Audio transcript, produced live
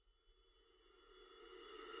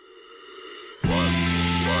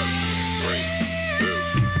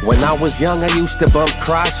When I was young, I used to bump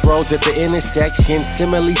crossroads at the intersection.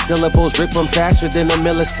 Simile syllables rip them faster than a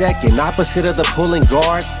millisecond. Opposite of the pulling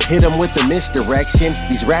guard, hit them with the misdirection.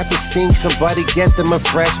 These rappers stink, somebody get them a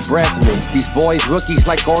fresh breath mint. These boys rookies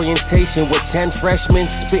like orientation with 10 freshmen.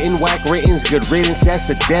 Spitting whack writtens, good riddance, that's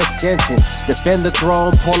a death sentence. Defend the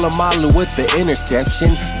throne, Polamalu with the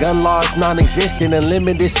interception. Gun laws non-existent,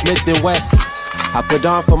 unlimited Smith & Wessons. I put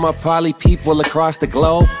on for my poly people across the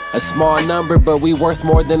globe. A small number, but we worth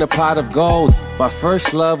more than a pot of gold. My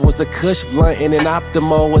first love was a Kush blunt and an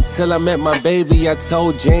Optimo. Until I met my baby, I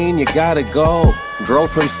told Jane, you gotta go. Grow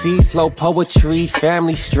from seed, flow poetry,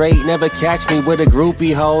 family straight. Never catch me with a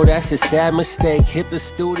groupie hoe, that's a sad mistake. Hit the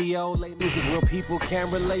studio, late music real people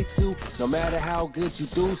can relate to. No matter how good you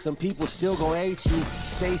do, some people still gon' hate you.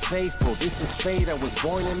 Stay faithful, this is fate, I was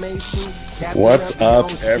born and made to. What's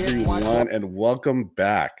up, everyone, and welcome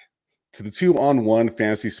back to the 2-on-1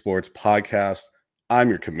 Fantasy Sports Podcast. I'm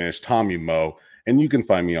your commish, Tommy Mo, and you can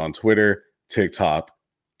find me on Twitter, TikTok,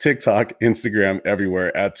 Instagram,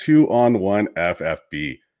 everywhere at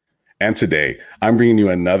 2on1FFB. And today, I'm bringing you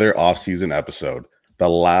another off-season episode, the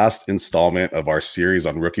last installment of our series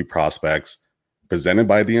on rookie prospects, presented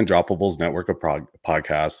by the Undroppables Network of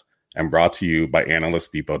Podcasts and brought to you by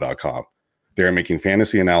AnalystDepot.com. They are making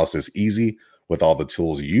fantasy analysis easy with all the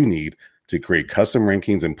tools you need to create custom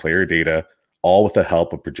rankings and player data, all with the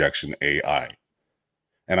help of Projection AI.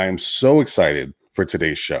 And I am so excited for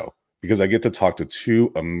today's show because I get to talk to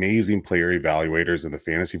two amazing player evaluators in the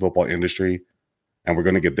fantasy football industry, and we're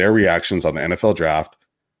going to get their reactions on the NFL draft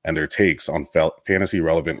and their takes on fantasy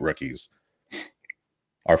relevant rookies.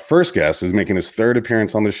 Our first guest is making his third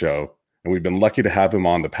appearance on the show, and we've been lucky to have him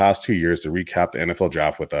on the past 2 years to recap the NFL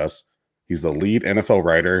draft with us. He's the lead NFL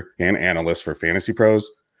writer and analyst for Fantasy Pros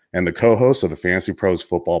and the co-host of the Fantasy Pros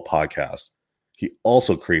Football Podcast. He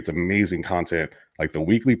also creates amazing content like the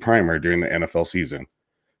weekly primer during the NFL season.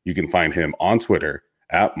 You can find him on Twitter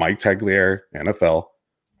at Mike Tagliere NFL.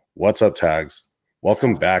 What's up, Tags?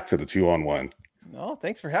 Welcome back to the 2-on-1. No,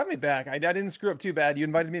 thanks for having me back. I didn't screw up too bad. You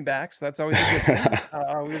invited me back, so that's always a good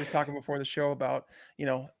thing. We were just talking before the show about,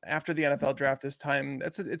 after the NFL draft this time,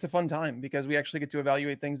 it's a fun time because we actually get to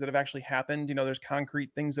evaluate things that have actually happened. There's concrete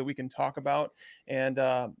things that we can talk about, and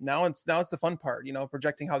now it's the fun part.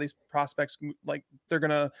 Projecting how these prospects, like they're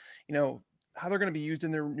gonna, how they're going to be used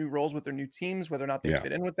in their new roles with their new teams, whether or not they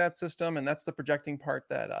fit in with that system, and that's the projecting part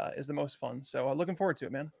that is the most fun. So looking forward to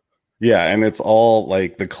it, man. Yeah, and it's all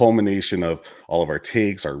like the culmination of all of our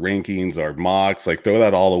takes, our rankings, our mocks, like throw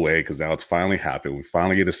that all away because now it's finally happened. We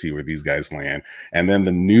finally get to see where these guys land. And then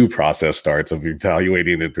the new process starts of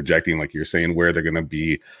evaluating and projecting, like you're saying, where they're going to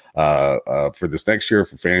be for this next year,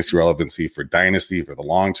 for fantasy relevancy, for dynasty, for the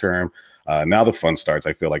long term. Now the fun starts.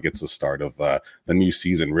 I feel like it's the start of the new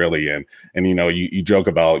season, really. And you joke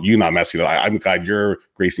about you not messing up. I'm glad you're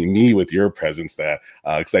gracing me with your presence, that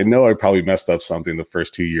because I know I probably messed up something the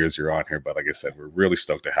first 2 years you're on here. But like I said, we're really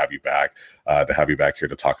stoked to have you back here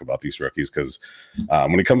to talk about these rookies. Because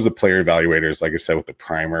when it comes to player evaluators, like I said with the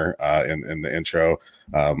primer in the intro,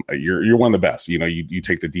 you're one of the best. You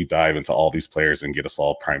take the deep dive into all these players and get us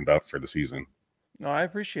all primed up for the season. No, I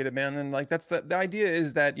appreciate it, man. And like, that's the idea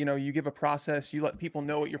is that, you give a process, you let people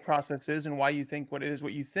know what your process is and why you think what it is,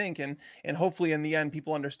 what you think. And hopefully in the end,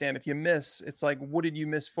 people understand if you miss, it's like, what did you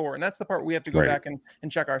miss for? And that's the part we have to go back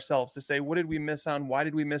and check ourselves to say, what did we miss on? Why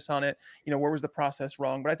did we miss on it? Where was the process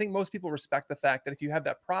wrong? But I think most people respect the fact that if you have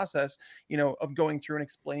that process, of going through and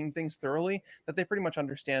explaining things thoroughly, that they pretty much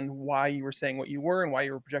understand why you were saying what you were and why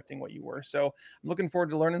you were projecting what you were. So I'm looking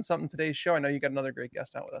forward to learning something today's show. I know you got another great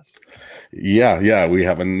guest out with us. Yeah, we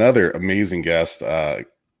have another amazing guest.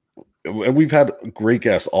 We've had great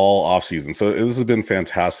guests all off season. So this has been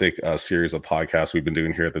fantastic series of podcasts we've been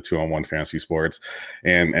doing here at the 2-on-1 Fantasy Sports.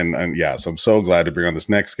 And yeah, so I'm so glad to bring on this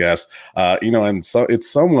next guest. And so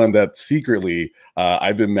it's someone that secretly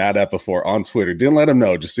I've been mad at before on Twitter. Didn't let him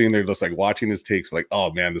know, just sitting there, just like watching his takes, like,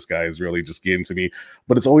 oh man, this guy is really just getting to me.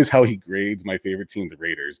 But it's always how he grades my favorite team, the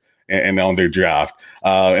Raiders, and on their draft.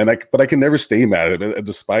 But I can never stay mad at him.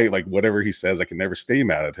 Despite like whatever he says, I can never stay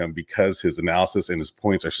mad at him because his analysis and his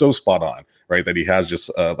points are so spot on, right? That he has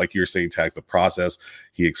just like you're saying, Tags, the process.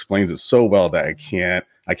 He explains it so well that I can't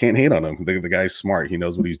hate on him. The guy's smart. He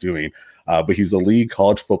knows what he's doing. But he's the lead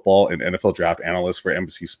college football and NFL draft analyst for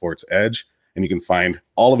Embassy Sports Edge. And you can find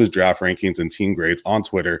all of his draft rankings and team grades on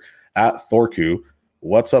Twitter at Thorku.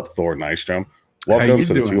 What's up, Thor Nystrom? Welcome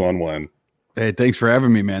to the 2-on-1. Hey, thanks for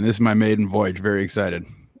having me, man. This is my maiden voyage. Very excited.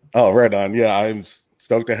 Oh, right on. Yeah, I'm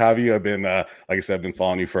stoked to have you. I've been, like I said, I've been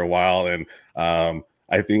following you for a while. And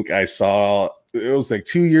I think I saw, it was like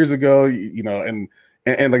 2 years ago, and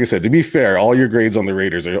And like I said, to be fair, all your grades on the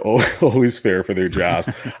Raiders are always fair for their drafts.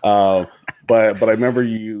 But I remember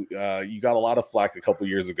you got a lot of flack a couple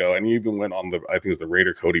years ago, and you even went on I think it was the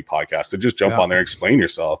Raider Cody podcast to just jump on there and explain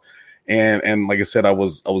yourself. And like I said, I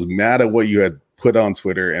was mad at what you had put on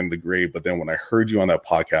Twitter and the grade, but then when I heard you on that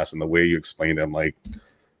podcast and the way you explained it, I'm like,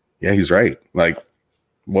 yeah, he's right. Like,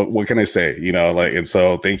 what can I say? And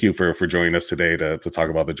so thank you for joining us today to talk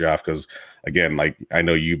about the draft, because again, like, I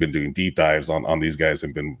know you've been doing deep dives on these guys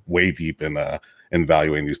and been way deep in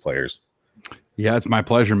evaluating these players. Yeah, it's my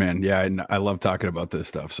pleasure, man. Yeah, and I love talking about this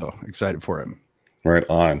stuff, so excited for it. Right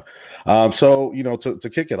on. So, to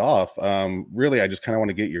kick it off, really, I just kind of want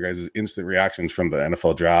to get your guys' instant reactions from the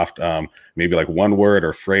NFL draft. Maybe like one word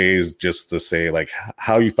or phrase just to say like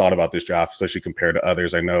how you thought about this draft, especially compared to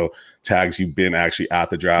others. I know, Tags, you've been actually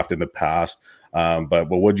at the draft in the past, but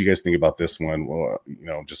what did you guys think about this one? Well,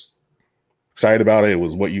 just excited about it.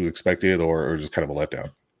 Was what you expected, or just kind of a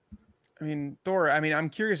letdown? I mean, Thor, I'm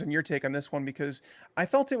curious on your take on this one, because I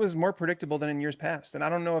felt it was more predictable than in years past. And I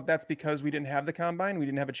don't know if that's because we didn't have the combine. We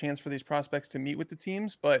didn't have a chance for these prospects to meet with the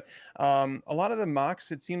teams. But a lot of the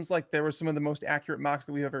mocks, it seems like there were some of the most accurate mocks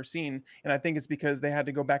that we've ever seen. And I think it's because they had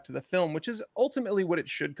to go back to the film, which is ultimately what it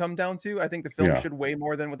should come down to. I think the film should weigh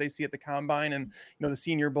more than what they see at the combine and, the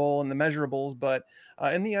Senior Bowl and the measurables. But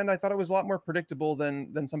in the end, I thought it was a lot more predictable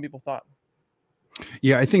than some people thought.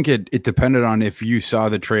 Yeah, I think it depended on if you saw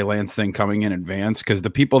the Trey Lance thing coming in advance, because the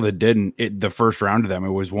people that didn't, the first round of them, it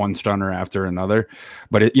was one stunner after another.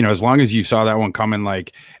 But as long as you saw that one coming,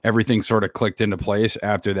 like everything sort of clicked into place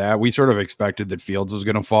after that. We sort of expected that Fields was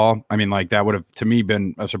going to fall. I mean, like that would have, to me,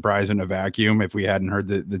 been a surprise in a vacuum if we hadn't heard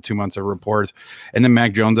the 2 months of reports. And then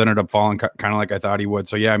Mac Jones ended up falling kind of like I thought he would.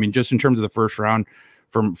 So yeah, I mean, just in terms of the first round,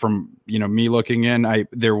 from me looking in,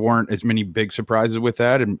 there weren't as many big surprises with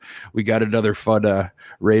that, and we got another fun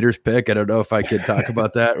Raiders pick. I don't know if I could talk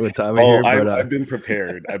about that with Tommy here. But I've been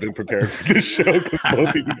prepared. I've been prepared for this show because both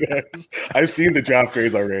of you guys. I've seen the draft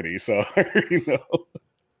grades already, so I already know.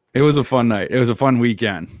 It was a fun night. It was a fun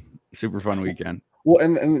weekend. Super fun weekend. Well,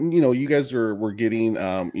 and you guys were getting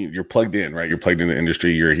you're plugged in, right? You're plugged in the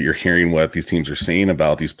industry. You're hearing what these teams are saying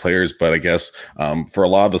about these players. But I guess for a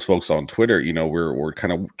lot of those folks on Twitter, we're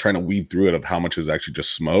kind of trying to weed through it of how much is actually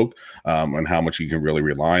just smoke, and how much you can really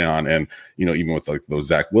rely on. And even with like the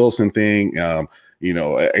Zach Wilson thing,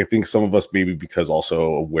 I think some of us, maybe because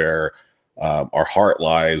also where our heart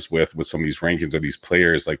lies with some of these rankings of these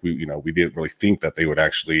players, like we didn't really think that they would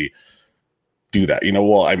actually do that.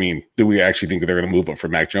 Well, I mean, do we actually think they're going to move up for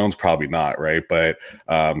Mac Jones? Probably not, right? But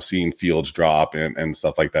seeing Fields drop and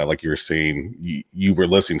stuff like that, like you were saying, you were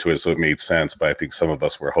listening to it, so it made sense. But I think some of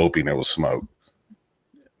us were hoping it was smoke.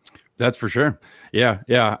 That's for sure. Yeah.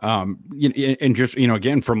 And just,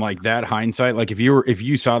 again, from like that hindsight, like if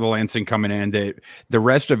you saw the Lansing coming in, the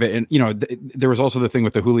rest of it, and, there was also the thing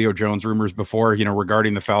with the Julio Jones rumors before,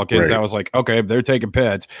 regarding the Falcons. Right. That was like, okay, they're taking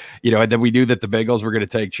Pitts, and then we knew that the Bengals were going to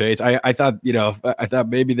take Chase. I thought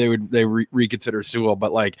maybe they reconsider Sewell,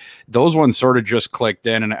 but like those ones sort of just clicked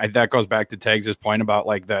in. And that goes back to Tags' point about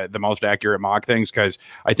like the most accurate mock things. Cause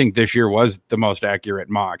I think this year was the most accurate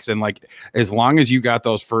mocks. And like, as long as you got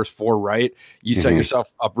those first four right, you set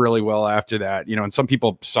yourself up really well after that, and some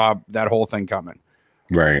people saw that whole thing coming.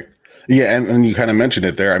 Right. Yeah. And you kind of mentioned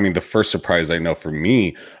it there. I mean, the first surprise I know for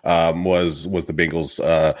me was the Bengals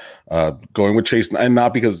going with Chase, and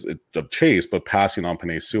not because of Chase, but passing on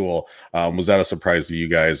Penei Sewell. Was that a surprise to you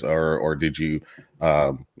guys, or did you,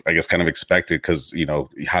 I guess, kind of expect it? Because,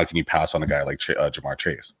 how can you pass on a guy like Jamar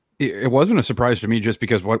Chase? It wasn't a surprise to me just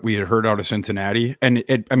because what we had heard out of Cincinnati, and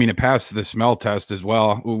it passed the smell test as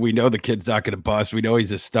well. We know the kid's not going to bust. We know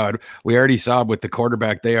he's a stud. We already saw with the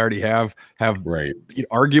quarterback they already have right,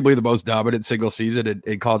 arguably the most dominant single season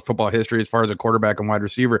in college football history as far as a quarterback and wide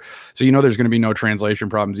receiver. So there's going to be no translation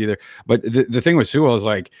problems either. But the thing with Sewell is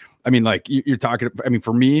like, you're talking,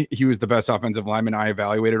 for me, he was the best offensive lineman I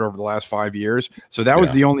evaluated over the last 5 years. So that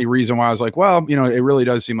was the only reason why I was like, well, it really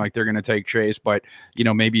does seem like they're going to take Chase, but,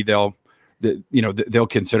 maybe they'll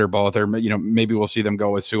consider both, or, maybe we'll see them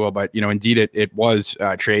go with Sewell, but, indeed it was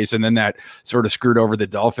Chase. And then that sort of screwed over the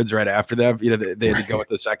Dolphins right after them. They had to go with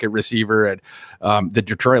the second receiver, and the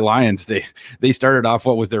Detroit Lions, they started off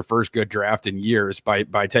what was their first good draft in years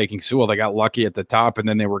by taking Sewell. They got lucky at the top, and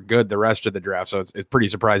then they were good the rest of the draft. So it's pretty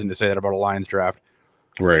surprising to say that about a Lions draft.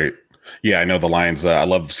 Right. Yeah, I know the Lions. I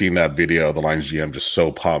love seeing that video. The Lions GM just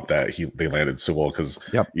so pumped that they landed Sewell because,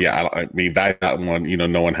 I mean that one.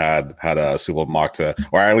 No one had a Sewell mock to,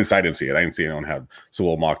 or at least I didn't see it. I didn't see anyone have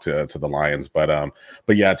Sewell mock to the Lions. But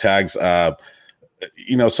yeah, Tags. So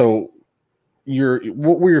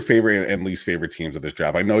what were your favorite and least favorite teams of this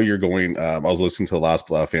draft? I know you're going. I was listening to the last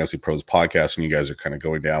Fantasy Pros podcast, and you guys are kind of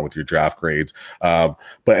going down with your draft grades. And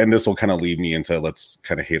this will kind of lead me into, let's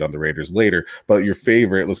kind of hate on the Raiders later. But your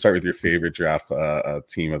favorite. Let's start with your favorite draft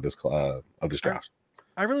team of this draft.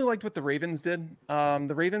 I really liked what the Ravens did.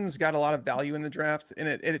 The Ravens got a lot of value in the draft, and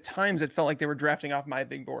at times it felt like they were drafting off my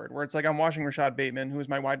big board, where it's like I'm watching Rashad Bateman, who is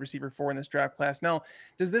my wide receiver 4 in this draft class. Now,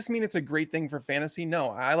 does this mean it's a great thing for fantasy? No,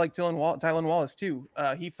 I like Tylan Wallace too.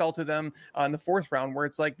 He fell to them in the 4th round, where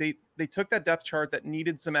it's like they took that depth chart that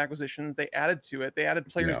needed some acquisitions, they added to it, they added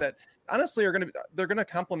players that honestly they're gonna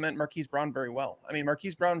complement Marquise Brown very well. I mean,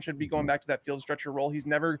 Marquise Brown should be going back to that field stretcher role. He's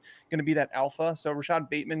never going to be that alpha. So Rashad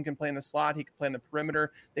Bateman can play in the slot, he can play in the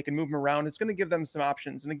perimeter, they can move him around. It's going to give them some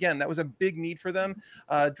options. And again, that was a big need for them.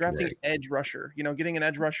 Drafting an edge rusher, getting an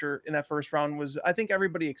edge rusher in that 1st round was, I think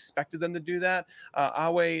everybody expected them to do that.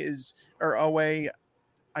 Awe,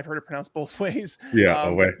 I've heard it pronounced both ways.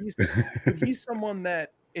 Yeah, he's someone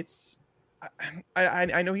that it's.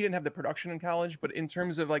 I know he didn't have the production in college, but in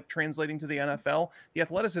terms of like translating to the NFL, the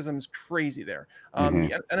athleticism is crazy there.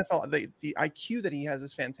 The NFL, the IQ that he has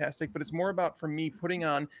is fantastic, but it's more about, for me, putting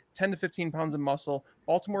on 10 to 15 pounds of muscle.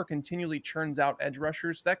 Baltimore continually churns out edge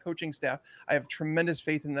rushers. That coaching staff, I have tremendous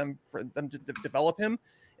faith in them for them to develop him.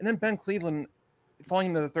 And then Ben Cleveland, falling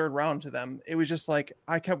into the 3rd round to them, it was just like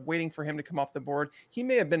I kept waiting for him to come off the board. He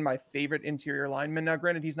may have been my favorite interior lineman. Now,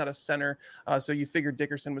 granted, he's not a center, so you figured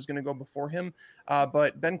Dickerson was going to go before him.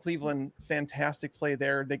 But Ben Cleveland, fantastic play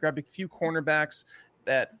there. They grabbed a few cornerbacks.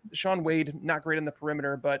 That Shaun Wade, not great in the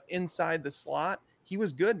perimeter, but inside the slot, he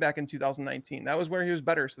was good back in 2019. That was where he was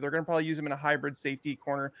better. So they're going to probably use him in a hybrid safety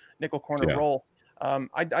corner, nickel corner role.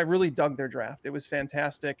 I really dug their draft. It was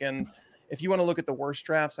fantastic. And if you want to look at the worst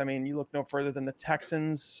drafts, I mean, you look no further than the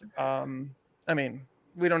Texans. I mean,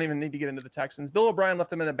 we don't even need to get into the Texans. Bill O'Brien left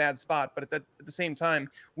them in a bad spot, but at the same time,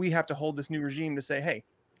 we have to hold this new regime to say, hey,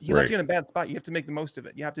 he left you in a bad spot. You have to make the most of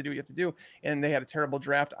it. You have to do what you have to do. And they had a terrible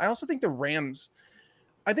draft. I also think the Rams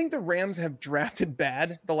have drafted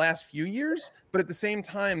bad the last few years, but at the same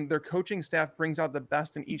time, their coaching staff brings out the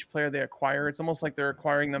best in each player they acquire. It's almost like they're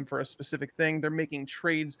acquiring them for a specific thing. They're making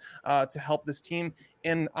trades to help this team.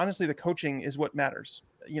 And honestly, the coaching is what matters.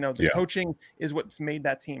 Coaching is what's made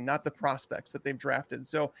that team, not the prospects that they've drafted.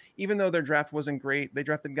 So even though their draft wasn't great, they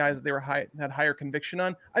drafted guys that they had higher conviction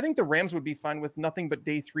on. I think the Rams would be fine with nothing but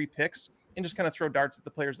day 3 picks and just kind of throw darts at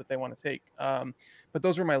the players that they want to take. But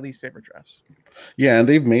those were my least favorite drafts. Yeah, and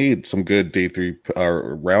they've made some good day 3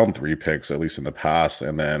 or round 3 picks, at least in the past.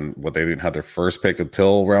 And then they didn't have their first pick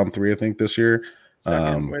until round 3, I think, this year.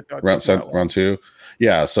 Round 2.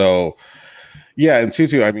 Yeah. So and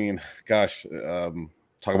Tutu, I mean, gosh,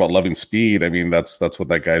 talk about loving speed. I mean, that's what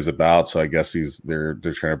that guy's about. So I guess they're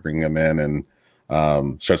trying to bring him in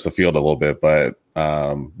and stretch the field a little bit. But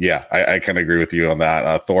I kind of agree with you on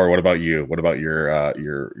that. Thor, what about you? What about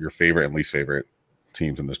your favorite and least favorite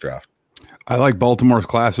teams in this draft? I like Baltimore's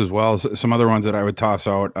class as well. Some other ones that I would toss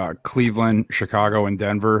out, Cleveland, Chicago, and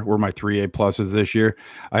Denver were my 3 A+ this year.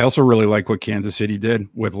 I also really like what Kansas City did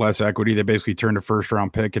with less equity. They basically turned a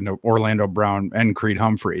 1st-round pick into Orlando Brown and Creed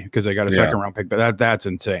Humphrey because they got a 2nd-round pick. But that's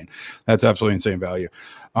insane. That's absolutely insane value.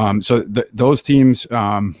 So those teams,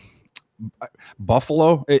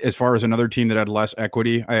 Buffalo, as far as another team that had less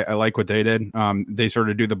equity, I like what they did. They sort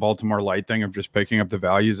of do the Baltimore light thing of just picking up the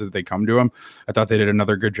values as they come to them. I thought they did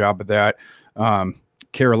another good job of that.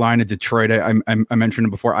 Carolina, Detroit, I mentioned it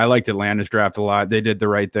before. I liked Atlanta's draft a lot. They did the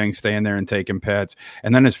right thing, staying there and taking pets.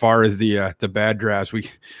 And then as far as the bad drafts,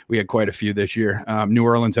 we had quite a few this year. New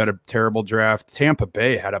Orleans had a terrible draft. Tampa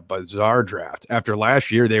Bay had a bizarre draft. After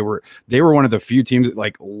last year, they were one of the few teams that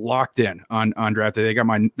like locked in on draft day. They got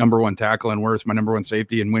my number 1 tackle and worse, my number 1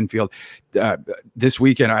 safety in Winfield. This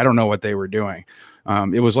weekend, I don't know what they were doing.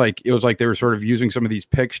 It was like they were sort of using some of these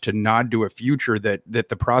picks to nod to a future that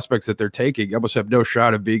the prospects that they're taking almost have no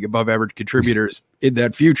shot of being above average contributors in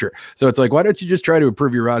that future. So it's like, why don't you just try to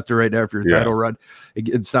improve your roster right now for your title run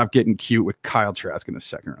and stop getting cute with Kyle Trask in the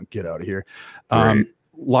 2nd round? Get out of here. Right.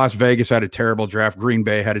 Las Vegas had a terrible draft. Green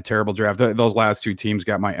Bay had a terrible draft. Those last 2 teams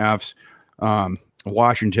got my Fs.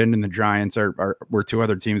 Washington and the Giants were 2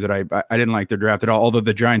 other teams that I didn't like their draft at all. Although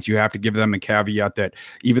the Giants, you have to give them a caveat that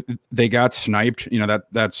even they got sniped.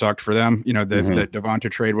 That sucked for them. The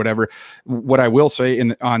Devonta trade, whatever. What I will say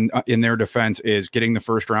in their defense is getting the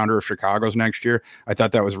 1st rounder of Chicago's next year. I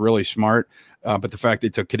thought that was really smart. But the fact they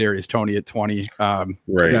took Kadarius Toney at 20,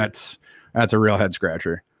 that's a real head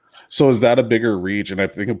scratcher. So is that a bigger reach? And I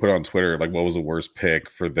think I put it on Twitter, like, what was the worst pick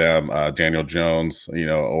for them? Daniel Jones,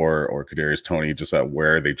 or Kadarius Toney, just at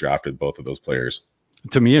where they drafted both of those players.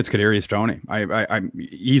 To me, it's Kadarius Toney. I'm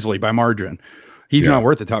easily by margin. He's not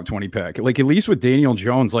worth the top 20 pick. Like, at least with Daniel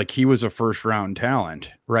Jones, like, he was a first round talent,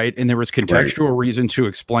 right? And there was contextual reason to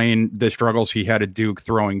explain the struggles he had at Duke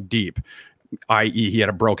throwing deep, i.e. he had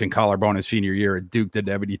a broken collarbone his senior year at Duke, didn't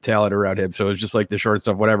have any talent around him. So it was just like the short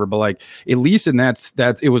stuff, whatever. But like, at least in that's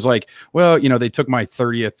it was like, well, they took my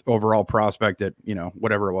 30th overall prospect at,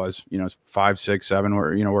 whatever it was, 5, 6, 7,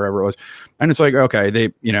 or, wherever it was. And it's like, okay, they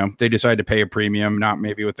decided to pay a premium, not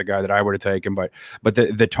maybe with the guy that I would have taken, but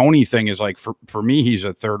the Toney thing is like, for me, he's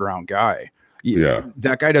a 3rd round guy. Yeah,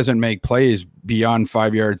 that guy doesn't make plays beyond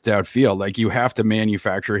 5 yards downfield. Like, you have to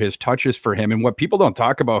manufacture his touches for him. And what people don't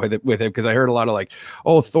talk about with him, because I heard a lot of like,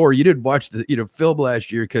 oh, Thor, you didn't watch the film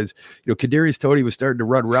last year because Kadarius Toney was starting to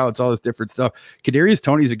run routes, all this different stuff. Kadarius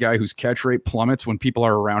Toney's a guy whose catch rate plummets when people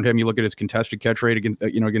are around him. You look at his contested catch rate against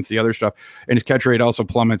against the other stuff, and his catch rate also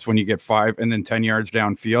plummets when you get 5 and then 10 yards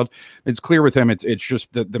downfield. It's clear with him. It's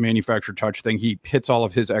just the manufactured touch thing. He hits all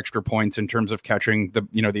of his extra points in terms of catching the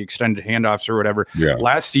extended handoffs or whatever. Yeah.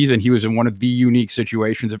 Last season, he was in one of the unique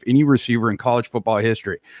situations of any receiver in college football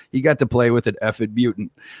history. He got to play with an effing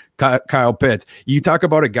mutant, Kyle Pitts. You talk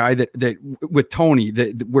about a guy that with Toney,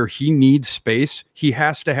 where he needs space, he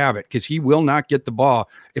has to have it because he will not get the ball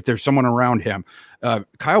if there's someone around him.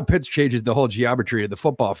 Kyle Pitts changes the whole geometry of the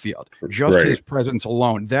football field. Just his presence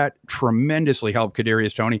alone, that tremendously helped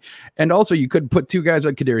Kadarius Toney. And also, you couldn't put 2 guys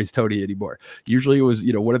like Kadarius Toney anymore. Usually, it was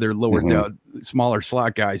one of their lower down, smaller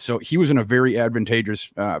slot guys. So he was in a very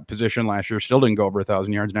advantageous position last year. Still didn't go over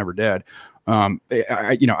 1,000 yards, never did.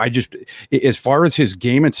 I just, as far as his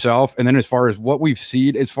game itself, and then as far as what we've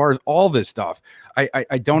seen, as far as all this stuff,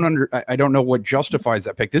 I don't know what justifies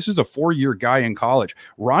that pick. This is a 4-year guy in college.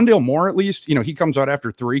 Rondale Moore, at least, he comes out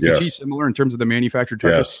after 3 because he's similar in terms of the manufactured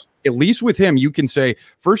touches. Yes. At least with him, you can say,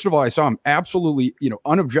 first of all, I saw him absolutely,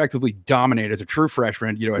 unobjectively dominate as a true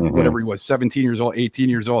freshman, at whatever he was, 17 years old, 18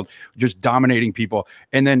 years old, just dominating people.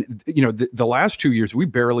 And then, the last 2 years, we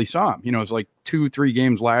barely saw him. It was like 2-3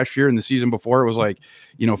 games last year, and the season before it was like,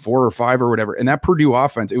 4 or 5 or whatever. And that Purdue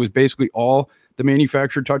offense, it was basically all the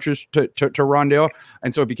manufactured touches to Rondale.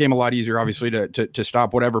 And so it became a lot easier, obviously, to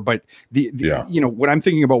stop whatever. But when I'm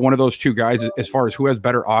thinking about one of those 2 guys, as far as who has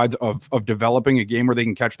better odds of developing a game where they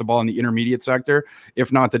can catch the ball in the intermediate sector,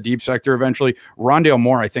 if not the deep sector eventually, Rondale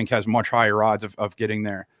Moore, I think, has much higher odds of getting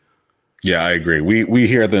there. Yeah, I agree. We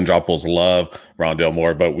here at the Andropolis love Rondale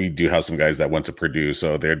Moore, but we do have some guys that went to Purdue,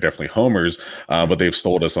 so they're definitely homers. But they've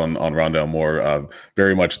sold us on Rondale Moore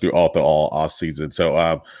very much throughout the all off season.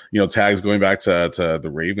 So tags going back to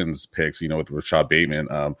the Ravens picks, with Rashad Bateman,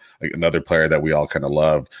 another player that we all kind of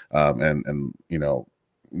loved, I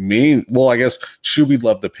guess, should we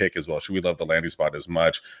love the pick as well? Should we love the landing spot as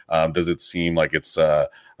much? Does it seem like it's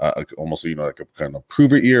almost like a kind of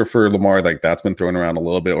prove it year for Lamar, like that's been thrown around a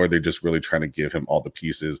little bit, or they're just really trying to give him all the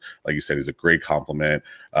pieces? Like you said, he's a great compliment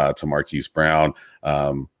to Marquise Brown.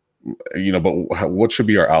 But what should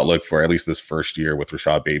be our outlook for at least this first year with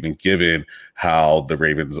Rashad Bateman, given how the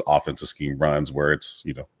Ravens offensive scheme runs, where it's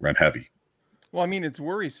run heavy? Well, I mean, it's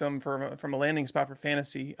worrisome from a landing spot for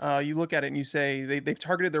fantasy. You look at it and you say they've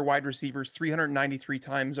targeted their wide receivers 393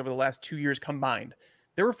 times over the last 2 years combined.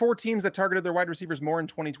 There were 4 teams that targeted their wide receivers more in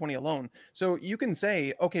 2020 alone. So you can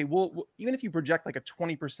say, okay, well, even if you project like a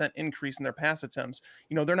 20% increase in their pass attempts,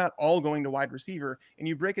 they're not all going to wide receiver. And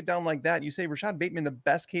you break it down like that. You say Rashad Bateman, the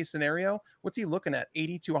best case scenario, what's he looking at?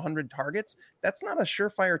 80 to 100 targets? That's not a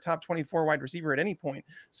surefire top 24 wide receiver at any point.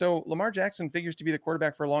 So Lamar Jackson figures to be the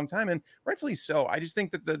quarterback for a long time, and rightfully so. I just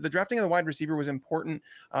think that the drafting of the wide receiver was important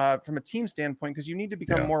from a team standpoint, because you need to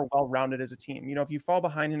become more well-rounded as a team. If you fall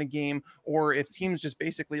behind in a game, or if teams just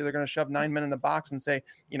basically they're going to shove 9 men in the box and say,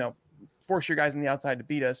 force your guys on the outside to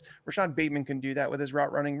beat us. Rashad Bateman can do that with his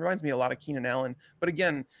route running. Reminds me a lot of Keenan Allen. But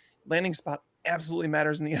again, landing spot absolutely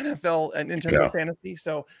matters in the NFL and in terms of fantasy.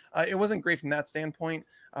 So it wasn't great from that standpoint.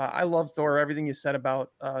 I love, Thor, everything you said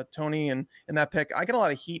about Toney and that pick. I get a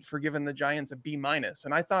lot of heat for giving the Giants a B-.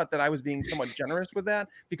 And I thought that I was being somewhat generous with that,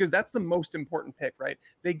 because that's the most important pick, right?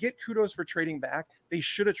 They get kudos for trading back. They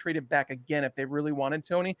should have traded back again if they really wanted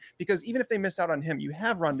Toney, because even if they miss out on him, you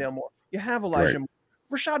have Rondale Moore, you have Elijah Moore.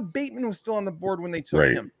 Rashad Bateman was still on the board when they took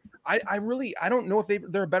him. I don't know if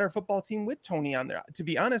they're a better football team with Toney on there, to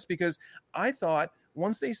be honest, because I thought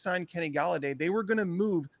once they signed Kenny Golladay, they were going to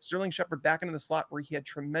move Sterling Shepard back into the slot where he had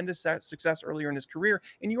tremendous success earlier in his career.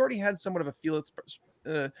 And you already had somewhat of a field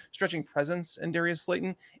stretching presence in Darius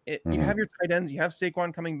Slayton. You have your tight ends, you have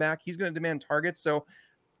Saquon coming back. He's going to demand targets. So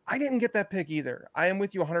I didn't get that pick either. I am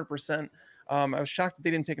with you 100%. I was shocked that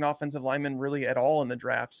they didn't take an offensive lineman really at all in the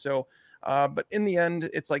draft. So, but in the end,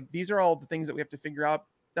 it's like, these are all the things that we have to figure out.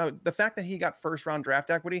 Now, the fact that he got first round draft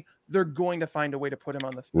equity, they're going to find a way to put him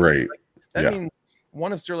on the field. Right. Like, that means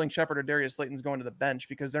one of Sterling Shepard or Darius Slayton's going to the bench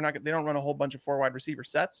because they don't run a whole bunch of 4 wide receiver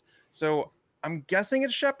sets. So I'm guessing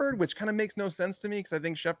it's Shepard, which kind of makes no sense to me because I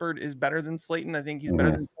think Shepard is better than Slayton. I think he's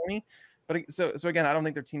better than Tony. But so again, I don't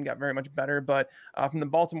think their team got very much better. But from the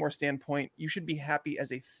Baltimore standpoint, you should be happy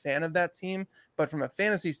as a fan of that team. But from a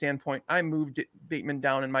fantasy standpoint, I moved Bateman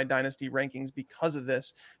down in my dynasty rankings because of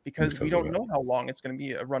this, because we don't know how long it's going to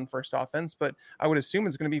be a run first offense. But I would assume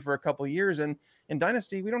it's going to be for a couple of years. And in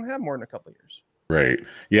dynasty, we don't have more than a couple of years. Right.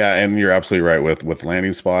 Yeah. And you're absolutely right with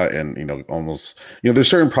landing spot and, almost, there's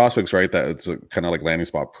certain prospects, right, that it's kind of like landing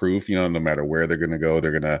spot proof, no matter where they're going to go,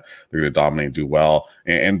 they're going to dominate, do well.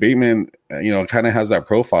 And Bateman, kind of has that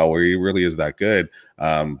profile where he really is that good.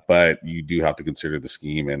 But you do have to consider the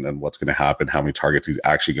scheme and what's going to happen, how many targets he's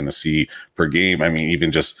actually going to see per game. I mean,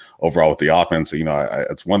 even just overall with the offense,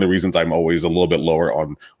 it's one of the reasons I'm always a little bit lower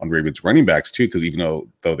on Ravens running backs too, because even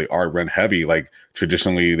though they are run heavy, like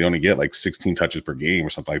traditionally they only get like 16 touches per game or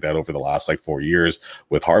something like that over the last like 4 years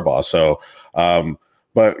with Harbaugh. So,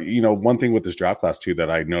 but one thing with this draft class too that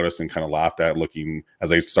I noticed and kind of laughed at looking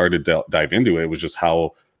as I started to dive into it was just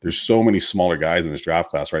how there's so many smaller guys in this draft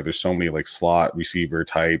class, right? There's so many like slot receiver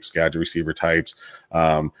types, gadget receiver types.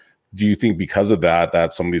 Do you think because of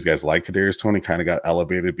that some of these guys like Kadarius Toney kind of got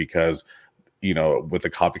elevated because, with the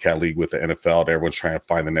copycat league with the NFL, everyone's trying to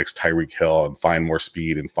find the next Tyreek Hill and find more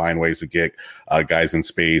speed and find ways to get guys in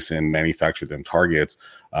space and manufacture them targets.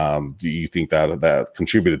 Do you think that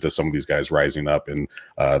contributed to some of these guys rising up in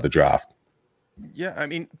the draft? Yeah, I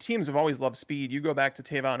mean, teams have always loved speed. You go back to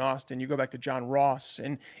Tavon Austin, you go back to John Ross,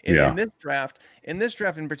 and in this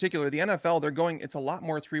draft in particular, the NFL, it's a lot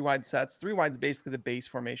more 3 wide sets. 3 wide is basically the base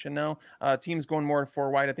formation now. Teams going more 4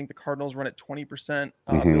 wide. I think the Cardinals run at 20%,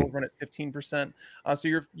 Bills run at 15%. So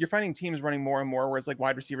you're finding teams running more and more where it's like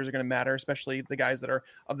wide receivers are going to matter, especially the guys that are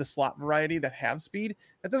of the slot variety that have speed.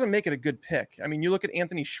 That doesn't make it a good pick. I mean, you look at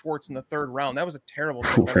Anthony Schwartz in the 3rd round. That was a terrible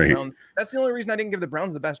pick. Right. That's the only reason I didn't give the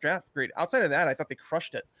Browns the best draft grade. Outside of that, I thought they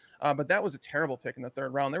crushed it. But that was a terrible pick in the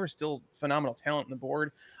 3rd round. There was still phenomenal talent on the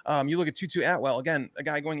board. You look at Tutu Atwell, again, a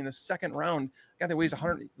guy going in the 2nd round, a guy that weighs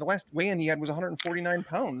 100. The last weigh-in he had was 149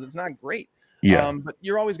 pounds. It's not great. Yeah. But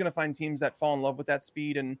you're always going to find teams that fall in love with that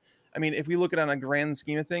speed. And I mean, if we look at it on a grand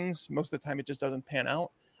scheme of things, most of the time it just doesn't pan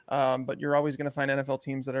out. But you're always going to find NFL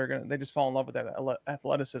teams that they just fall in love with that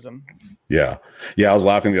athleticism. Yeah. I was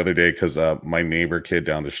laughing the other day because my neighbor kid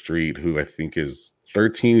down the street, who I think is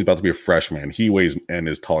 13, he's about to be a freshman. He weighs and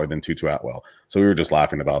is taller than Tutu Atwell. So we were just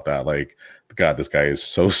laughing about that. Like, God, this guy is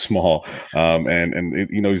so small. And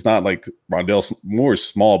he's not like Rondell Moore is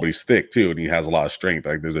small, but he's thick too. And he has a lot of strength.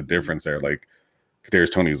 Like there's a difference there. Like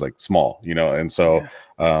Kadarius Toney is like small, and so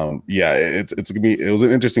it was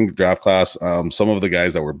an interesting draft class. Some of the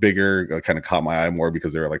guys that were bigger kind of caught my eye more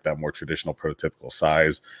because they were like that more traditional prototypical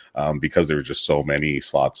size, because there were just so many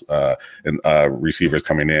slots and receivers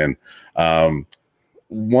coming in.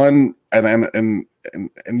 One and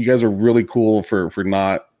you guys are really cool for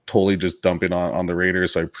not totally just dumping on the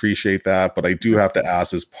Raiders, so I appreciate that. But I do have to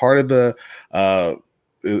ask, as part of the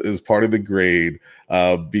grade,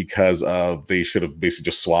 because of they should have basically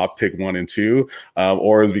just swapped pick 1 and 2,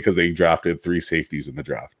 or is it because they drafted 3 safeties in the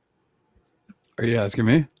draft? Are you asking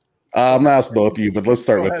me? I'm gonna ask both of you, but let's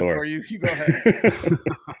start with Thor. You go ahead.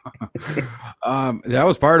 That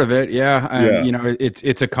was part of it. Yeah.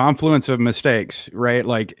 It's a confluence of mistakes, right?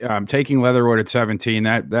 Like taking Leatherwood at 17,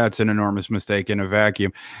 that's an enormous mistake in a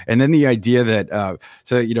vacuum. And then the idea that,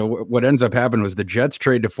 what ends up happening was the Jets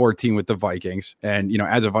trade to 14 with the Vikings. And,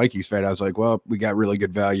 as a Vikings fan, I was like, well, we got really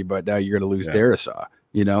good value, but now you're going to lose Darisaw.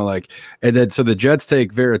 And then so the Jets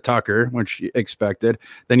take Vera Tucker, which you expected.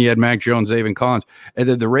 Then you had Mac Jones, Zaven Collins, and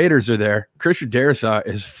then the Raiders are there. Christian Darrisaw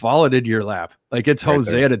is falling into your lap like it's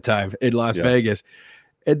Hosanna time in Las Vegas.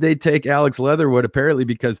 And they take Alex Leatherwood, apparently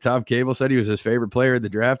because Tom Cable said he was his favorite player in the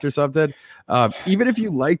draft or something. Even if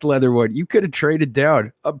you liked Leatherwood, you could have traded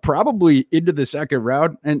down probably into the 2nd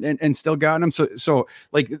round and still gotten him. So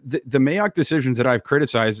like the Mayock decisions that I've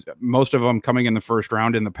criticized, most of them coming in the 1st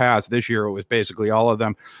round in the past. This year it was basically all of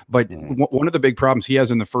them. But one of the big problems he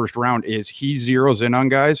has in the 1st round is he zeroes in on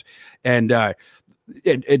guys. And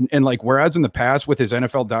like, whereas in the past with his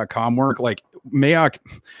NFL.com work, like Mayock,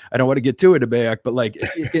 I don't want to get too into Mayock, but like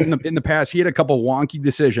in the past, he had a couple wonky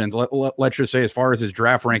decisions. Let's just say, as far as his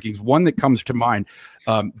draft rankings, one that comes to mind,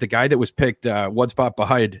 the guy that was picked one spot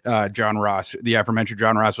behind John Ross, the aforementioned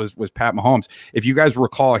John Ross, was Pat Mahomes. If you guys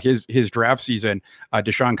recall his draft season,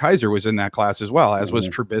 Deshaun Kaiser was in that class as well, as was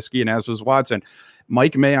Trubisky and as was Watson.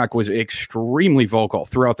 Mike Mayock was extremely vocal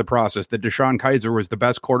throughout the process that Deshaun Kaiser was the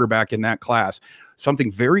best quarterback in that class. Something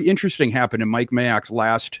very interesting happened in Mike Mayock's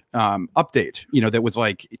last update, that was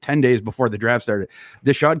like 10 days before the draft started.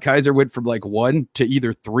 Deshaun Kaiser went from like 1 to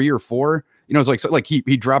either 3 or 4. It was like he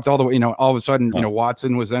dropped all the way, all of a sudden,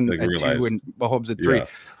 Watson was then at 2 and Mahomes at 3. Yeah.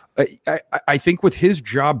 I think with his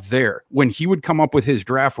job there, when he would come up with his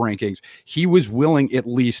draft rankings, he was willing at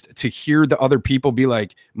least to hear the other people be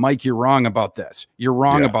like, Mike, you're wrong about this. You're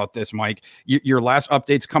wrong about this, Mike. Your last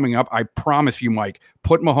update's coming up. I promise you, Mike,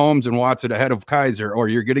 put Mahomes and Watson ahead of Kaiser or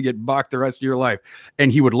you're going to get bucked the rest of your life.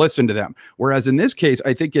 And he would listen to them. Whereas in this case,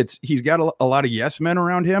 I think he's got a lot of yes men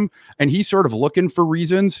around him and he's sort of looking for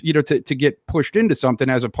reasons, to get pushed into something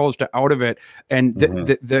as opposed to out of it. And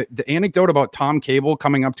the anecdote about Tom Cable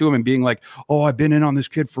coming up to him and being like, oh, I've been in on this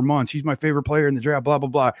kid for months. He's my favorite player in the draft, blah, blah,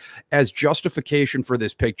 blah, as justification for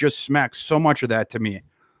this pick just smacks so much of that to me.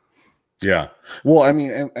 Yeah. Well, I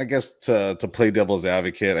mean, I guess to play devil's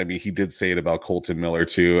advocate, I mean, he did say it about Colton Miller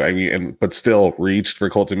too. I mean, but still reached for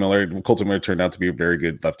Colton Miller. Colton Miller turned out to be a very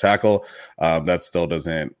good left tackle. That still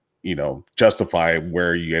doesn't, justify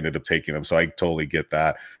where you ended up taking him. So I totally get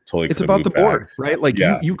that. Totally. It's about the board, right? Like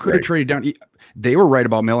you could have traded down. They were right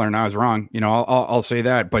about Miller and I was wrong. I'll say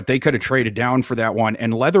that, but they could have traded down for that one.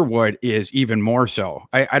 And Leatherwood is even more so.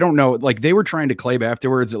 I don't know. Like they were trying to claim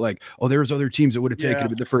afterwards that like, oh, there's other teams that would have taken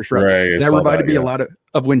him in the first round. Right, that reminded me a lot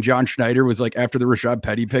of when John Schneider was like after the Rashad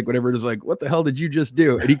Penny pick, whatever it is, like, what the hell did you just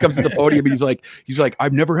do? And he comes to the podium and he's like,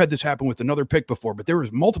 I've never had this happen with another pick before, but there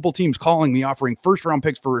was multiple teams calling me offering first round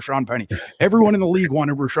picks for Rashad Penny. Everyone in the league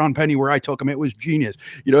wanted Rashad Penny where I took him. It was genius.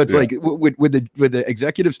 It's like with the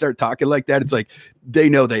executives start talking like that, it's like they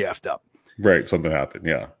know they effed up. Right. Something happened.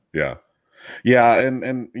 Yeah.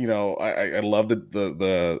 And I love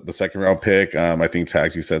the second round pick. I think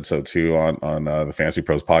Tags, you said so too on the Fantasy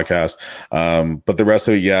Pros podcast. But the rest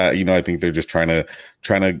of it, I think they're just trying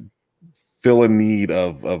to fill a need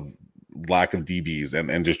of lack of DBs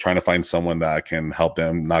and just trying to find someone that can help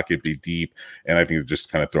them not get beat deep. And I think they're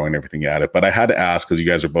just kind of throwing everything at it. But I had to ask, because you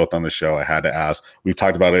guys are both on the show, I had to ask. We've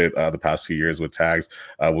talked about it the past few years with Tags.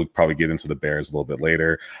 We'll probably get into the Bears a little bit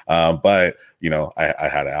later. But I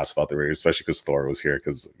had to ask about the Raiders, especially because Thor was here,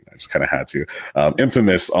 because I just kind of had to.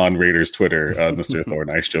 Infamous on Raiders Twitter, Mr. Thor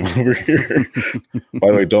Nystrom over here.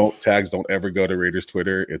 By the way, don't ever go to Raiders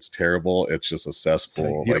Twitter. It's terrible. It's just a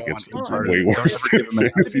cesspool. Like it's way worse than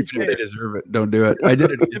fantasy Twitter. They deserve it. Don't do it. I did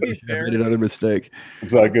it. I made another mistake.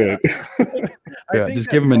 It's not good. Just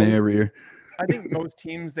give them an A every year. I think most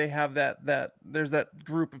teams, they have that there's that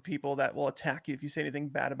group of people that will attack you if you say anything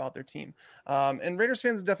bad about their team. And Raiders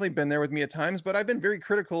fans have definitely been there with me at times, but I've been very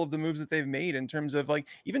critical of the moves that they've made in terms of like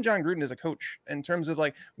even John Gruden as a coach, in terms of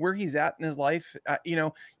like where he's at in his life.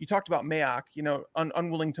 You talked about Mayock,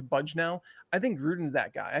 unwilling to budge now. I think Gruden's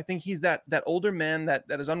that guy. I think he's that older man that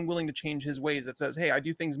is unwilling to change his ways, that says, hey, I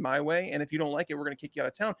do things my way, and if you don't like it, we're going to kick you out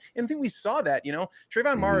of town. And I think we saw that,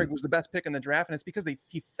 Trayvon Marek was the best pick in the draft, and it's because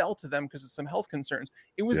he fell to them because of some health concerns.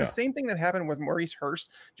 It was the same thing that happened with Maurice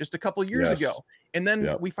Hurst just a couple years ago. And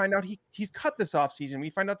then we find out he's cut this offseason. We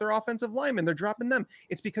find out their offensive linemen, they're dropping them.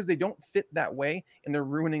 It's because they don't fit that way, and they're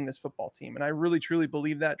ruining this football team. And I really, truly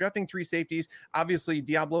believe that. Drafting 3 safeties, obviously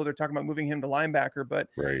Diablo, they're talking about moving him to linebacker, but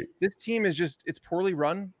this team is it's poorly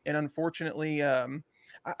run. And unfortunately,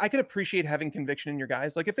 I could appreciate having conviction in your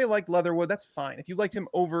guys. Like if they liked Leatherwood, that's fine. If you liked him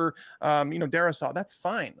over, Darisaw, that's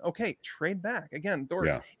fine. Okay, trade back again.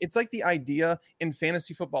 It's like the idea in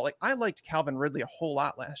fantasy football. Like I liked Calvin Ridley a whole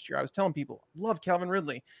lot last year. I was telling people, love Calvin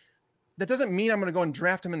Ridley. That doesn't mean I'm going to go and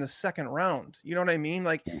draft him in the second round. You know what I mean?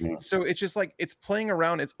 Like, so it's just like, it's playing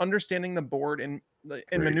around. It's understanding the board and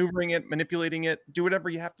maneuvering it, manipulating it, do whatever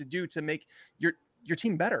you have to do to make your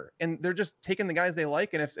team better. And they're just taking the guys they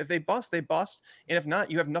like. And if they bust, they bust. And if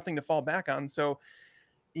not, you have nothing to fall back on. So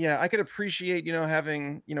I could appreciate,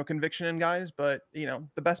 having, conviction in guys, but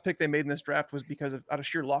the best pick they made in this draft was because out of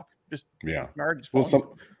sheer luck. Just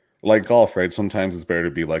like golf, right? Sometimes it's better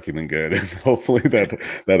to be lucky than good, and hopefully that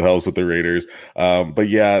helps with the Raiders. But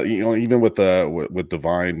even with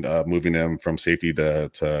Devine moving him from safety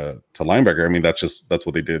to linebacker, I mean that's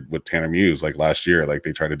what they did with Tanner Muse like last year. Like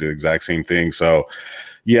they tried to do the exact same thing. So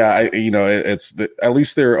it's at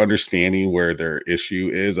least they're understanding where their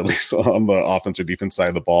issue is, at least on the offense or defense side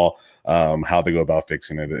of the ball. How they go about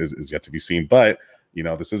fixing it is yet to be seen, but.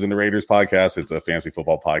 This isn't a Raiders podcast. It's a fantasy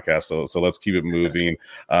football podcast. So let's keep it moving.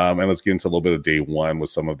 And let's get into a little bit of day one with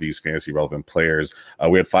some of these fantasy relevant players.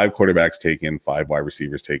 We had 5 quarterbacks taken, 5 wide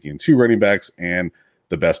receivers taken, 2 running backs, and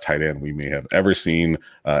the best tight end we may have ever seen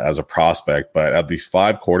as a prospect. But of these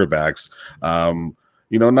 5 quarterbacks,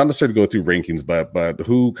 not necessarily go through rankings, but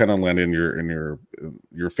who kind of landed in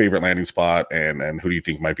your favorite landing spot, and who do you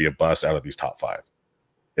think might be a bust out of these top 5?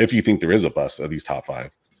 If you think there is a bust of these top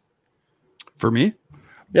 5. For me?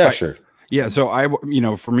 Yeah, sure. Yeah, so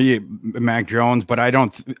for me, Mac Jones, but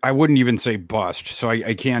I wouldn't even say bust. So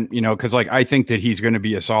I can't, because like I think that he's going to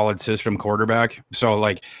be a solid system quarterback. So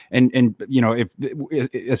like, and if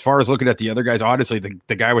as far as looking at the other guys, honestly,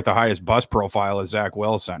 the guy with the highest bust profile is Zach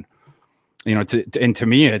Wilson. To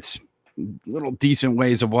me, it's little decent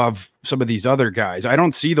ways above some of these other guys. I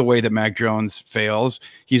don't see the way that Mac Jones fails.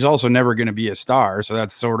 He's also never going to be a star, so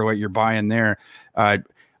that's sort of what you're buying there.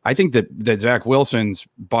 I think that Zach Wilson's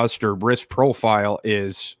bust or risk profile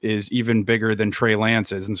is even bigger than Trey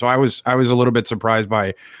Lance's. And so I was a little bit surprised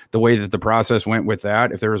by the way that the process went with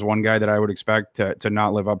that. If there was one guy that I would expect to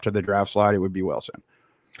not live up to the draft slide, it would be Wilson.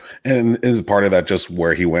 And is part of that just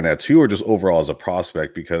where he went at 2, or just overall as a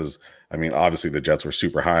prospect? Because I mean, obviously the Jets were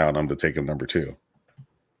super high on him to take him number 2.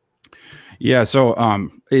 Yeah. So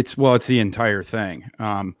it's the entire thing.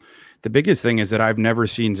 The biggest thing is that I've never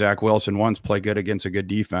seen Zach Wilson once play good against a good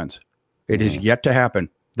defense. It is yet to happen.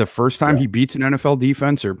 The first time he beats an NFL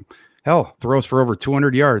defense, or hell, throws for over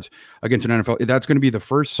 200 yards against an NFL, that's going to be the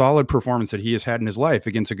first solid performance that he has had in his life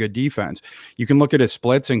against a good defense. You can look at his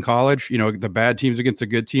splits in college, the bad teams against the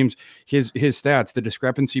good teams, his stats, the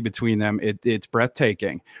discrepancy between them, it's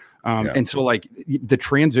breathtaking. And so like the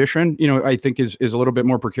transition, I think is a little bit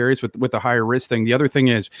more precarious with the higher risk thing. The other thing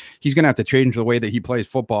is he's going to have to change the way that he plays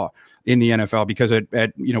football in the NFL, because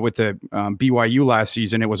with the BYU last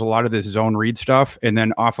season, it was a lot of this zone read stuff and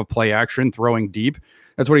then off of play action, throwing deep.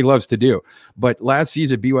 That's what he loves to do. But last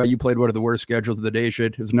season, BYU played one of the worst schedules of the nation.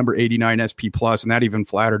 It was number 89 SP plus, and that even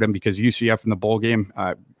flattered him because UCF in the bowl game,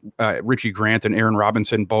 Richie Grant and Aaron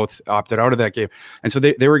Robinson both opted out of that game. And so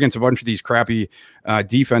they were against a bunch of these crappy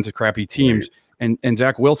defensive, crappy teams. Right. And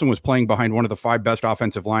Zach Wilson was playing behind one of the 5 best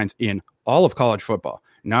offensive lines in all of college football.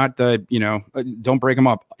 Not don't break them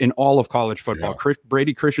up, in all of college football. Yeah.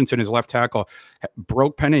 Brady Christensen, his left tackle,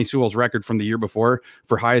 broke Penei Sewell's record from the year before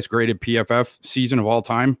for highest graded PFF season of all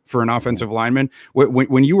time for an offensive lineman.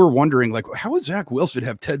 When you were wondering, like, how does Zach Wilson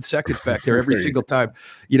have 10 seconds back there every single time?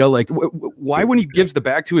 Why when he gives the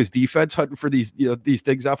back to his defense hunting for these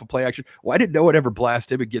things off of play action, why did no one ever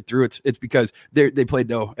blast him and get through? It's because they played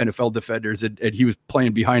no NFL defenders, and he was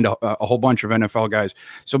playing behind a whole bunch of NFL guys.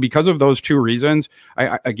 So because of those 2 reasons,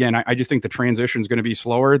 I just think the transition is going to be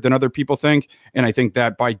slower than other people think. And I think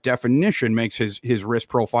that by definition makes his risk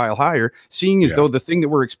profile higher, seeing as though the thing that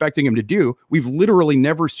we're expecting him to do, we've literally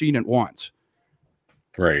never seen it once.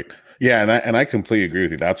 Right. Yeah. And I completely agree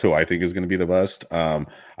with you. That's who I think is going to be the best. I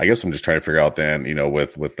guess I'm just trying to figure out then,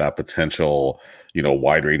 with that potential,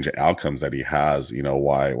 wide range of outcomes that he has,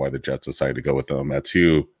 why the Jets decided to go with him at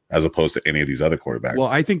 2 as opposed to any of these other quarterbacks. Well,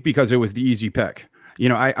 I think because it was the easy pick.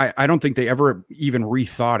 I don't think they ever even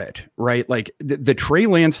rethought it, right? Like the Trey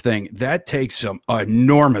Lance thing, that takes some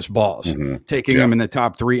enormous balls, taking him in the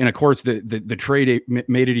top 3. And of course, the trade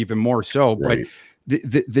made it even more so. Right. But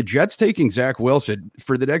the Jets taking Zach Wilson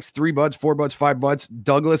for the next 3 butts, 4 butts, 5 butts,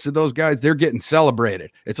 Douglas and those guys, they're getting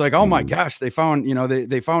celebrated. It's like, oh my gosh, they found,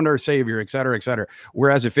 they found our savior, et cetera, et cetera.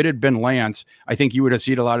 Whereas if it had been Lance, I think you would have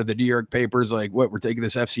seen a lot of the New York papers like, what, we're taking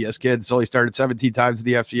this FCS kid. So he started 17 times in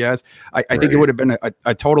the FCS. I think it would have been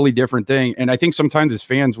a totally different thing. And I think sometimes as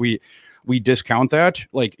fans, we discount that,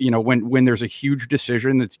 like, when there's a huge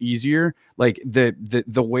decision that's easier, like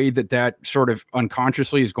the way that sort of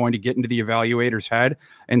unconsciously is going to get into the evaluator's head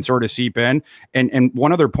and sort of seep in. And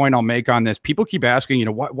one other point I'll make on this, people keep asking,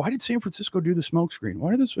 why did San Francisco do the smoke screen?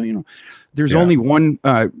 Why did this, there's only one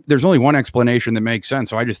explanation that makes sense.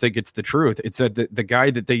 So I just think it's the truth. It's that the guy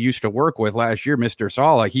that they used to work with last year, Mr.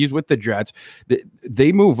 Saleh, he's with the Jets.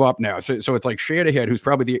 They move up now. So it's like Shanahan, who's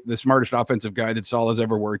probably the smartest offensive guy that Saleh's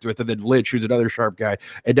ever worked with, and then Lynch, who's another sharp guy.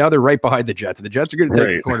 And now they're right behind the Jets. The Jets are going to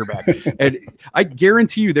take the quarterback. And I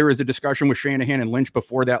guarantee you there was a discussion with Shanahan and Lynch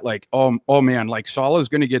before that, like, oh man, like Saleh's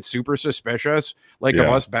going to get super suspicious, like of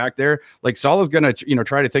us back there. Like Saleh's going to,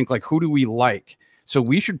 try to think like, who do we like? So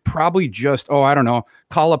we should probably just, I don't know,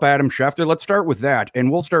 call up Adam Schefter. Let's start with that,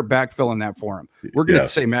 and we'll start backfilling that for him. We're going to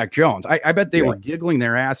say Mac Jones. I bet they were giggling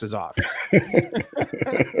their asses off.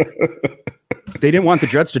 They didn't want the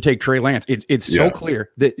Jets to take Trey Lance. It's so clear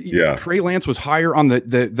that Trey Lance was higher on the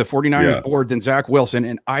 49ers board than Zach Wilson,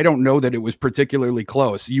 and I don't know that it was particularly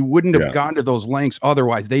close. You wouldn't have gone to those lengths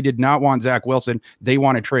otherwise. They did not want Zach Wilson. They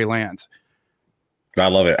wanted Trey Lance. I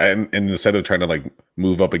love it. And instead of trying to like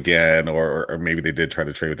move up again, or maybe they did try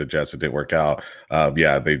to trade with the Jets, it didn't work out.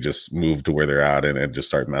 They just moved to where they're at and just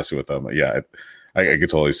start messing with them. Yeah, I could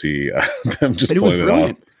totally see them just pulling it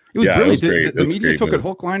off. It was Yeah, it brilliant. was great. The It was a media great took it move.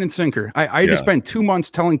 hook, line, and sinker. I had to Yeah. spend 2 months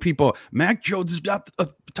telling people Mac Jones is not a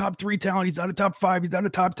top 3 talent. He's not a top 5. He's not a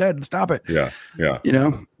top 10. Stop it. Yeah. You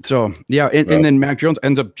know. So yeah, and then Mac Jones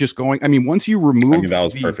ends up just going. I mean, once you remove, I mean, that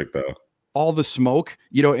was perfect though. all the smoke,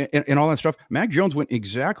 you know, and all that stuff, Mac Jones went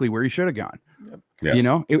exactly where he should have gone. Yes. You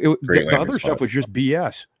know, Great the landing other spot. stuff was just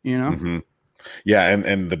BS. You know. Mm-hmm. Yeah,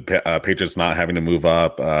 and the Patriots not having to move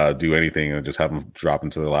up, do anything, and just have them drop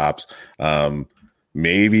into their laps.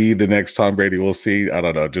 Maybe the next Tom Brady we'll see. I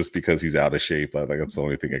don't know, just because he's out of shape. I think that's the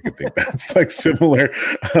only thing I could think that's like similar.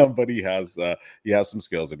 But he has some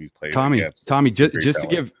skills, and he's played. Tommy,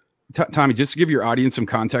 just to give your audience some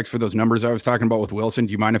context for those numbers I was talking about with Wilson.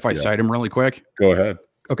 Do you mind if I cite him really quick? Go ahead.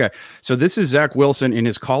 Okay, so this is Zach Wilson in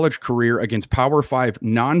his college career against Power 5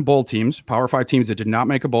 non-bowl teams, Power 5 teams that did not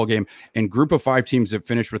make a bowl game, and Group of 5 teams that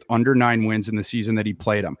finished with under 9 wins in the season that he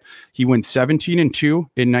played them. He went 17-2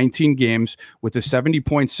 in 19 games with a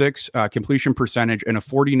 70.6 completion percentage and a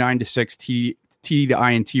 49-6 TD to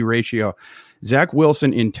INT ratio. Zach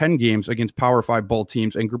Wilson in 10 games against Power 5 bowl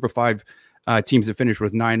teams and Group of 5 teams that finished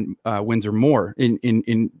with 9 wins or more in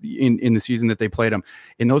the season that they played him.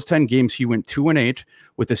 In those 10 games, he went 2-8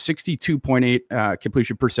 with a 62.8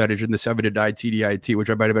 completion percentage and the 7 to die TDIT, which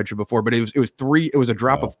I might have mentioned before, but it was 3. It was a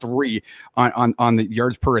drop of 3 on the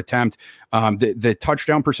yards per attempt. The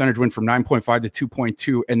touchdown percentage went from 9.5 to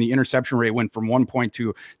 2.2, and the interception rate went from 1.2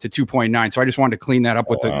 to 2.9. So I just wanted to clean that up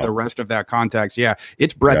with the rest of that context. Yeah,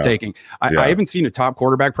 it's breathtaking. I haven't seen a top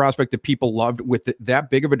quarterback prospect that people loved with that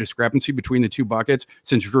big of a discrepancy between the two buckets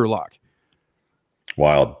since Drew Lock.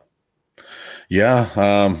 Wild.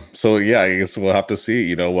 Yeah. So yeah, I guess we'll have to see.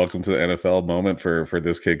 You know, welcome to the NFL moment for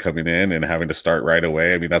this kid coming in and having to start right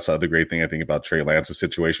away. I mean, that's the other great thing I think about Trey Lance's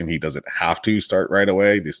situation. He doesn't have to start right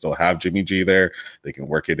away. They still have Jimmy G there. They can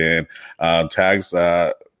work it in. Tags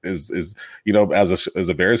is you know, as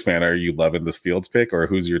a Bears fan, are you loving this Fields pick, or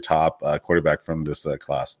who's your top quarterback from this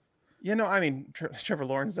class? You know, I mean, Trevor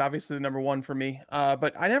Lawrence is obviously the number one for me,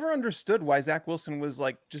 but I never understood why Zach Wilson was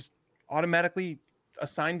like just automatically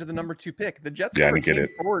assigned to the number 2 pick. The Jets never came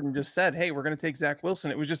forward and just said, hey, we're going to take Zach Wilson.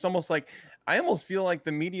 It was just almost like, I almost feel like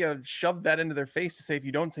the media shoved that into their face to say, if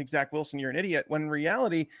you don't take Zach Wilson, you're an idiot. When in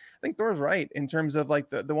reality, I think Thor's right in terms of like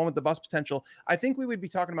the one with the bust potential. I think we would be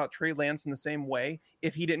talking about Trey Lance in the same way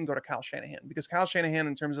if he didn't go to Kyle Shanahan, because Kyle Shanahan,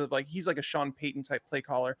 in terms of like, he's like a Sean Payton type play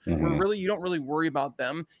caller, where you don't really worry about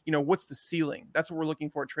them. You know, what's the ceiling? That's what we're looking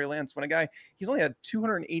for at Trey Lance. When a guy, he's only had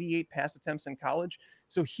 288 pass attempts in college.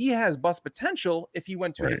 So he has bust potential if he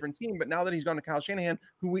went to a different team. But now that he's gone to Kyle Shanahan,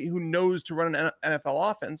 who knows to run an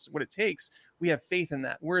NFL offense, what it takes, we have faith in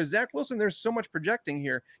that. Whereas Zach Wilson, there's so much projecting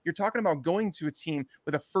here. You're talking about going to a team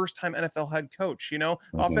with a first-time NFL head coach, you know,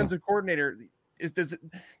 offensive coordinator.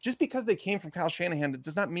 Just because they came from Kyle Shanahan, it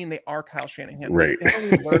does not mean they are Kyle Shanahan. Right.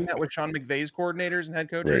 We learned that with Sean McVay's coordinators and head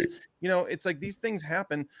coaches. Right. You know, it's like these things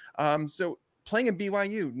happen. So playing at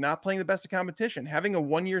BYU, not playing the best of competition, having a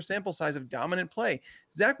 1-year sample size of dominant play.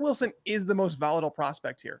 Zach Wilson is the most volatile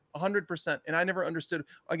prospect here, 100%. And I never understood,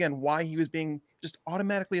 again, why he was being just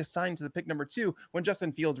automatically assigned to the pick number 2 when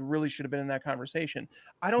Justin Fields really should have been in that conversation.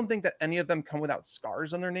 I don't think that any of them come without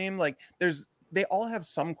scars on their name. Like they all have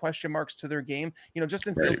some question marks to their game. You know,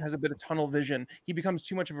 Justin Fields has a bit of tunnel vision. He becomes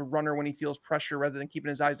too much of a runner when he feels pressure rather than keeping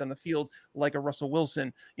his eyes on the field like a Russell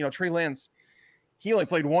Wilson. You know, Trey Lance, he only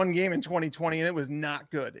played 1 game in 2020 and it was not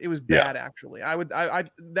good. It was bad, actually.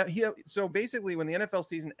 So basically when the NFL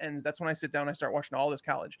season ends, that's when I sit down and I start watching all this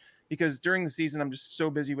college, because during the season, I'm just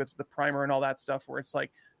so busy with the primer and all that stuff where it's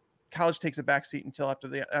like college takes a backseat until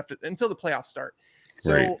the playoffs start.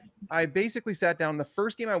 So I basically sat down. The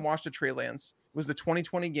first game I watched of Trey Lance was the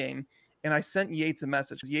 2020 game. And I sent Yates a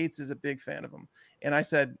message. Yates is a big fan of him. And I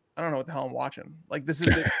said, I don't know what the hell I'm watching. Like, this is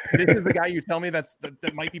the guy you tell me that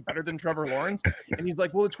might be better than Trevor Lawrence. And he's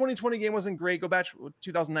like, well, the 2020 game wasn't great. Go back to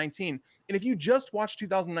 2019. And if you just watched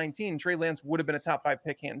 2019, Trey Lance would have been a top 5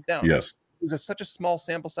 pick hands down. Yes. It was such a small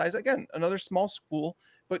sample size. Again, another small school,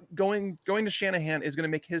 but going to Shanahan is going to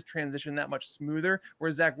make his transition that much smoother.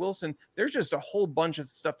 Whereas Zach Wilson, there's just a whole bunch of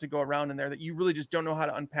stuff to go around in there that you really just don't know how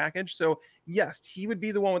to unpackage. So yes, he would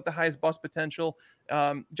be the one with the highest bust potential.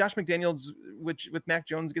 Josh McDaniels, which with Mac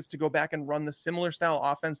Jones, gets to go back and run the similar style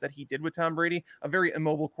offense that he did with Tom Brady, a very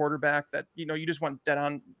immobile quarterback that, you know, you just want dead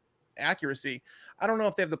on accuracy. I don't know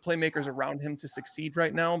if they have the playmakers around him to succeed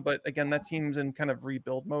right now, but again, that team's in kind of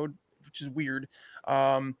rebuild mode, which is weird.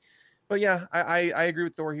 But yeah, I agree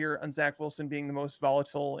with Thor here on Zach Wilson being the most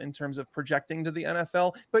volatile in terms of projecting to the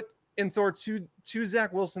NFL. But in Thor, to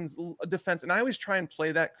Zach Wilson's defense, and I always try and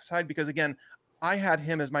play that side because, again, I had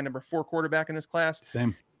him as my number 4 quarterback in this class.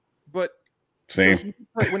 Same. But Same.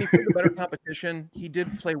 So when he played the better competition, he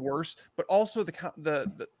did play worse, but also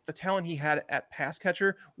the talent he had at pass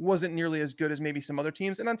catcher wasn't nearly as good as maybe some other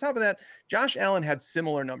teams. And on top of that, Josh Allen had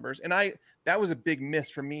similar numbers, and that was a big miss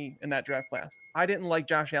for me in that draft class. I didn't like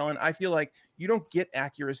Josh Allen. I feel like you don't get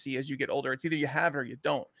accuracy as you get older. It's either you have it or you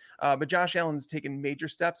don't. But Josh Allen's taken major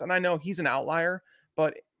steps, and I know he's an outlier,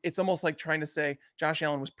 but it's almost like trying to say Josh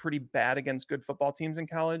Allen was pretty bad against good football teams in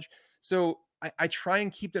college. So I try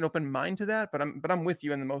and keep an open mind to that, but I'm with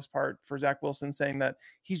you in the most part for Zach Wilson saying that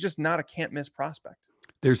he's just not a can't miss prospect.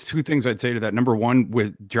 There's two things I'd say to that. Number one,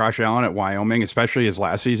 with Josh Allen at Wyoming, especially his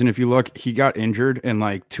last season, if you look, he got injured in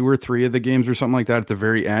like 2 or 3 of the games or something like that at the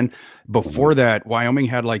very end. Before that, Wyoming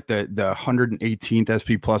had like the 118th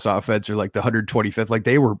SP plus offense or like the 125th. Like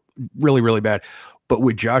they were really, really bad. But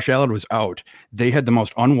with Josh Allen was out, they had the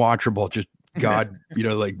most unwatchable, just God,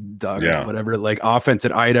 like Doug, whatever, like offense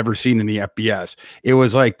that I had ever seen in the FBS. It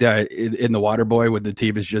was like that in the Water Boy when the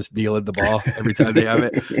team is just kneeling the ball every time they have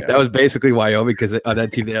it. That was basically Wyoming, because on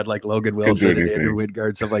that team they had like Logan Wilson and Andrew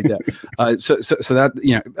Wingard, stuff like that. So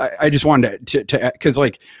that, I just wanted to because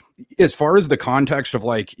like as far as the context of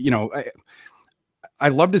like, I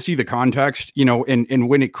love to see the context, and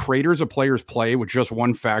when it craters a player's play with just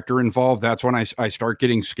one factor involved, that's when I start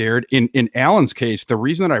getting scared. In Allen's case, the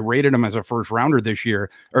reason that I rated him as a first rounder this year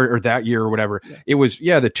or that year or whatever, it was,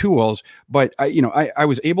 the tools, but I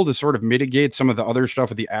was able to sort of mitigate some of the other stuff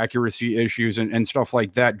with the accuracy issues and stuff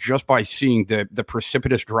like that just by seeing the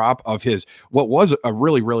precipitous drop of his, what was a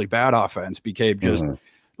really, really bad offense became just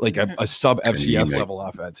like a sub FCS level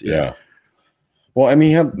offense. Yeah. Well, and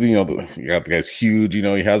he had, you got the guy's huge, he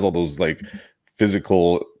has all those like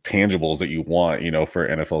physical tangibles that you want, for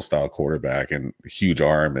NFL style quarterback, and huge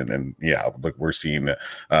arm. And look, we're seeing,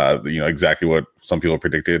 exactly what some people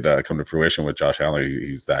predicted come to fruition with Josh Allen.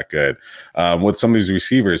 He's that good. With some of these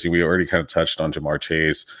receivers, we already kind of touched on Jamar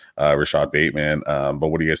Chase, Rashad Bateman. But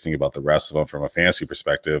what do you guys think about the rest of them from a fantasy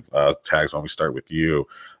perspective? Tags, why don't we start with you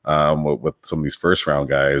with some of these first round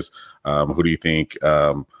guys? Who do you think?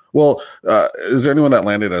 Is there anyone that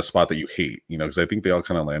landed at a spot that you hate? Because I think they all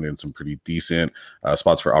kind of landed in some pretty decent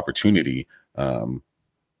spots for opportunity. With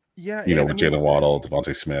Jalen Waddle,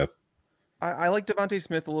 Devontae Smith. I like Devontae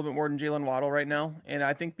Smith a little bit more than Jalen Waddle right now. And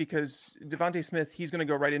I think because Devontae Smith, he's going to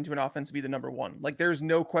go right into an offense to be the number one. Like there's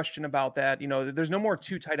no question about that. There's no more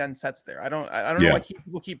 2 tight end sets there. I don't know why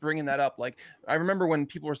people keep bringing that up. Like I remember when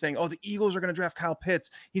people were saying, oh, the Eagles are going to draft Kyle Pitts.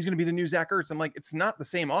 He's going to be the new Zach Ertz. I'm like, it's not the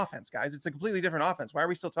same offense, guys. It's a completely different offense. Why are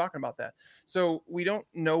we still talking about that? So we don't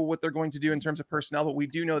know what they're going to do in terms of personnel, but we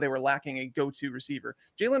do know they were lacking a go-to receiver.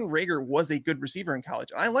 Jalen Reagor was a good receiver in college.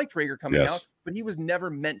 I liked Reagor coming out, but he was never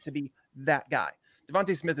meant to be that guy.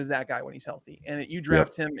 Devontae Smith is that guy when he's healthy, and you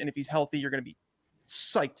draft him, and if he's healthy, you're going to be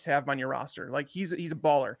psyched to have him on your roster. Like he's a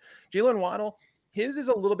baller. Jalen Waddle, his is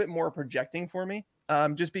a little bit more projecting for me,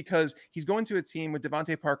 just because he's going to a team with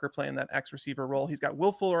Devontae Parker playing that X receiver role. He's got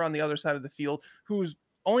Will Fuller on the other side of the field, who's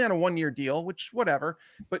only on a 1-year deal, which whatever.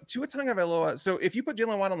 But Tua Tagovailoa, so if you put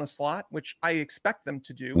Jalen Waddle in the slot, which I expect them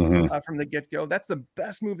to do from the get-go, that's the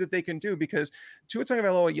best move that they can do, because Tua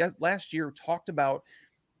Tagovailoa last year talked about,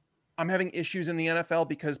 I'm having issues in the NFL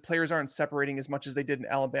because players aren't separating as much as they did in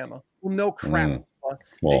Alabama. Well, no crap.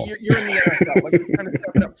 You're in the NFL. Like, you're trying to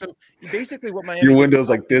step it up. So basically, what Miami, your window's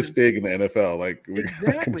like this big in the NFL. Like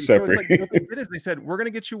exactly. So it's like what they did is they said, we're going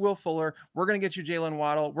to get you Will Fuller, we're going to get you Jalen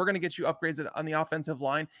Waddle, we're going to get you upgrades on the offensive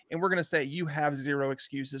line, and we're going to say you have 0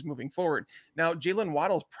 excuses moving forward. Now, Jalen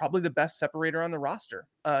Waddle is probably the best separator on the roster,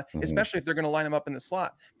 especially if they're going to line him up in the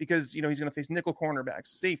slot, because he's going to face nickel cornerbacks,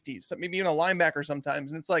 safeties, maybe even a linebacker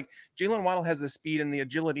sometimes. And it's like Jalen Waddle has the speed and the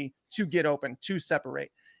agility to get open, to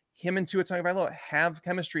separate. Him and Tua Tagovailoa have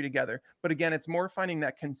chemistry together, but again, it's more finding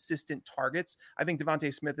that consistent targets. I think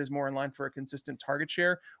Devontae Smith is more in line for a consistent target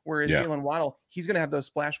share, whereas Jalen Waddle, he's going to have those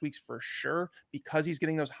splash weeks for sure, because he's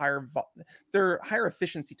getting those higher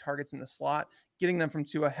efficiency targets in the slot, getting them from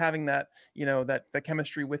Tua, having that that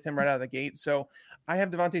chemistry with him right out of the gate. So I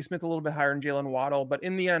have Devontae Smith a little bit higher than Jalen Waddle, but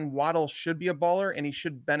in the end, Waddle should be a baller, and he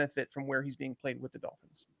should benefit from where he's being played with the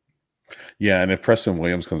Dolphins. Yeah, and if Preston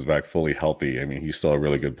Williams comes back fully healthy, I mean, he's still a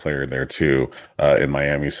really good player there too in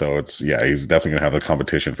Miami. So he's definitely going to have a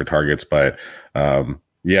competition for targets. But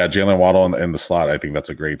Jalen Waddle in the slot, I think that's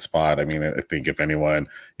a great spot. I mean, I think if anyone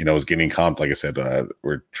is getting comped, like I said,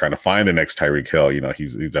 we're trying to find the next Tyreek Hill.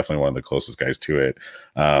 He's definitely one of the closest guys to it.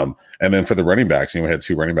 And then for the running backs, we had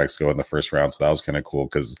 2 running backs go in the first round, so that was kind of cool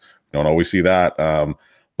because you don't always see that.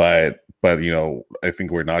 But I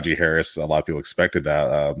think where Najee Harris, a lot of people expected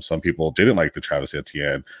that. Some people didn't like the Travis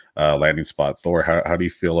Etienne landing spot. Thor, how do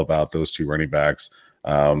you feel about those 2 running backs,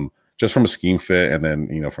 just from a scheme fit and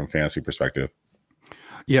then from fantasy perspective?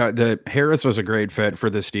 Yeah, the Harris was a great fit for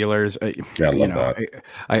the Steelers. Yeah, I love that.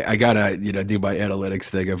 I gotta do my analytics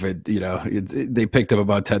thing of it. They picked up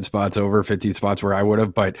about 10 spots over 15 spots where I would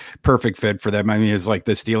have, but perfect fit for them. I mean, it's like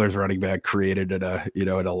the Steelers running back created in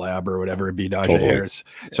a lab or whatever. It'd be Najee Harris.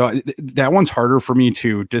 So that one's harder for me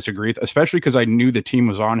to disagree with, especially because I knew the team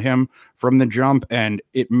was on him from the jump, and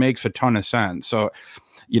it makes a ton of sense. So.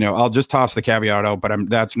 I'll just toss the caveat out, but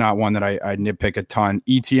that's not one that I nitpick a ton.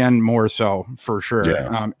 ETN more so for sure.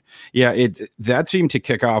 Yeah. That seemed to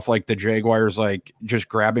kick off like the Jaguars, like just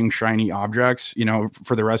grabbing shiny objects,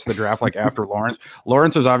 for the rest of the draft, like after Lawrence.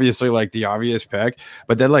 Lawrence is obviously like the obvious pick,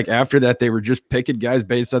 but then like after that, they were just picking guys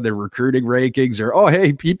based on their recruiting rankings or, oh,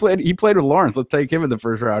 hey, he played with Lawrence. Let's take him in the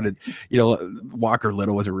first round. And, Walker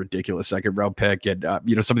Little was a ridiculous second round pick. And,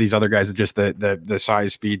 some of these other guys are just the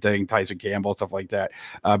size, speed thing, Tyson Campbell, stuff like that.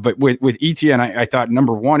 But with ETN, I thought,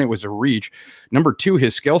 number one, it was a reach. Number two,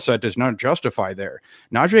 his skill set does not justify there.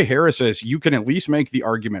 Najee Harris is, you can at least make the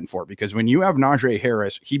argument for, because when you have Najee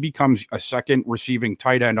Harris, he becomes a second receiving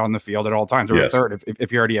tight end on the field at all times, or a third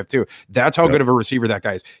if you already have two. That's how good of a receiver that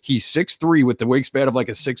guy is. He's 6'3" with the wingspan of like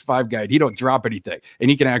a 6'5" guy. He don't drop anything, and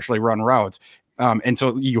he can actually run routes. And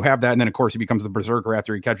so you have that, and then of course he becomes the berserker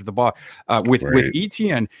after he catches the ball. With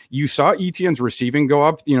ETN, you saw ETN's receiving go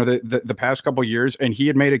up, the past couple of years, and he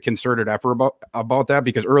had made a concerted effort about that,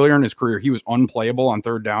 because earlier in his career he was unplayable on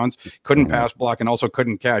third downs, couldn't pass block, and also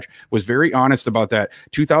couldn't catch. Was very honest about that.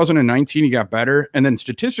 2019 he got better, and then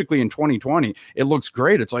statistically in 2020 it looks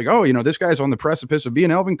great. It's like, oh, this guy's on the precipice of being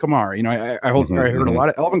Alvin Kamara. I heard a lot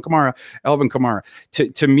of Alvin Kamara.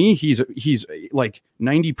 To me, he's like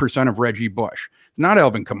 90% of Reggie Bush. It's not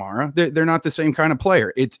Alvin Kamara. They're not the same kind of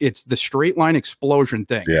player. It's the straight line explosion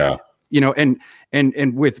thing. Yeah.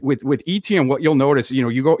 And with ETN, what you'll notice,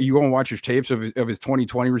 you go and watch his tapes of his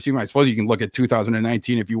 2020 receiving. I suppose you can look at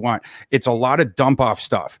 2019 if you want. It's a lot of dump off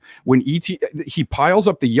stuff. When he piles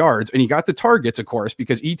up the yards, and he got the targets, of course,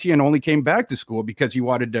 because ETN only came back to school because he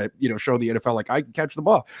wanted to, show the NFL like, I can catch the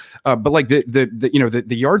ball. But like the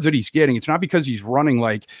yards that he's getting, it's not because he's running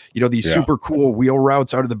like, these super cool wheel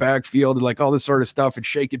routes out of the backfield and like all this sort of stuff and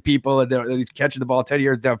shaking people and he's catching the ball 10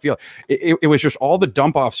 yards downfield. It was just all the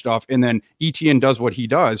dump off stuff. And then ETN does what he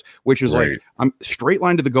does, which is like, I'm straight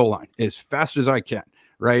line to the goal line as fast as I can.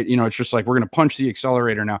 Right. It's just like, we're going to punch the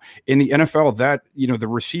accelerator now. In the NFL, that, the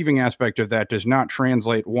receiving aspect of that does not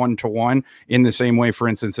translate 1-to-1 in the same way, for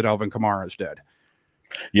instance, that Alvin Kamara did.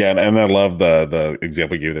 Yeah. And I love the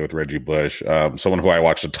example you gave there with Reggie Bush, someone who I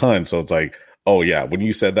watched a ton. So it's like, oh yeah, when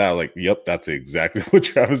you said that, like, yep, that's exactly what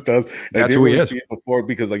Travis does. And that's who he is. See it before,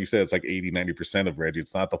 because like you said, it's like 80-90% of Reggie.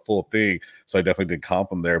 It's not the full thing. So I definitely did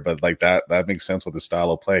comp him there, but like that makes sense with the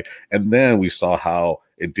style of play. And then we saw how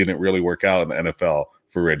it didn't really work out in the NFL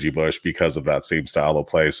for Reggie Bush because of that same style of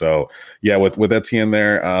play. So yeah, with Etienne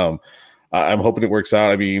there, I'm hoping it works out.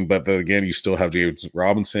 I mean, but again, you still have James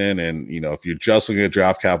Robinson, and if you're just looking at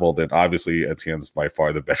draft capital, then obviously Etienne's by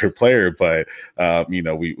far the better player. But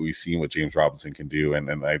we've seen what James Robinson can do,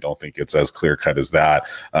 and I don't think it's as clear cut as that.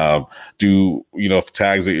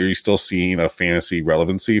 Tags, are you still seeing a fantasy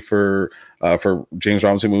relevancy for James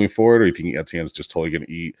Robinson moving forward, or do you think Etienne's just totally going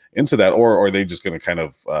to eat into that, or are they just going to kind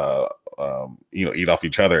of eat off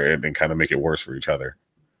each other and kind of make it worse for each other?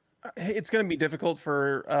 It's going to be difficult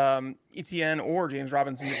for Etienne or James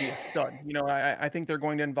Robinson to be a stud. I think they're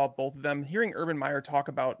going to involve both of them. Hearing Urban Meyer talk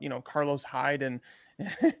about, Carlos Hyde and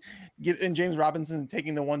James Robinson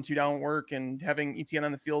taking the 1-2 down work and having Etienne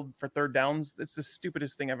on the field for third downs, it's the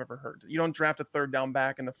stupidest thing I've ever heard. You don't draft a third down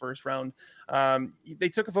back in the first round. They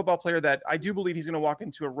took a football player that I do believe he's going to walk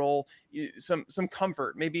into a role, some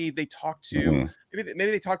comfort. Maybe they talked to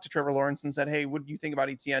maybe they talked to Trevor Lawrence and said, hey, what do you think about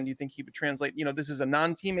Etienne? Do you think he would translate? This is a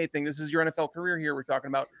non-teammate thing. This is your NFL career here. We're talking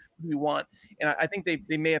about who we want. And I think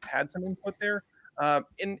they may have had some input there.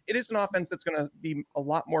 And it is an offense that's going to be a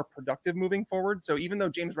lot more productive moving forward. So even though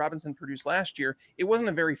James Robinson produced last year, it wasn't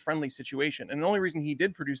a very friendly situation. And the only reason he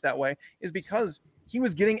did produce that way is because he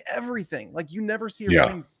was getting everything. Like, you never see a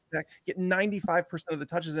running back get 95% of the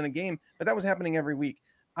touches in a game, but that was happening every week.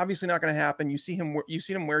 Obviously not going to happen. You've seen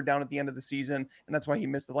him wear down at the end of the season, and that's why he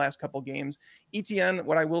missed the last couple games. ETN,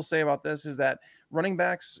 what I will say about this is that running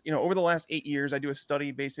backs, over the last 8 years, I do a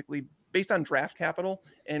study basically based on draft capital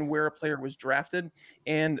and where a player was drafted.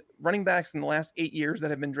 And running backs in the last 8 years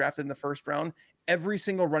that have been drafted in the first round, every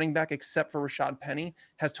single running back except for Rashad Penny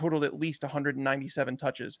has totaled at least 197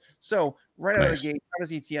 touches. So right out of the gate,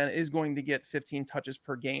 Travis Etienne is going to get 15 touches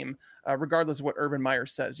per game, regardless of what Urban Meyer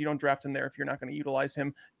says. You don't draft him there if you're not going to utilize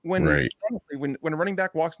him. Honestly, when a running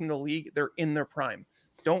back walks into the league, they're in their prime.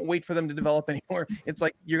 Don't wait for them to develop anymore. It's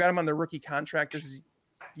like you got them on their rookie contract.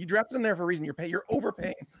 You drafted him there for a reason. You're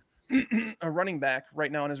overpaying a running back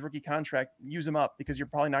right now on his rookie contract. Use him up because you're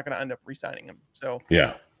probably not going to end up re-signing him. So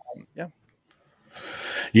yeah. Yeah.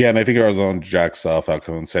 Yeah, and I think our own Jack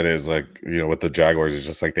Falcone said it is like, with the Jaguars, it's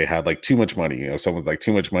just like they had like too much money, someone with like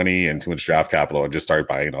too much money and too much draft capital and just started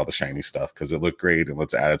buying all the shiny stuff because it looked great and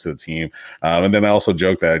let's add it to the team. And then I also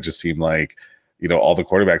joked that it just seemed like, all the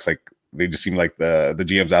quarterbacks, like they just seemed like the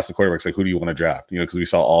GMs asked the quarterbacks, like, who do you want to draft? Because we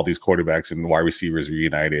saw all these quarterbacks and wide receivers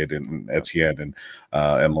reunited and Etienne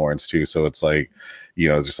and Lawrence too. So it's like,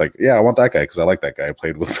 it's just like, yeah, I want that guy because I like that guy. I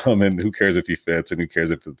played with him, and who cares if he fits, and who cares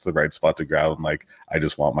if it's the right spot to grab him. Like, I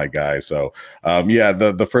just want my guy. So,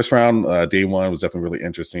 the first round, day one, was definitely really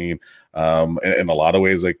interesting. In a lot of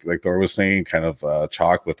ways, like Thor was saying, kind of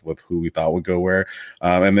chalk with who we thought would go where.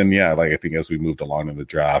 And then, I think as we moved along in the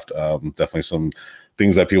draft, definitely some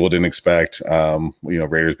things that people didn't expect,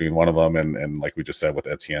 Raiders being one of them, and like we just said with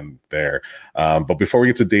Etienne there. But before we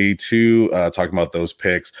get to day two, talking about those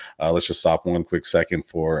picks, let's just stop one quick second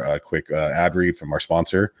for a quick ad read from our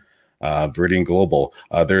sponsor, Viridian Global.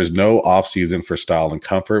 There is no off season for style and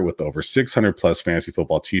comfort. With over 600 plus fantasy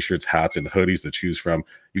football t-shirts, hats, and hoodies to choose from,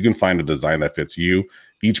 you can find a design that fits you.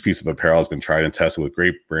 Each piece of apparel has been tried and tested with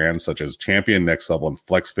great brands such as Champion, Next Level, and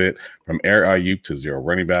FlexFit, from Air Ayuk to Zero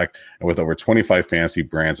Running Back, and with over 25 fantasy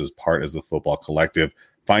brands as part of the football collective.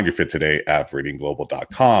 Find your fit today at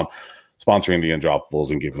ViridianGlobal.com, sponsoring the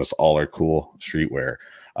Undroppables and giving us all our cool streetwear.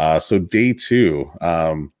 So day two,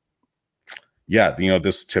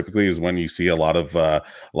 this typically is when you see a lot of the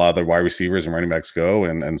wide receivers and running backs go,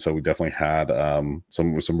 and so we definitely had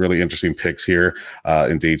some really interesting picks here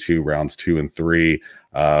in day two, rounds 2 and 3.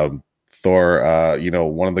 Thor,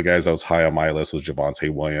 one of the guys that was high on my list was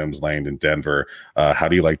Javonte Williams, landing in Denver. How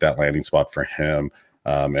do you like that landing spot for him?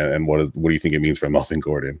 And what do you think it means for Melvin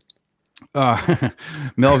Gordon?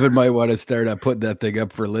 Melvin might want to start putting that thing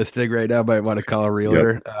up for listing right now. Might want to call a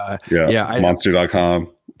realtor.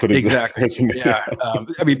 Monster.com. Exactly. Yeah.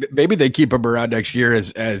 I mean, maybe they keep him around next year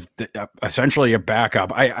as essentially a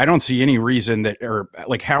backup. I don't see any reason that, or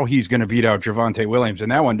like how he's going to beat out Javonte Williams.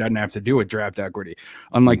 And that one doesn't have to do with draft equity.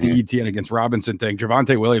 Unlike the Etienne against Robinson thing,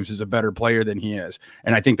 Javonte Williams is a better player than he is.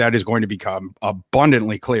 And I think that is going to become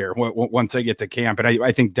abundantly clear once they get to camp. And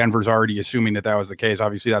I think Denver's already assuming that was the case.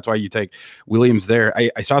 Obviously, that's why you take Williams there.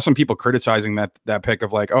 I saw some people criticizing that pick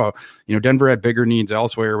of like, Denver had bigger needs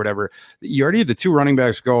elsewhere or whatever. You already had the two running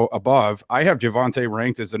backs go above. I have Javonte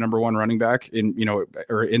ranked as the number one running back in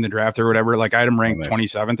the draft or whatever. Like I had him ranked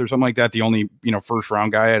 27th or something like that. The only like first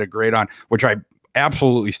round guy I had a grade on, which I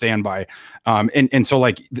absolutely stand by. And so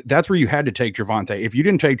like that's where you had to take Javonte. If you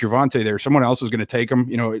didn't take Javonte there, someone else was going to take him,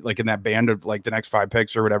 like in that band of like the next 5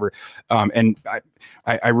 picks or whatever. And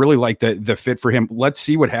I really like the fit for him. Let's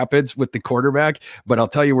see what happens with the quarterback, but I'll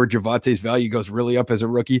tell you where Javonte's value goes really up as a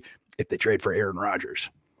rookie if they trade for Aaron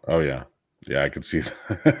Rodgers. Oh yeah. Yeah, I could see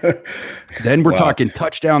that. Then we're talking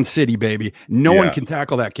touchdown city, baby. No one can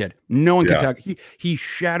tackle that kid. No one can tackle. He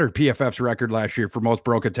shattered PFF's record last year for most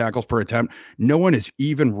broken tackles per attempt. No one is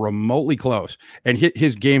even remotely close. And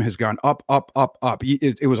his game has gone up, up, up, up.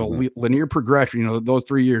 It was a linear progression. Those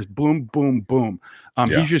 3 years, boom, boom, boom.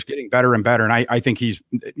 He's just getting better and better. And I think he's,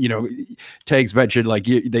 Tags mentioned like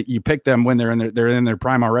you pick them when they're in their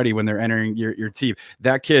prime already, when they're entering your team.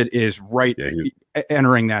 That kid is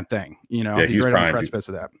entering that thing, he's right on the precipice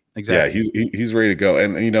of that. Exactly. Yeah, he's ready to go.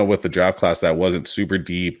 And with the draft class that wasn't super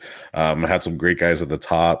deep, had some great guys at the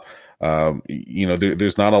top.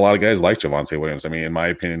 There's not a lot of guys like Javonte Williams. I mean, in my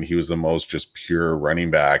opinion, he was the most just pure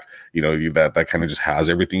running back, that kind of just has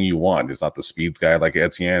everything you want. He's not the speed guy like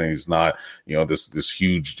Etienne, and he's not, this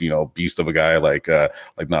huge, beast of a guy like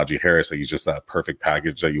Najee Harris. Like he's just that perfect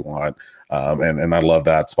package that you want. And I love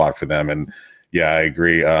that spot for them. And yeah, I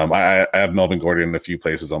agree. I have Melvin Gordon in a few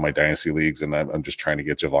places on my dynasty leagues, and I'm just trying to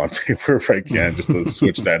get Javonte wherever I can just to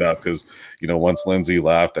switch that up because, once Lindsey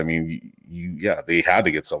left, I mean, they had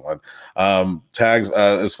to get someone. Tags,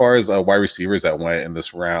 as far as wide receivers that went in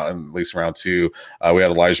this round, at least round 2, we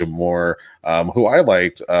had Elijah Moore, who I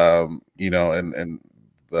liked, and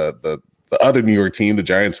the other New York team, the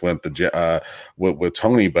Giants, went with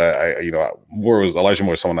Tony, but Elijah Moore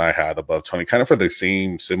was someone I had above Tony, kind of for the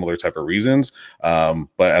same similar type of reasons,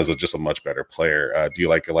 but as just a much better player. Do you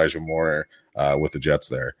like Elijah Moore with the Jets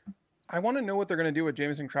there? I want to know what they're going to do with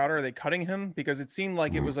Jamison Crowder. Are they cutting him? Because it seemed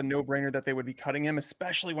like it was a no-brainer that they would be cutting him,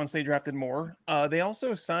 especially once they drafted Moore. They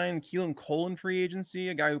also signed Keelan Cole in free agency,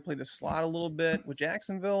 a guy who played the slot a little bit with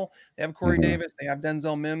Jacksonville. They have Corey Davis. They have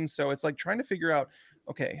Denzel Mims. So it's like trying to figure out,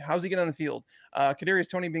 okay, how's he get on the field? Kadarius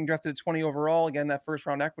Toney being drafted at 20 overall. Again, that first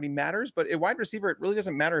round equity matters, but at wide receiver, it really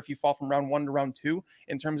doesn't matter if you fall from round 1 to round 2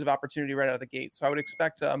 in terms of opportunity right out of the gate. So I would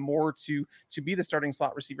expect Moore to be the starting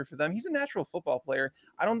slot receiver for them. He's a natural football player.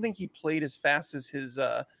 I don't think he played as fast as his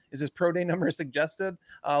pro day number suggested.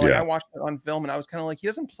 I watched it on film and I was kind of like, he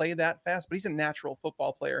doesn't play that fast, but he's a natural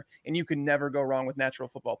football player, and you can never go wrong with natural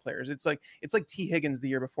football players. It's like T. Higgins the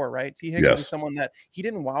year before, right? T. Higgins was someone that he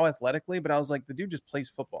didn't wow athletically, but I was like, the dude just plays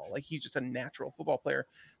football. Like, he's just a natural football player.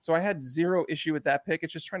 So I had zero issue with that pick.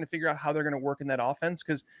 It's just trying to figure out how they're going to work in that offense.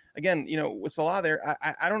 Because again, with Salah there,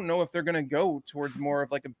 I don't know if they're going to go towards more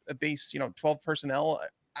of like a base, 12 personnel.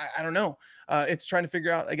 I don't know. It's trying to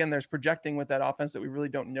figure out, again, there's projecting with that offense that we really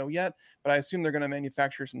don't know yet, but I assume they're going to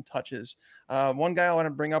manufacture some touches. One guy I want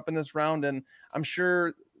to bring up in this round, and I'm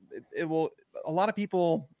sure it will, a lot of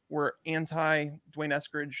people were anti Dwayne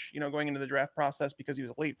Eskridge, going into the draft process because he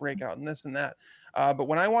was a late breakout and this and that. But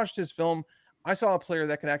when I watched his film, I saw a player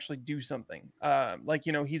that could actually do something.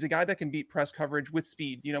 He's a guy that can beat press coverage with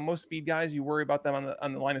speed. Most speed guys, you worry about them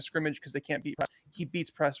on the line of scrimmage because they can't beat press. He beats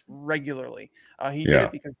press regularly. He did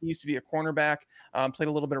it because he used to be a cornerback, played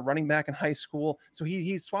a little bit of running back in high school. So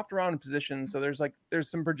he swapped around in positions. So there's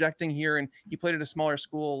some projecting here, and he played at a smaller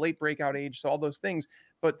school, late breakout age. So all those things,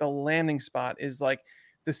 but the landing spot is like,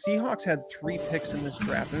 the Seahawks had 3 picks in this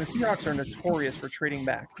draft, and the Seahawks are notorious for trading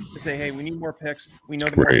back to say, hey, we need more picks. We know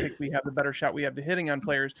the more picks we have, the better shot we have to hitting on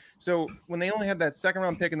players. So when they only had that second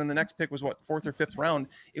round pick, and then the next pick was 4th or 5th round,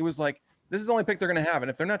 it was like, this is the only pick they're going to have.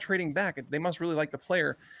 And if they're not trading back, they must really like the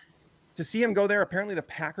player. To see him go there, apparently the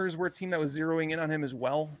Packers were a team that was zeroing in on him as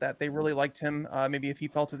well, that they really liked him, maybe if he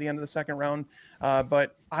fell to the end of the second round.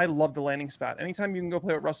 But I love the landing spot. Anytime you can go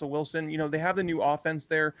play with Russell Wilson, they have the new offense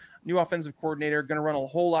there, new offensive coordinator, going to run a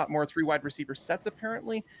whole lot more 3 wide receiver sets,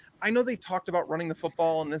 apparently. I know they talked about running the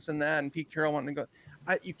football and this and that, and Pete Carroll wanting to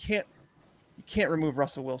go. You can't remove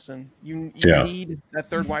Russell Wilson. You need that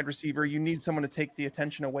 3rd wide receiver. You need someone to take the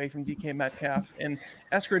attention away from DK Metcalf. And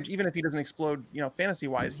Eskridge, even if he doesn't explode,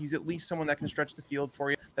 fantasy-wise, he's at least someone that can stretch the field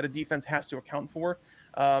for you, that a defense has to account for.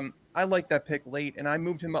 I like that pick late, and I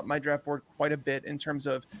moved him up my draft board quite a bit in terms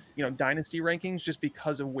of, dynasty rankings, just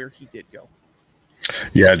because of where he did go.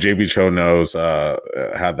 Yeah, JB Cho knows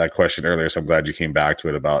had that question earlier, so I'm glad you came back to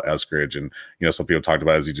it about Eskridge. And some people talked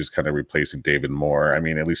about, is he just kind of replacing David Moore? I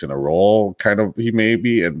mean, at least in a role, kind of he may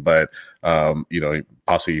be, but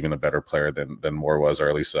possibly even a better player than Moore was, or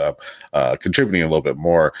at least contributing a little bit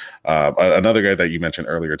more. Another guy that you mentioned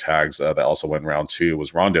earlier, Tags, that also went round 2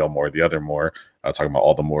 was Rondale Moore, the other Moore. Talking about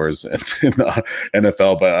all the Moores in the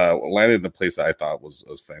NFL, but landed in a place that I thought was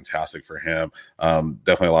fantastic for him.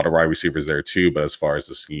 Definitely a lot of wide receivers there too, but as far as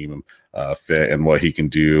the scheme fit and what he can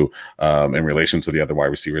do in relation to the other wide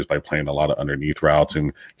receivers by playing a lot of underneath routes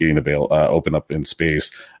and getting the bail open up in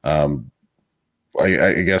space.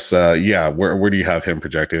 I guess, where do you have him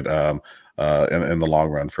projected in the long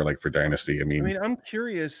run for Dynasty? I mean, I'm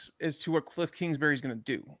curious as to what Cliff Kingsbury is going to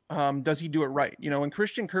do. Does he do it right? When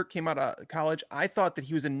Christian Kirk came out of college, I thought that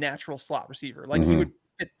he was a natural slot receiver. He would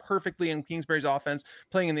fit perfectly in Kingsbury's offense,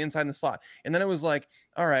 playing in the inside in the slot. And then it was like,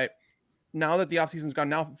 all right, now that the offseason's gone,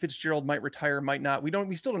 now Fitzgerald might retire, might not.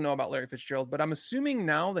 We still don't know about Larry Fitzgerald, but I'm assuming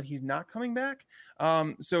now that he's not coming back.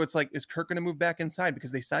 So it's like, is Kirk going to move back inside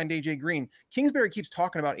because they signed AJ Green? Kingsbury keeps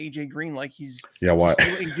talking about AJ Green like he's why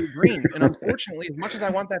AJ Green, and unfortunately, as much as I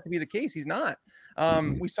want that to be the case, he's not.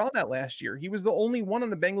 We saw that last year. He was the only one on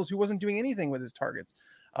the Bengals who wasn't doing anything with his targets.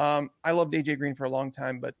 I loved AJ Green for a long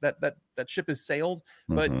time, but that ship has sailed.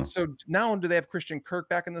 But so now do they have Christian Kirk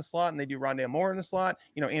back in the slot, and they do Rondale Moore in the slot?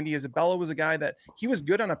 Andy Isabella was a guy that he was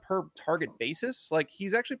good on a per target basis.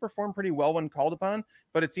 He's actually performed pretty well when called upon,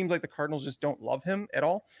 but it seems like the Cardinals just don't love him at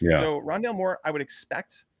all. Yeah. So Rondale Moore, I would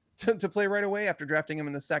expect to play right away after drafting him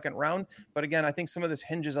in the 2nd round. But again, I think some of this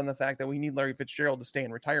hinges on the fact that we need Larry Fitzgerald to stay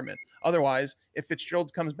in retirement. Otherwise, if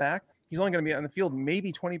Fitzgerald comes back, he's only going to be on the field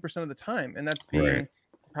maybe 20% of the time. And that's being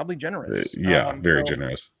probably generous. Very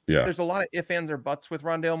generous. Yeah. There's a lot of ifs, ands, or buts with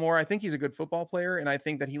Rondale Moore. I think he's a good football player, and I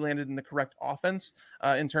think that he landed in the correct offense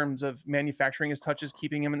in terms of manufacturing his touches,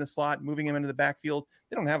 keeping him in the slot, moving him into the backfield.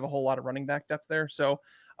 They don't have a whole lot of running back depth there. So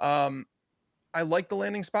I like the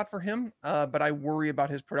landing spot for him, but I worry about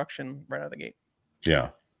his production right out of the gate.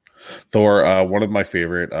 Yeah. Thor, one of my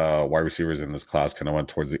favorite wide receivers in this class kind of went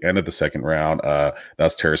towards the end of the 2nd round.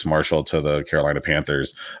 That's Terrace Marshall to the Carolina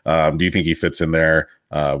Panthers. Do you think he fits in there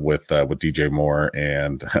with DJ Moore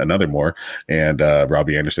and another Moore and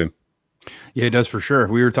Robbie Anderson? Yeah, it does for sure.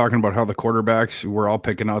 We were talking about how the quarterbacks were all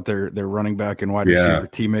picking out their running back and wide receiver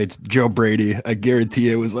teammates. Joe Brady, I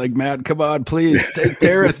guarantee it was like, Matt, come on, please take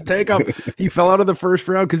Terrace, take him. He fell out of the first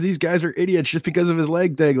round because these guys are idiots just because of his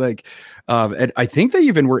leg thing. Like, and I think they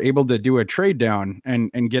even were able to do a trade down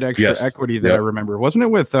and get extra equity that I remember. Wasn't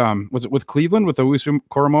it with was it with Cleveland with Owusu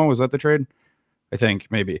Koromo? Was that the trade? I think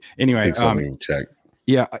maybe. Anyway, check.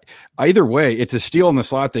 Yeah, either way, it's a steal in the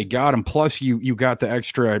slot they got him. Plus, you got the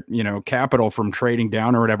extra, capital from trading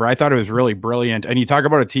down or whatever. I thought it was really brilliant. And you talk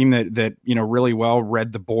about a team that really well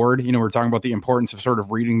read the board. We're talking about the importance of sort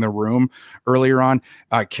of reading the room earlier on.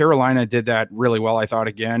 Carolina did that really well, I thought,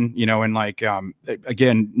 again. And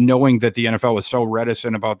again, knowing that the NFL was so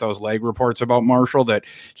reticent about those leg reports about Marshall that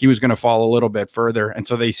he was going to fall a little bit further, and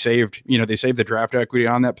so they saved the draft equity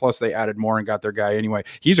on that. Plus, they added more and got their guy anyway.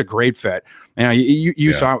 He's a great fit. And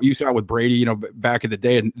you saw it with Brady, back in the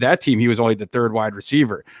day, and that team, he was only the third wide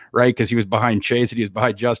receiver, right? Because he was behind Chase and he was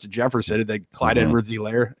behind Justin Jefferson, and then Clyde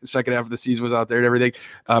Edwards-Helaire, the second half of the season was out there and everything.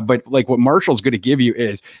 But like what Marshall's going to give you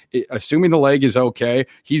is, assuming the leg is okay,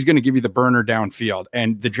 he's going to give you the burner downfield.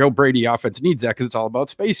 And the Joe Brady offense needs that because it's all about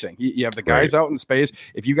spacing. You have the guys out in space.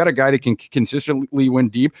 If you got a guy that can consistently win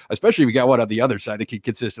deep, especially if you got one on the other side that can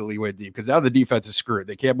consistently win deep, because now the defense is screwed.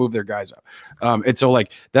 They can't move their guys up. And so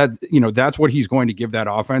like that, that's what he's going to give that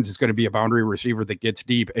offense. It's going to be a boundary receiver that gets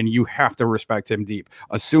deep, and you have to respect him deep,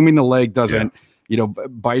 assuming the leg doesn't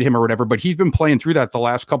bite him or whatever. But he's been playing through that the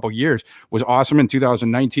last couple of years. Was awesome in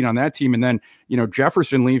 2019 on that team, and then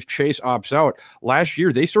Jefferson leaves, Chase opts out. Last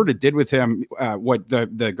year they sort of did with him what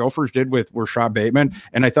the Gophers did with Rashad Bateman,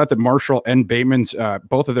 and I thought that Marshall and Bateman's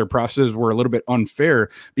both of their processes were a little bit unfair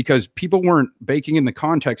because people weren't baking in the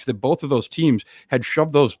context that both of those teams had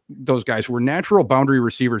shoved those guys who were natural boundary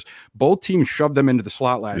receivers. Both teams shoved them into the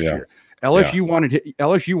slot last year. LSU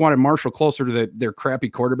wanted Marshall closer to their crappy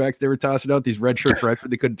quarterbacks they were tossing out, these redshirt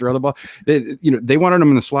freshmen. They couldn't throw the ball. They wanted him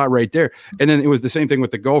in the slot right there. And then it was the same thing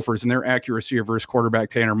with the Gophers and their accuracy versus quarterback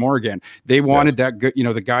Tanner Morgan. They wanted that good,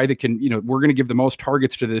 the guy that can, we're going to give the most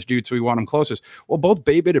targets to this dude, so we want him closest. Well, both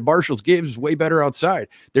Bateman and Marshall's games way better outside.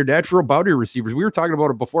 They're natural boundary receivers. We were talking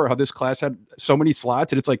about it before, how this class had so many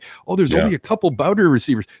slots, and it's like, there's only a couple boundary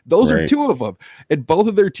receivers. Those are two of them. And both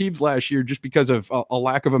of their teams last year, just because of a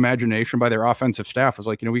lack of imagination by their offensive staff, was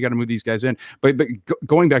like, we got to move these guys in. But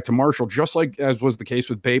going back to Marshall, just like as was the case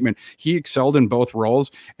with Bateman, he excelled in both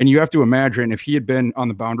roles. And you have to imagine if he had been on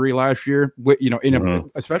the boundary last year,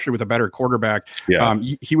 especially with a better quarterback,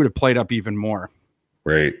 he would have played up even more.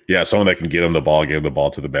 Right. Yeah. Someone that can get him the ball, give him the ball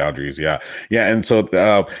to the boundaries. Yeah. Yeah. And so,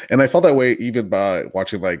 and I felt that way even by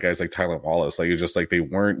watching like guys like Tylan Wallace. Like, it's just like they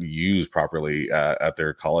weren't used properly at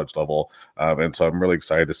their college level. And so I'm really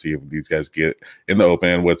excited to see if these guys get in the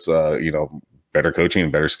open with, better coaching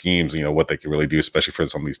and better schemes, what they can really do, especially for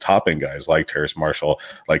some of these top end guys like Terrace Marshall,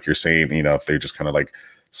 like you're saying, if they just kind of like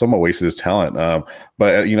somewhat wasted his talent.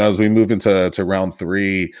 But as we move into round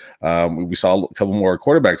 3, we saw a couple more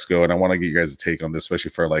quarterbacks go, and I want to get you guys a take on this,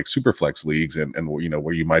 especially for like super flex leagues and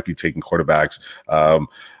where you might be taking quarterbacks, where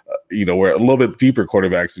a little bit deeper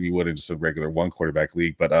quarterbacks than you would in just a regular one quarterback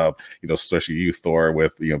league. But especially you, Thor,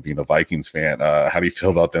 with being a Vikings fan, how do you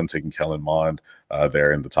feel about them taking Kellen Mond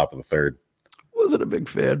there in the top of the 3rd? Wasn't a big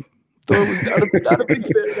fan. Thor was not a big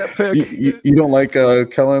fan of that pick. You don't like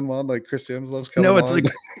Kellen Mond like Chris Sims loves Kellen Mond? No,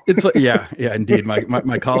 it's like yeah, indeed.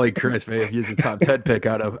 My colleague Chris may have used the top 10 pick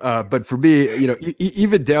out of, but for me,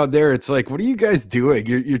 even down there, it's like, what are you guys doing?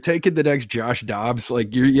 You're taking the next Josh Dobbs.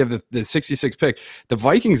 Like you have the 66 pick. The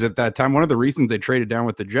Vikings at that time, one of the reasons they traded down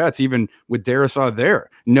with the Jets, even with Darisaw there,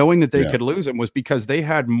 knowing that they could lose him, was because they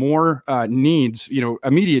had more needs,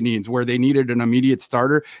 immediate needs where they needed an immediate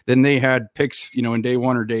starter than they had picks, in day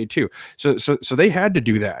 1 or day 2. So they had to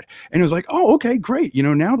do that. And it was like, oh, okay, great.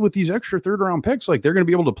 Now with these extra 3rd round picks, like they're going to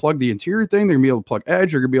be able to plug the interior thing. They're going to be able to plug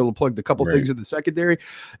edge. They're going to be able to plug the couple things in the secondary.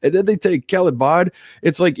 And then they take Kellen Mond.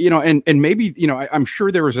 It's like, and maybe, I'm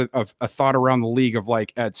sure there was a thought around the league of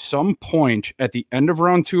like, at some point at the end of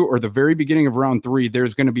round 2 or the very beginning of round 3,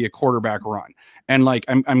 there's going to be a quarterback run. And like,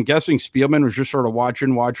 I'm guessing Spielman was just sort of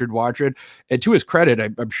watching. And to his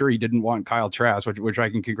credit, I'm sure he didn't want Kyle Trask, which I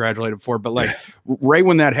can congratulate him for. But like right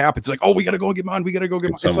when that happens, like, oh, we got to go get Mond. We got to go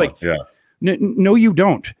get Mond. It's like, no, you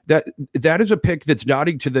don't. That is a pick that's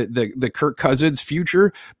nodding to the Kirk Cousins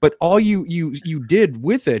future. But all you did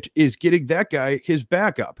with it is getting that guy his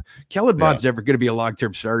backup. Kellen Mond's never going to be a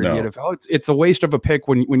long-term starter in the NFL. It's the waste of a pick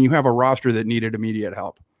when you have a roster that needed immediate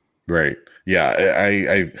help. Right. Yeah.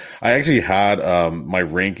 I actually had my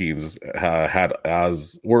rankings had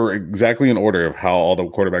as were exactly in order of how all the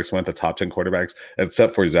quarterbacks went, the top 10 quarterbacks,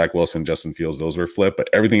 except for Zach Wilson, Justin Fields. Those were flipped, but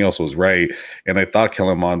everything else was right. And I thought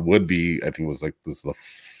Kellen Mond would be, I think it was like this is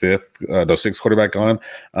the sixth quarterback on.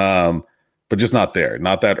 But just not there,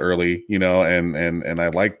 not that early, and I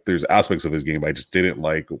like there's aspects of his game, but I just didn't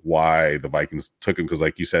like why the Vikings took him. Because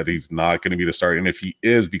like you said, he's not going to be the starter. And if he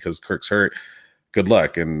is because Kirk's hurt, good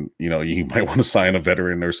luck. And, you might want to sign a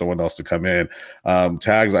veteran or someone else to come in.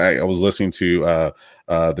 Tags, I was listening to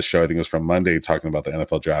the show, I think it was from Monday, talking about the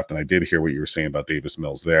NFL draft. And I did hear what you were saying about Davis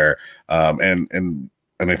Mills there. And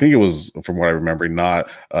I think it was, from what I remember, not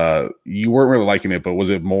you weren't really liking it, but was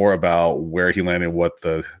it more about where he landed, what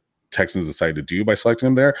the Texans decided to do by selecting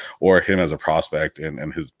him there, or him as a prospect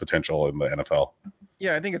and his potential in the NFL?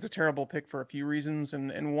 Yeah, I think it's a terrible pick for a few reasons,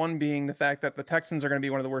 and one being the fact that the Texans are going to be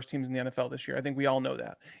one of the worst teams in the NFL this year. I think we all know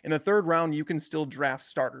that. In the third round, you can still draft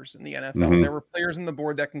starters in the NFL. Mm-hmm. There were players on the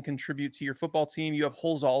board that can contribute to your football team. You have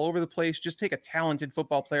holes all over the place. Just take a talented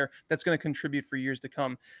football player that's going to contribute for years to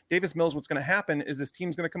come. Davis Mills, what's going to happen is this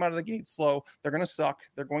team's going to come out of the gate slow. They're going to suck.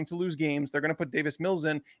 They're going to lose games. They're going to put Davis Mills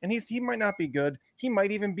in, and he might not be good. He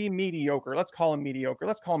might even be mediocre. Let's call him mediocre.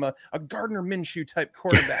 Let's call him a Gardner Minshew type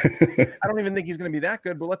quarterback. I don't even think he's going to be that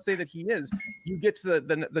good, but let's say that he is. You get to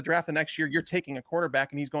the draft the next year, you're taking a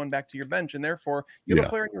quarterback and he's going back to your bench, and therefore you have a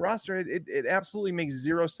player in your roster. It absolutely makes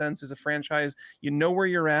zero sense as a franchise. You know where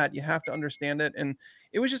you're at. You have to understand it. And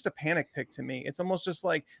it was just a panic pick to me. It's almost just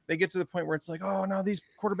like they get to the point where it's like, oh, no, these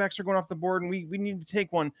quarterbacks are going off the board and we need to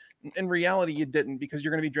take one. In reality, you didn't, because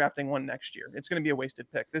you're going to be drafting one next year. It's going to be a wasted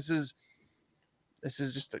pick. This is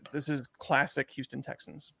classic Houston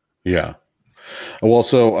Texans. Yeah. Well,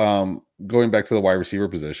 so going back to the wide receiver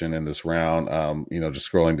position in this round,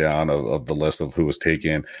 just scrolling down of the list of who was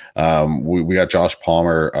taken, we got Josh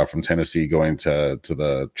Palmer from Tennessee going to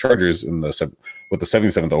the Chargers with the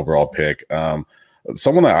 77th overall pick.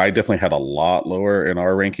 Someone that I definitely had a lot lower in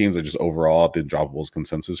our rankings. I just overall did Dropable's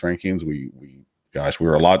consensus rankings. We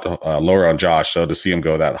were a lot lower on Josh. So to see him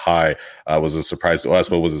go that high was a surprise to us,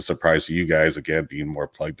 but was a surprise to you guys, again, being more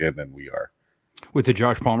plugged in than we are. With the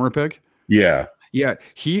Josh Palmer pick? Yeah. Yeah,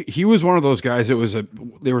 he was one of those guys. There was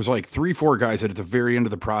like 3-4 guys that at the very end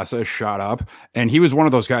of the process shot up, and he was one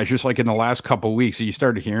of those guys. Just like in the last couple of weeks, that you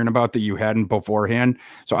started hearing about that you hadn't beforehand.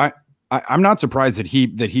 So I'm not surprised that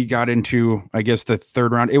he got into, I guess, the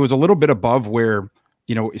third round. It was a little bit above where,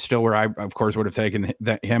 still where I of course would have taken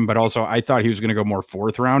him, but also I thought he was going to go more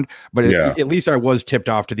fourth round. But at least I was tipped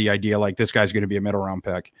off to the idea like this guy's going to be a middle round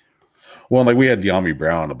pick. Well, like we had De'Ami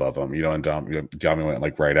Brown above him, and De'Ami went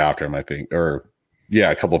like right after him, I think, or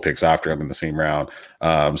a couple of picks after him in the same round.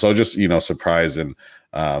 So just, surprised and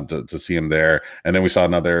to see him there. And then we saw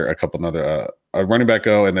a couple running back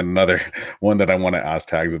go, and then another one that I want to ask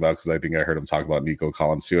Tags about, because I think I heard him talk about Nico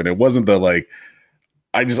Collins too. And it wasn't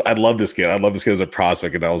I love this kid. I love this kid as a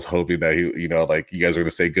prospect, and I was hoping that he, you guys were going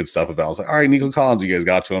to say good stuff about. I was like, all right, Nico Collins, you guys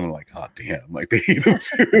got to him. I'm like, oh damn, like they hate him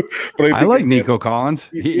too. But I like Nico Collins.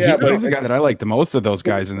 He's the guy that I like the most of those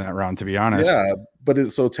guys in that round, to be honest. Yeah, but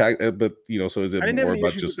it's so so is it I didn't more have any about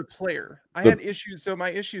issues just with the player? I had issues. So my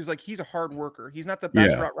issue is like he's a hard worker. He's not the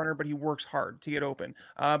best route runner, but he works hard to get open.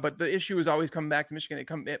 But the issue is always coming back to Michigan. It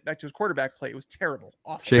come back to his quarterback play. It was terrible.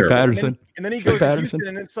 Awful. Shea Patterson. And then he goes to Houston,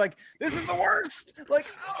 and it's like, this is the worst. Like,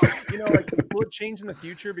 will it change in the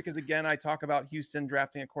future? Because again, I talk about Houston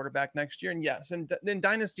drafting a quarterback next year, and yes, and in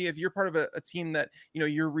Dynasty, if you're part of a team that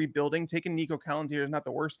you're rebuilding, taking Nico Collins here is not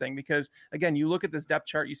the worst thing, because again, you look at this depth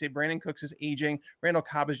chart, you say Brandon Cooks is aging, Randall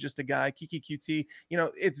Cobb is just a guy, Kiki QT.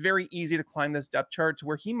 It's very easy to climb this depth chart to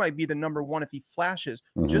where he might be the number one if he flashes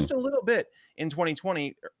just a little bit in 2020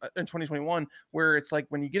 in 2021, where it's like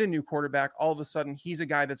when you get a new quarterback, all of a sudden he's a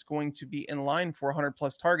guy that's going to be in line for 100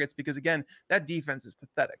 plus targets, because again, that defense is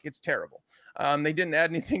pathetic. It's terrible. They didn't add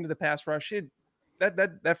anything to the pass rush.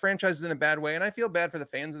 That franchise is in a bad way, and I feel bad for the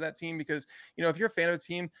fans of that team, because if you're a fan of a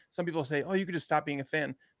team, some people say, oh, you could just stop being a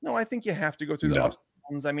fan. No, I think you have to go through the ups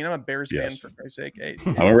and downs. I mean, I'm a Bears fan, for Christ's sake. Hey,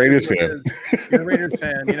 I'm a Raiders fan. You're a Raiders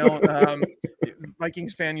fan,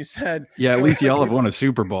 Vikings fan, you said. Yeah, at least y'all have won a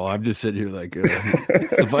Super Bowl. I'm just sitting here like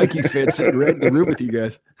the Vikings fan sitting right in the room with you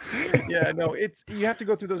guys. Yeah, no, you have to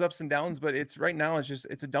go through those ups and downs, but it's right now it's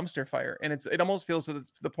a dumpster fire, and it almost feels to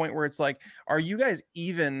the point where it's like, are you guys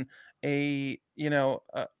even when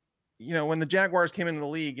the Jaguars came into the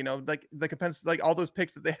league, like all those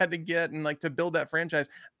picks that they had to get and like to build that franchise,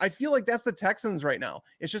 I feel like that's the Texans right now.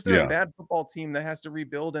 It's just they're a bad football team that has to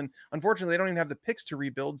rebuild, and unfortunately they don't even have the picks to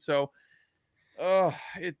rebuild. So Oh,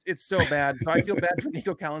 it's so bad. So I feel bad for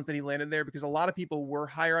Nico Collins that he landed there, because a lot of people were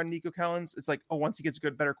higher on Nico Collins. It's like, oh, once he gets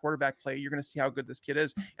good, better quarterback play, you're going to see how good this kid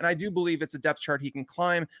is. And I do believe it's a depth chart he can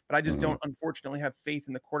climb, but I just don't, unfortunately, have faith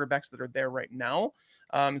in the quarterbacks that are there right now.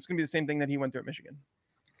 It's going to be the same thing that he went through at Michigan.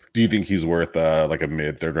 Do you think he's worth like a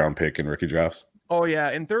mid third round pick in rookie drafts? Oh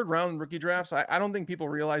yeah, in third round rookie drafts, I don't think people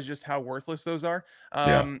realize just how worthless those are.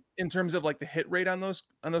 In terms of like the hit rate on those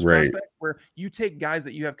prospects, where you take guys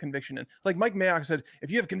that you have conviction in. Like Mike Mayock said,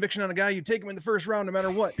 if you have conviction on a guy, you take him in the first round no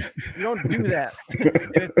matter what. You don't do that.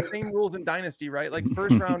 And it's the same rules in Dynasty, right? Like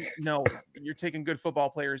first round, no, you're taking good football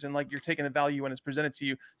players and like you're taking the value when it's presented to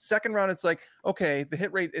you. Second round, it's like, okay, the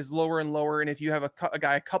hit rate is lower and lower, and if you have a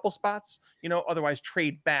guy a couple spots, otherwise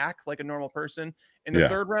trade back like a normal person. In the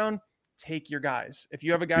third round, take your guys. If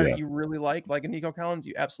you have a guy that you really like a Nico Collins,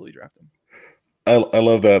 you absolutely draft him. I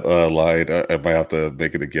love that line. I might have to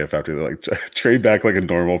make it a GIF after that. Like, trade back like a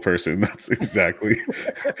normal person. That's exactly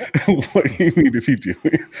what you need to be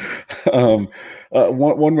doing.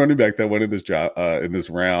 One running back that went in this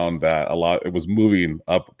round that it was moving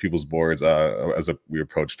up people's boards we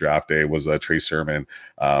approached draft day was Trey Sermon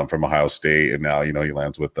from Ohio State, and now he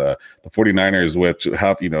lands with the 49ers, which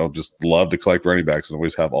have just love to collect running backs and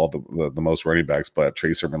always have all the most running backs. But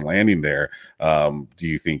Trey Sermon landing there, do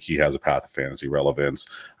you think he has a path of fantasy relevance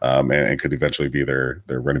and could eventually be their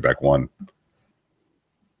running back one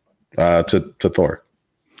to Thor?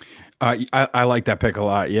 I like that pick a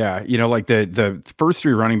lot. Yeah. Like the first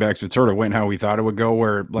three running backs, it sort of went how we thought it would go,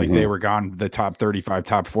 where like they were gone the top 35,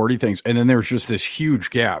 top 40 things. And then there was just this huge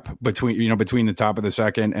gap between the top of the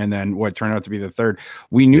second and then what turned out to be the third.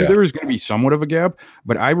 We knew there was going to be somewhat of a gap,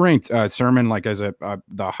 but I ranked Sermon like as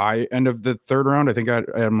the high end of the third round. I think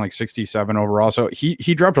I'm like 67 overall. So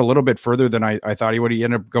he dropped a little bit further than I thought he would. He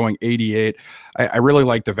ended up going 88. I really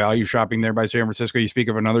like the value shopping there by San Francisco. You speak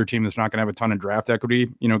of another team that's not going to have a ton of draft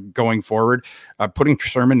equity, going forward. Putting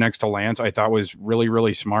Sermon next to Lance, I thought was really,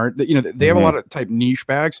 really smart. They have a lot of type niche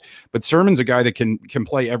backs, but Sermon's a guy that can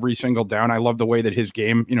play every single down. I love the way that his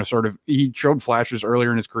game, he showed flashes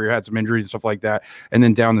earlier in his career, had some injuries and stuff like that. And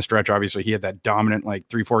then down the stretch, obviously he had that dominant like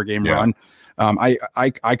 3-4 game run.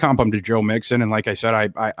 I comp him to Joe Mixon. And like I said,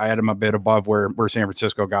 I had him a bit above where San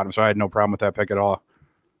Francisco got him. So I had no problem with that pick at all.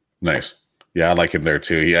 Nice. Yeah, I like him there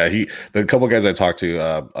too. Yeah, the couple of guys I talked to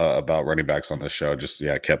about running backs on this show just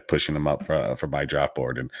kept pushing him up for my draft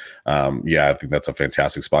board, and I think that's a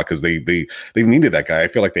fantastic spot because they needed that guy. I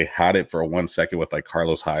feel like they had it for 1 second with like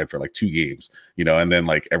Carlos Hyde for like 2 games, and then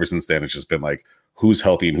like ever since then it's just been like who's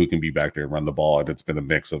healthy and who can be back there and run the ball. And it's been a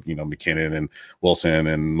mix of, McKinnon and Wilson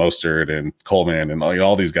and Mostert and Coleman and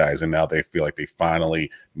all these guys. And now they feel like they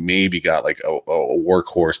finally maybe got like a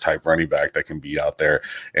workhorse type running back that can be out there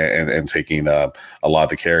and taking a lot of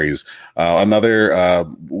the carries.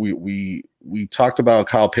 We talked about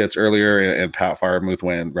Kyle Pitts earlier and Pat Freiermuth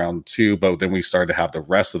went round 2, but then we started to have the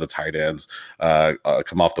rest of the tight ends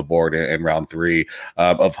come off the board in round 3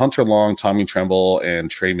 of Hunter Long, Tommy Tremble,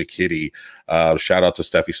 and Trey McKitty. Shout out to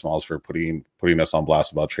Steffi Smalls for putting us on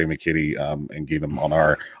blast about Trey McKitty and getting him on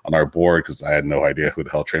our board because I had no idea who the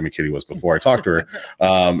hell Trey McKitty was before I talked to her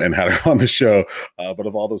and had her on the show. But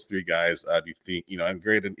of all those 3 guys, do you think and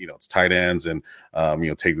granted it's tight ends and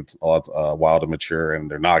take it a while to mature and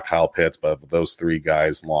they're not Kyle Pitts, but of those 3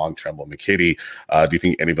 guys, Long, Tremble, McKitty, do you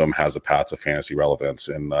think any of them has a path to fantasy relevance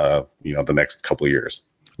in the next couple of years?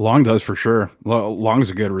 Long does for sure. Long's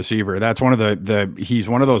a good receiver. That's one of he's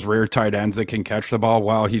one of those rare tight ends that can catch the ball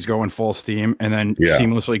while he's going full steam and then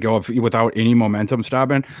seamlessly go up without any momentum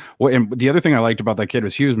stopping. Well, and the other thing I liked about that kid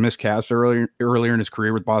was he was miscast earlier in his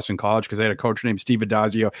career with Boston College because they had a coach named Steve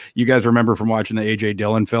Addazio. You guys remember from watching the A.J.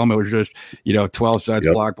 Dillon film? It was just 12 sets,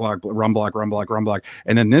 block, run block.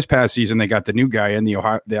 And then this past season they got the new guy in the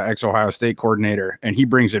ex-Ohio State coordinator, and he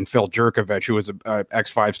brings in Phil Jurkovec, who was a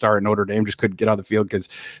ex-5-star at Notre Dame, just couldn't get on the field because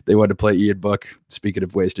they wanted to play Ian Book, speaking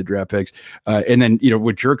of wasted draft picks. And then,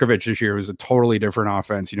 with Jurkovec this year, it was a totally different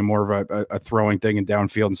offense, more of a throwing thing and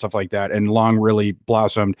downfield and stuff like that. And Long really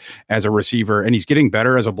blossomed as a receiver, and he's getting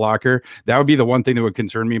better as a blocker. That would be the one thing that would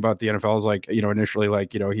concern me about the NFL is like, initially,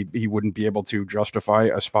 like, he wouldn't be able to justify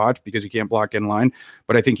a spot because he can't block in line.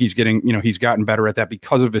 But I think he's getting, he's gotten better at that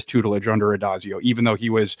because of his tutelage under Addazio, even though he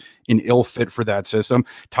was an ill fit for that system.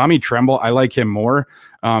 Tommy Tremble, I like him more.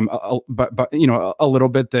 But a little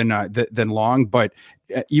bit than Long, but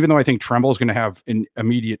even though I think Tremble is going to have an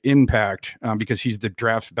immediate impact because he's the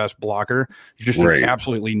draft's best blocker, he's just an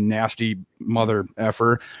absolutely nasty mother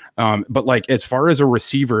effer. But like as far as a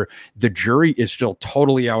receiver, the jury is still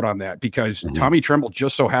totally out on that because Tommy Tremble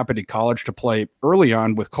just so happened in college to play early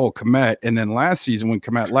on with Cole Kmet, and then last season when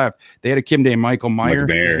Kmet left, they had a kid named Michael Meyer.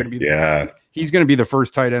 he's going to be the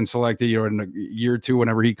first tight end selected, in a year or two,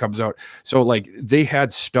 whenever he comes out. So like they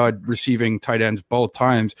had stud receiving tight ends both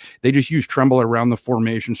times. They just use Tremble around the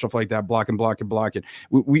formation, stuff like that, blocking.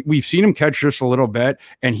 We've seen him catch just a little bit,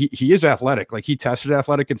 and he is athletic. Like he tested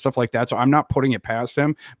athletic and stuff like that. So I'm not putting it past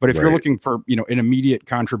him. But if you're looking for, an immediate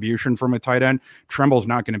contribution from a tight end, Tremble's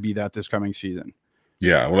not going to be that this coming season.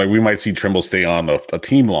 Yeah, like we might see Trimble stay on a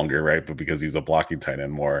team longer, right? But because he's a blocking tight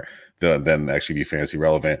end more than actually be fantasy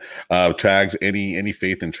relevant. Trags, any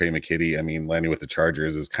faith in Trey McKitty? I mean, landing with the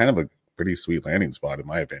Chargers is kind of a pretty sweet landing spot, in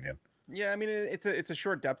my opinion. Yeah, I mean, it's a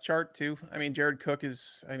short depth chart too. I mean, Jared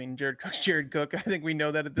Cook's Jared Cook. I think we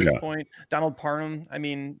know that at this point. Donald Parham. I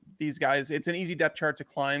mean, these guys, it's an easy depth chart to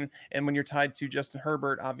climb. And when you're tied to Justin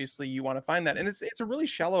Herbert, obviously you want to find that. And it's a really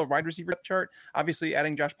shallow wide receiver depth chart. Obviously,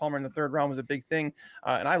 adding Josh Palmer in the third round was a big thing.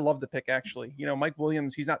 And I love the pick, actually. Mike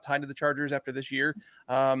Williams, he's not tied to the Chargers after this year.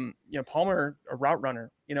 Palmer, a route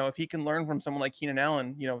runner. If he can learn from someone like Keenan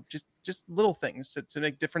Allen, just little things to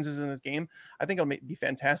make differences in his game, I think it'll be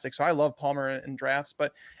fantastic. So I love Palmer in drafts.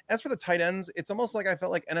 But as for the tight ends, it's almost like I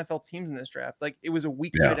felt like NFL teams in this draft. Like it was a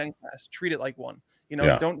weak tight end class. Treat it like one.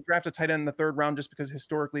 Don't draft a tight end in the third round just because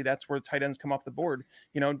historically that's where tight ends come off the board.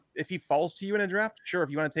 If he falls to you in a draft, sure. If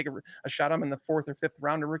you want to take a shot at him in the fourth or fifth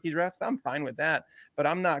round of rookie drafts, I'm fine with that. But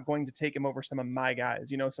I'm not going to take him over some of my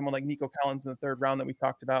guys. Someone like Nico Collins in the third round that we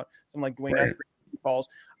talked about, someone like Dwayne Eskridge falls.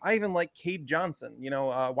 I even like Cade Johnson,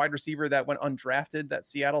 wide receiver that went undrafted that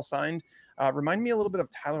Seattle signed. Remind me a little bit of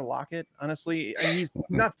Tyler Lockett, honestly. I mean, he's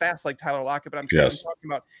not fast like Tyler Lockett, but I'm talking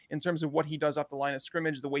about in terms of what he does off the line of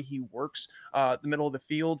scrimmage, the way he works the middle of the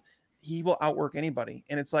field. He will outwork anybody.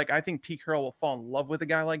 And it's like, I think Pete Carroll will fall in love with a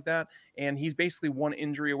guy like that. And he's basically one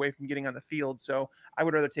injury away from getting on the field. So I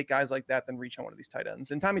would rather take guys like that than reach on one of these tight ends.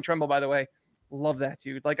 And Tommy Tremble, by the way, love that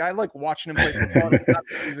dude. Like I like watching him play football. Not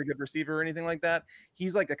that he's a good receiver or anything like that.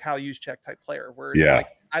 He's like a Kyle Juszczyk type player where it's like,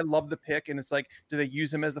 I love the pick. And it's like, do they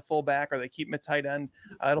use him as the fullback or they keep him at tight end?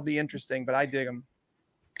 It'll be interesting, but I dig him.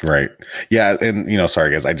 Right. Yeah. And, sorry,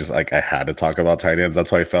 guys, I had to talk about tight ends.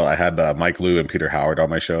 That's why I felt I had Mike Lou and Peter Howard on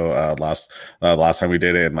my show last time we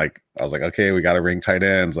did it. And I was like, okay, we got to ring tight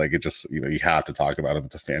ends. Like it just, you have to talk about them.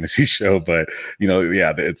 It's a fantasy show, but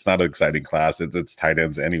it's not an exciting class. It's tight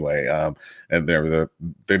ends anyway. And they're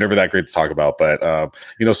never that great to talk about, but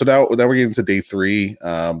so now we're getting to day 3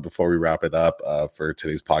 before we wrap it up for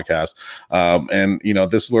today's podcast. And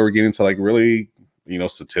this is where we're getting to really,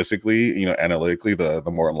 statistically, analytically, the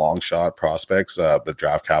more long shot prospects, the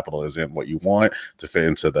draft capital isn't what you want to fit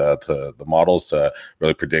into the models to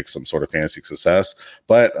really predict some sort of fantasy success.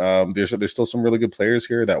 But there's still some really good players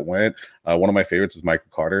here that went. One of my favorites is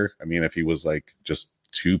Michael Carter. I mean, if he was just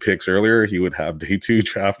 2 picks earlier, he would have day 2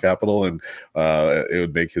 draft capital, and it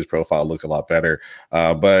would make his profile look a lot better.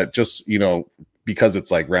 But just because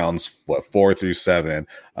it's rounds 4 through 7,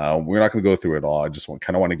 we're not going to go through it all. I just want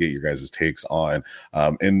to get your guys' takes on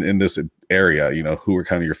in this area. Who are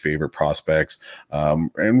kind of your favorite prospects,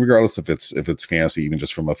 and regardless if it's fantasy, even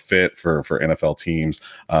just from a fit for NFL teams,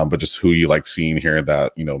 but just who you like seeing here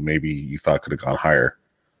that maybe you thought could have gone higher.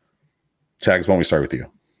 Tags, why don't we start with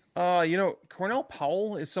you? Cornell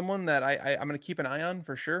Powell is someone that I'm going to keep an eye on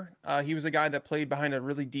for sure. He was a guy that played behind a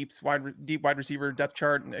really deep wide receiver depth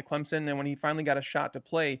chart at Clemson. And when he finally got a shot to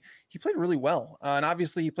play, he played really well. And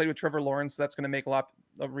obviously he played with Trevor Lawrence. So that's going to make a lot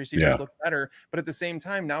of receivers look better. But at the same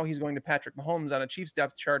time, now he's going to Patrick Mahomes on a Chiefs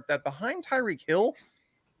depth chart that behind Tyreek Hill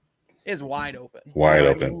is wide open.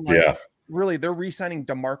 Really, they're re-signing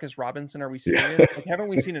Demarcus Robinson. Are we serious? Haven't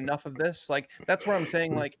we seen enough of this? That's where I'm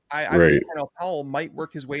saying, I think Cornell Powell might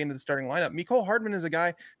work his way into the starting lineup. Mecole Hardman is a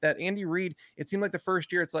guy that Andy Reid, it seemed like the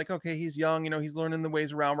first year, it's like, okay, he's young, he's learning the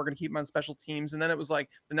ways around. We're going to keep him on special teams. And then it was like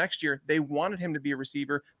the next year, they wanted him to be a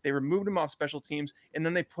receiver. They removed him off special teams, and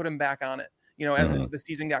then they put him back on it. As the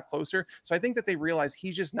season got closer. So I think that they realize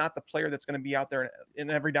he's just not the player that's going to be out there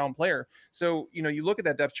in every down player. So, you look at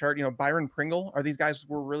that depth chart, Byron Pringle are these guys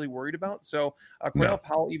we're really worried about. So Cornell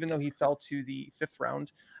Powell, even though he fell to the 5th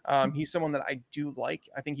round, he's someone that I do like.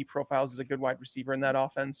 I think he profiles as a good wide receiver in that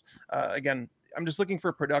offense. Again, I'm just looking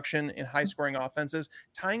for production in high scoring offenses,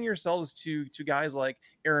 tying yourselves to guys like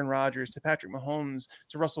Aaron Rodgers, to Patrick Mahomes,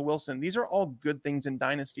 to Russell Wilson. These are all good things in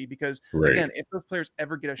Dynasty because again, if those players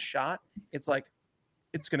ever get a shot, it's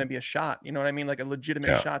going to be a shot, you know what I mean? Like a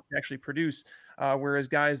legitimate shot to actually produce. Whereas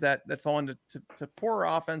guys that fall into poorer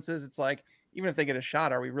offenses, it's like, even if they get a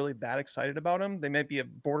shot, are we really that excited about them? They might be a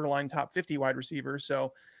borderline top 50 wide receiver.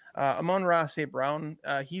 So Amon-Ra St. Brown,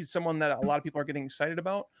 he's someone that a lot of people are getting excited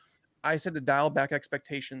about. I said to dial back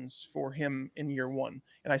expectations for him in year 1.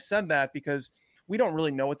 And I said that because we don't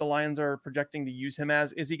really know what the Lions are projecting to use him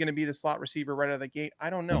as. Is he going to be the slot receiver right out of the gate? I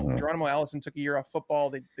don't know. Geronimo Allison took a year off football.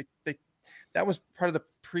 They that was part of the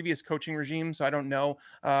previous coaching regime, so I don't know.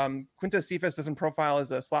 Quintez Cephas doesn't profile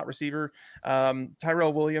as a slot receiver.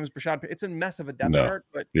 Tyrell Williams, Brashad, it's a mess of a depth chart,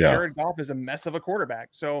 but Jared Goff is a mess of a quarterback.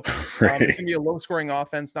 So it's going to be a low-scoring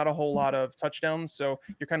offense, not a whole lot of touchdowns, so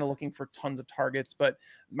you're kind of looking for tons of targets. But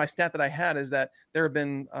my stat that I had is that there have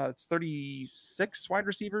been 36 wide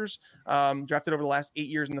receivers drafted over the last 8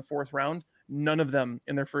 years in the 4th round. None of them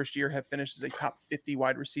in their first year have finished as a top 50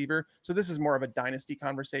 wide receiver. So this is more of a dynasty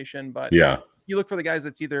conversation, but you look for the guys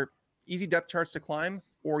that's either easy depth charts to climb,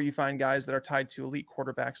 or you find guys that are tied to elite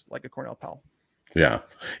quarterbacks like a Cornell Powell.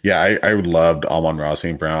 I loved Amon-Ra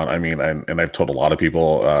St. Brown. I mean, and I've told a lot of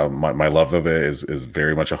people my love of it is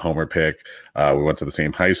very much a homer pick. We went to the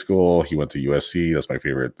same high school. He went to USC. That's my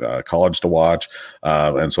favorite college to watch.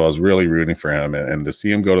 And so I was really rooting for him. And to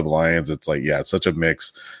see him go to the Lions, it's like, it's such a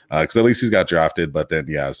mix. Because at least he's got drafted. But then,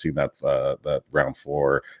 seeing that round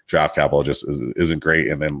 4 draft capital just isn't great.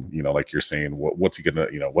 And then, like you're saying, what's he going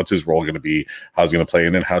to, what's his role going to be? How's he going to play?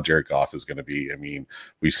 And then how Jared Goff is going to be. I mean,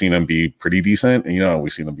 we've seen him be pretty decent. And,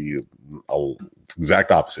 we've seen him be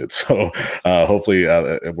exact opposite. So hopefully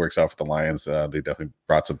it works out for the Lions. They definitely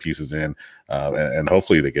brought some pieces in, and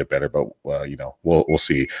hopefully they get better. But we'll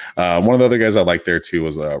see. One of the other guys I like there too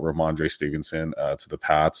was Ramondre Stevenson to the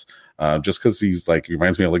Pats. Just because he's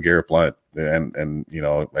reminds me of LeGarrette Blount, and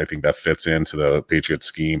I think that fits into the Patriots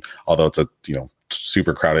scheme. Although it's a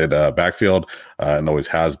super crowded backfield and always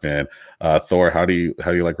has been. Thor, how do you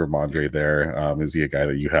like Ramondre there? Is he a guy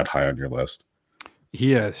that you had high on your list?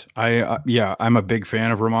 He is. I'm a big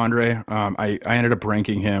fan of Ramondre. I ended up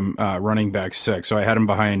ranking him running back 6, so I had him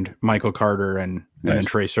behind Michael Carter and then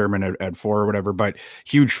Trey Sermon at 4 or whatever. But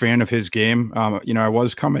huge fan of his game. I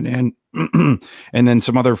was coming in. And then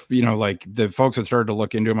some other, like the folks that started to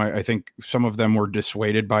look into him, I think some of them were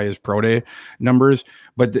dissuaded by his pro day numbers.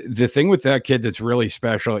 But the thing with that kid that's really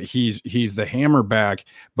special, he's the hammer back,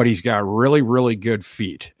 but he's got really, really good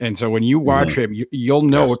feet. And so when you watch him, you'll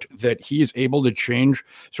note that he is able to change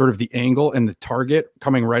sort of the angle and the target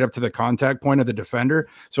coming right up to the contact point of the defender.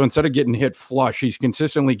 So instead of getting hit flush, he's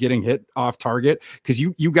consistently getting hit off target, because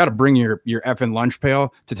you got to bring your effing lunch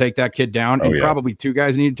pail to take that kid down. And probably 2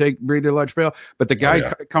 guys need to bring their lunch pail, but the guy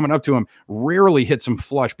coming up to him rarely hits him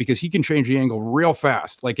flush, because he can change the angle real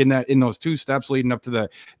fast, like in those 2 steps leading up to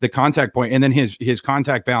the contact point. And then his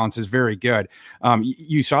contact balance is very good.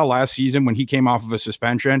 You saw last season when he came off of a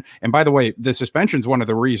suspension, and by the way, the suspension is one of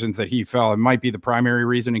the reasons that he fell. It might be the primary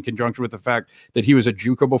reason, in conjunction with the fact that he was a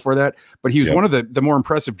JUCO before that, but he was one of the more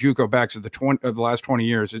impressive JUCO backs of the last 20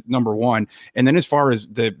 years, number 1. And then as far as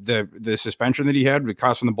the suspension that he had, it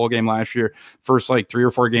cost him the bowl game last year, first 3 or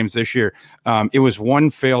 4 games this year, it was 1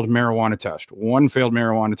 failed marijuana test.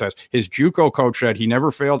 His JUCO coach said he never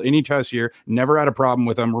failed any test here, never had a problem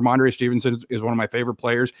with him. Ramondre Stevenson is one of my favorite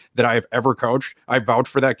players that I have ever coached. I vouch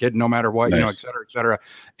for that kid no matter what, et cetera, et cetera.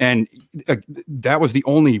 And that was the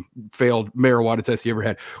only failed marijuana test he ever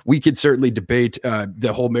had. We could certainly debate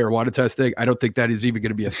the whole marijuana test thing. I don't think that is even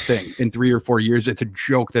going to be a thing in 3 or 4 years. It's a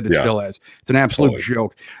joke that it still is. It's an absolute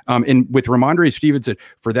joke. And with Ramondre Stevenson,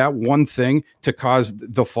 for that one thing to cause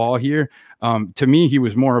the fall here, to me, he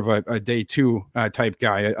was more of a day 2 type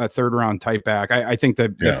guy, a 3rd round type back. I think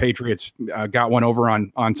that the Patriots got one over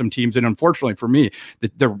on some teams. And unfortunately for me,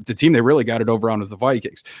 the team they really got it over on was the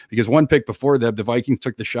Vikings, because 1 pick before them, the Vikings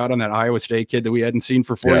took the shot on that Iowa State kid that we hadn't seen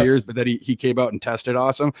for 4 years, but that he came out and tested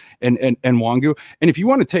awesome, and Wangu. And if you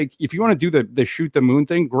want to do the shoot the moon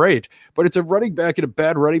thing, great. But it's a running back in a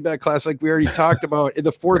bad running back class, like we already talked about in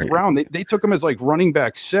the 4th round. They took him as running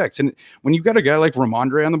back 6. And when you've got a guy like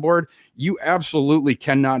Ramondre on the board, you absolutely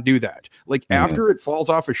cannot do that. After it falls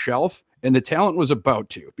off a shelf, and the talent was about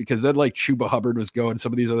to, because then Chuba Hubbard was going,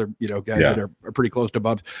 some of these other guys that are pretty close to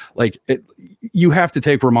Bubs, you have to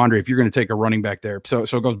take Ramondre if you're going to take a running back there. So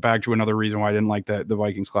it goes back to another reason why I didn't like the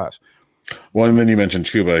Vikings class. Well, and then you mentioned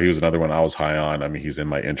Chuba. He was another one I was high on. I mean, he's in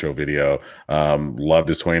my intro video. Loved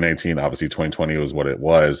his 2019. Obviously, 2020 was what it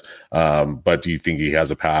was. But do you think he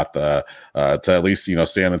has a path to at least,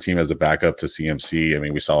 stay on the team as a backup to CMC? I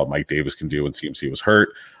mean, we saw what Mike Davis can do when CMC was hurt.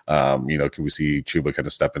 Can we see Chuba kind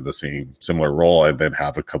of step into the similar role and then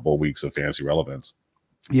have a couple of weeks of fantasy relevance?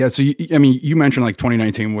 Yeah, so I mean, you mentioned like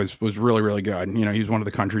 2019 was really really good. You know, he's one of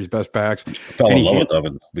the country's best backs. Fell in love with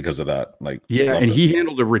him because of that. Like, yeah, and he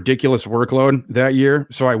handled a ridiculous workload that year.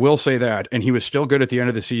 So I will say that, and he was still good at the end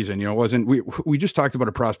of the season. You know, it wasn't we just talked about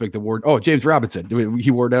a prospect award. Oh, James Robinson,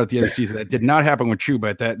 he wore it out at the end of the season. That did not happen with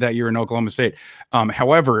Chuba that year in Oklahoma State.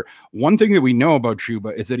 However, one thing that we know about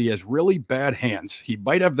Chuba is that he has really bad hands. He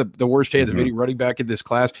might have the worst hands of any running back in this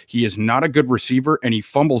class. He is not a good receiver, and he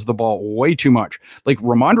fumbles the ball way too much. Like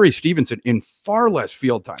Ramondre Stevenson in far less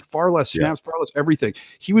field time, far less snaps, far less everything.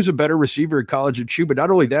 He was a better receiver in college than Chuba.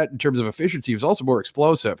 Not only that, in terms of efficiency, he was also more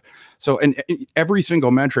explosive. So, and every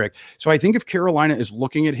single metric. So I think if Carolina is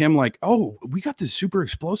looking at him like, oh, we got this super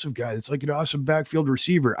explosive guy that's like an awesome backfield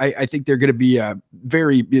receiver, I think they're going to be they're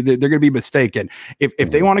going to be mistaken.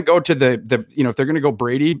 If they want to go to the you know, if they're going to go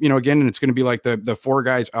Brady, you know, again, and it's going to be like the four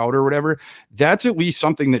guys out or whatever, that's at least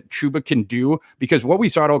something that Chuba can do, because what we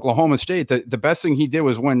saw at Oklahoma State, the best thing he did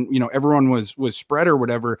was when, you know, everyone was spread or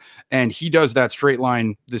whatever, and he does that straight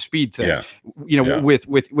line, the speed thing. Yeah. You know,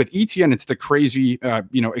 with Etienne, it's the crazy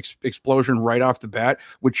you know, explosion right off the bat.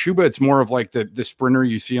 With Chuba, it's more of like the sprinter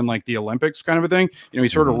you see in like the Olympics kind of a thing. You know, he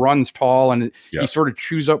sort of runs tall, and he sort of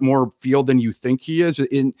chews up more field than you think he is.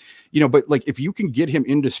 In, you know, but like if you can get him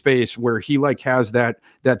into space where he like has that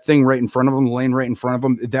thing right in front of him, the lane right in front of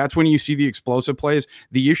him, that's when you see the explosive plays.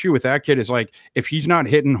 The issue with that kid is like if he's not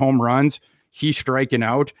hitting home runs, he's striking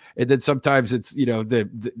out, and then sometimes it's, you know,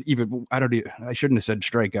 even I shouldn't have said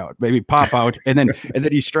strike out, maybe pop out, and then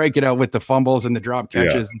he's striking out with the fumbles and the drop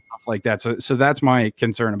catches and stuff like that. So that's my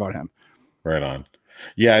concern about him. Right on.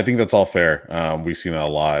 Yeah, I think that's all fair. We've seen that a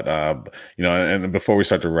lot. You know, and before we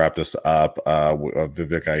start to wrap this up,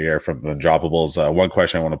 Vivek Iyer from the Undroppables, one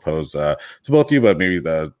question I want to pose to both of you, but maybe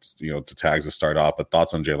to Tags to start off. But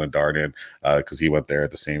thoughts on Jalen Darden, because he went there at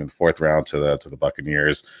the same in the fourth round to the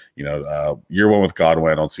Buccaneers. You know, year one with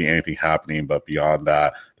Godwin, I don't see anything happening. But beyond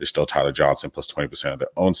that, there's still Tyler Johnson plus 20% of their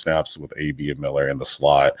own snaps with AB and Miller in the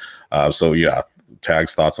slot. So yeah,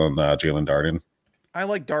 Tags, thoughts on Jalen Darden? I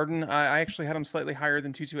like Darden. I actually had him slightly higher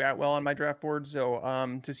than Tutu Atwell on my draft board. So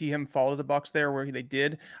to see him fall to the Bucs there where they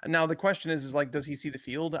did. Now the question is like, does he see the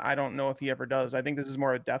field? I don't know if he ever does. I think this is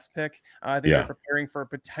more a depth pick. I think they're preparing for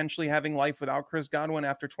potentially having life without Chris Godwin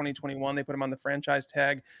after 2021. They put him on the franchise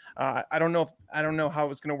tag. I don't know how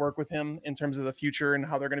it's going to work with him in terms of the future and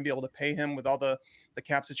how they're going to be able to pay him with all the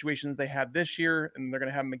cap situations they had this year, and they're going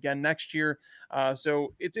to have him again next year.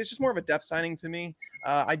 So it's just more of a depth signing to me.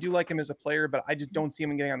 I do like him as a player, but I just don't see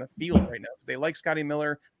him getting on the field right now. They like Scotty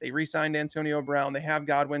Miller. They re-signed Antonio Brown. They have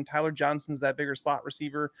Godwin. Tyler Johnson's that bigger slot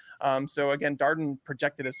receiver. So again, Darden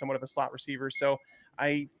projected as somewhat of a slot receiver. So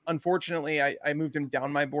unfortunately I moved him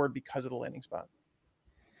down my board because of the landing spot.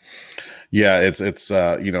 Yeah, it's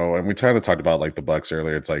you know, and we kind of talked about like the Bucs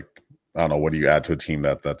earlier. It's like, I don't know, what do you add to a team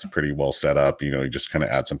that's pretty well set up? You know, you just kind of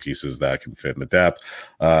add some pieces that can fit in the depth,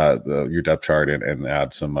 your depth chart, and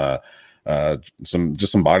add some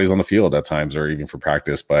bodies on the field at times, or even for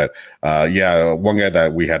practice. But one guy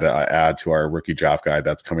that we had to add to our rookie draft guide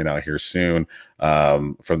that's coming out here soon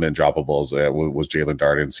from the Undroppables was Jalen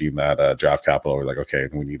Darden. Seeing that draft capital, we're like, okay,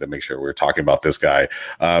 we need to make sure we're talking about this guy.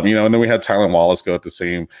 You know, and then we had Tylan Wallace go at the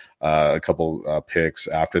same a couple picks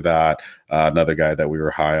after that. Another guy that we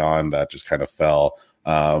were high on that just kind of fell.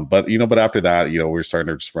 But after that, you know, we're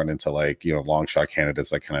starting to just run into like, you know, long shot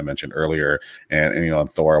candidates like I mentioned earlier. And you know,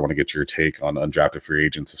 Thor, I want to get your take on undrafted free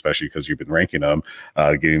agents, especially because you've been ranking them,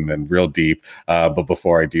 getting them real deep. But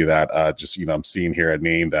before I do that, just, you know, I'm seeing here a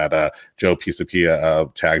name that Joe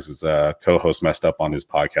Pisapia Tags as co-host messed up on his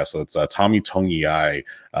podcast. So it's Tommy Togiai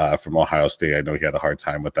from Ohio State. I know he had a hard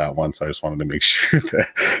time with that one, so I just wanted to make sure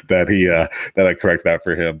that I correct that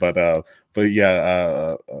for him. But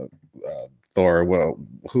yeah, Thor, well,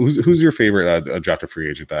 who's your favorite undrafted free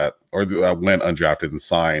agent that went undrafted and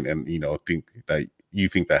signed, and you know, think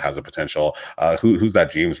that has a potential? Who's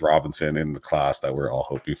that James Robinson in the class that we're all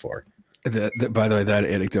hoping for? By the way, that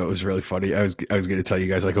anecdote was really funny. I was going to tell you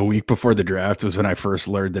guys, like a week before the draft was when I first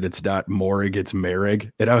learned that it's not Morig, it's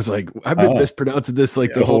Merrig, and I was like, I've been mispronouncing this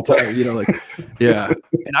like the whole time, you know, like yeah.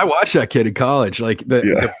 And I watched that kid in college. Like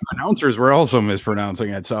the announcers were also mispronouncing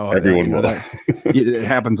it, so everyone will. It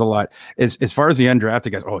happens a lot. As far as the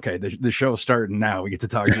undrafted guys, okay, the show's starting now. We get to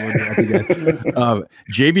talk to undrafted guys.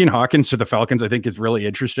 Javian Hawkins to the Falcons, I think, is really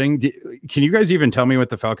interesting. Can you guys even tell me what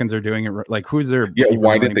the Falcons are doing? Like, who's their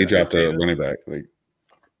why did they draft a running back? Like,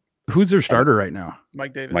 who's their starter right now?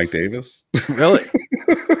 Mike Davis. Really?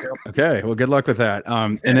 Okay. Well, good luck with that.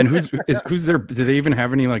 And then who's there? Do they even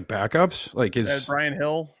have any like backups? Like is Brian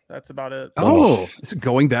Hill? That's about it. Oh, this is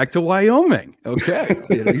going back to Wyoming. Okay.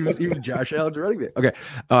 He was Josh Allen's running back. Okay.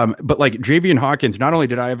 But like Javian Hawkins, not only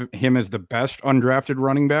did I have him as the best undrafted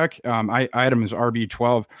running back, I had him as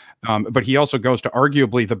RB12, but he also goes to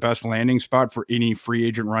arguably the best landing spot for any free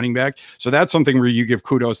agent running back. So that's something where you give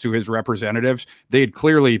kudos to his representatives. They had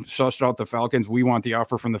clearly sussed out the Falcons. We want the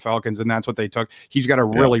offer from the Falcons, and that's what they took. He's got a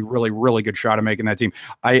really, really, really good shot of making that team.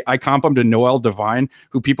 I comp him to Noel Devine,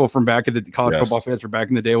 who people from back in the college football fans from back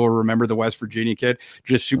in the day will remember, the West Virginia kid.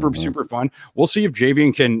 Just super fun. We'll see if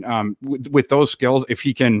Javian can, with those skills, if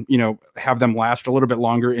he can, have them last a little bit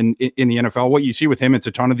longer in the NFL. What you see with him, it's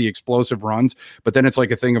a ton of the explosive runs, but then it's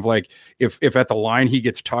like a thing of like, if at the line he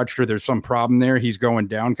gets touched or there's some problem there, he's going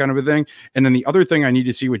down kind of a thing. And then the other thing I need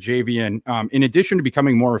to see with Javian, in addition to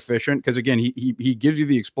becoming more efficient, because again, he gives you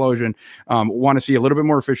the explosion, want to see a little bit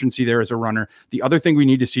more efficiency there as a runner. The other thing we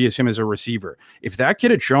need to see is him as a receiver. If that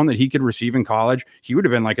kid had shown that he could receive in college, he would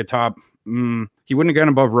have been like a top, he wouldn't have gone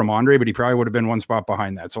above Ramondre, but he probably would have been one spot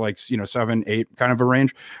behind that. So like, 7, 8 kind of a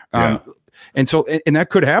range. And so, and that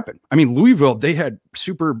could happen. I mean, Louisville, they had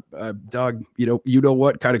super Doug,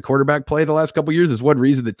 what kind of quarterback play the last couple of years is one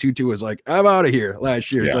reason that Tutu was like, I'm out of here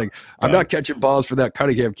last year. It's like, I'm not catching balls for that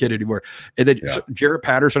Cunningham kid anymore. And then Jarrett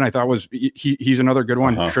Patterson, I thought he's another good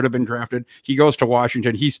one. Should have been drafted. He goes to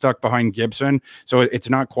Washington. He's stuck behind Gibson. So it's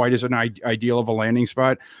not quite as an ideal of a landing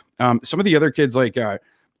spot. Some of the other kids like,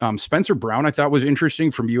 Spencer Brown, I thought was interesting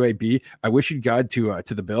from UAB. I wish he'd gone to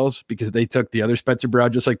the Bills because they took the other Spencer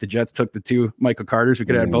Brown, just like the Jets took the 2 Michael Carters. We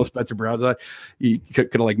could have had both Spencer Browns on. He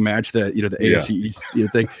could have like matched the the AFC East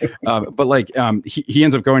thing. But like he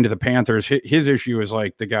ends up going to the Panthers. His issue is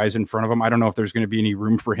like the guys in front of him. I don't know if there's going to be any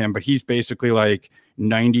room for him, but he's basically like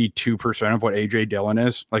 92% of what AJ Dillon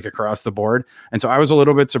is, like across the board. And so I was a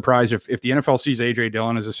little bit surprised if the NFL sees AJ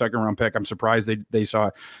Dillon as a second round pick. I'm surprised they saw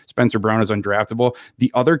Spencer Brown as undraftable.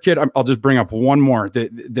 The other kid, I'll just bring up one more,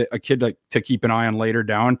 a kid to keep an eye on later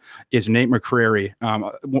down is Nate McCrary.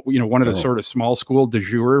 One of the sort of small school de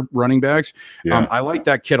jour running backs. I like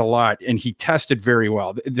that kid a lot, and he tested very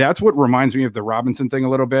well. That's what reminds me of the Robinson thing a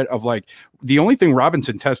little bit, of like the only thing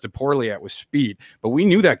Robinson tested poorly at was speed, but we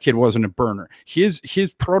knew that kid wasn't a burner. His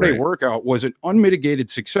pro day workout was an unmitigated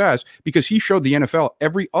success because he showed the NFL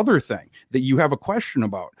every other thing that you have a question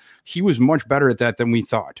about. He was much better at that than we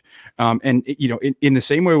thought. And in the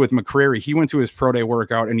same way with McCrary, he went to his pro day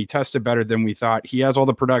workout and he tested better than we thought. He has all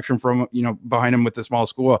the production from, behind him with the small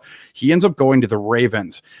school. He ends up going to the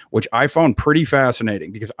Ravens, which I found pretty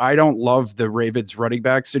fascinating because I don't love the Ravens running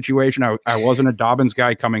back situation. I wasn't a Dobbins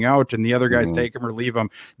guy coming out and the other guys take him or leave him.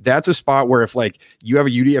 That's a spot where if like you have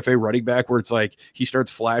a UDFA running back where it's like he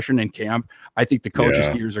starts flashing in camp, I think the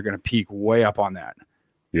coaches' ears are going to peak way up on that.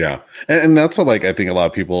 Yeah. And that's what, like, I think a lot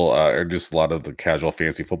of people or just a lot of the casual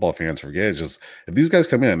fantasy football fans forget is just if these guys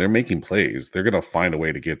come in and they're making plays, they're going to find a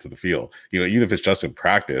way to get to the field. Even if it's just in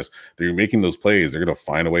practice, they're making those plays, they're going to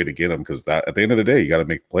find a way to get them because that at the end of the day, you got to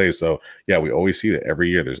make plays. So, yeah, we always see that every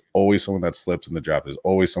year. There's always someone that slips in the draft. There's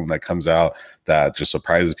always someone that comes out that just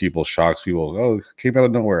surprises people, shocks people. Oh, it came out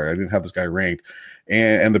of nowhere. I didn't have this guy ranked.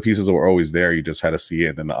 And the pieces were always there. You just had to see it,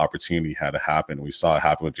 and then the opportunity had to happen. We saw it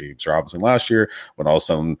happen with James Robinson last year when all of a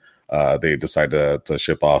sudden they decided to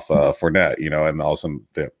ship off Fournette, and all of a sudden,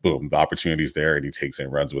 boom, the opportunity's there, and he takes it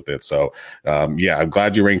and runs with it. So, I'm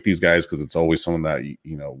glad you ranked these guys because it's always someone that,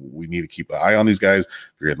 we need to keep an eye on these guys.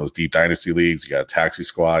 If you're in those deep dynasty leagues, you got a taxi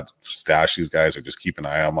squad, stash these guys, or just keep an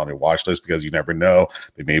eye on them on your watch list because you never know.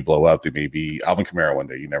 They may blow up. They may be Alvin Kamara one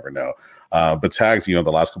day. You never know. But Tags, the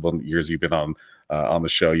last couple of years you've been on the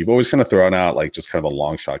show, you've always kind of thrown out like just kind of a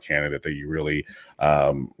long shot candidate that you really,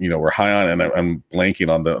 were high on. And I'm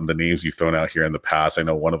blanking on the names you've thrown out here in the past. I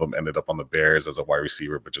know one of them ended up on the Bears as a wide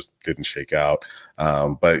receiver, but just didn't shake out.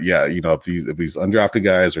 But yeah, if these undrafted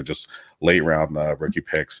guys are just late round rookie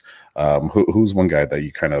picks, who's one guy that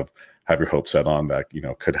you kind of have your hopes set on that,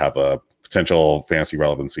 could have a potential fantasy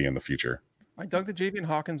relevancy in the future? I dug the Javian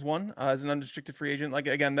Hawkins one as an unrestricted free agent. Like,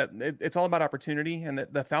 again, that it's all about opportunity, and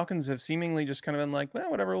the Falcons have seemingly just kind of been like,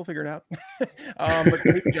 well, whatever, we'll figure it out. But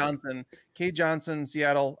Cade Johnson,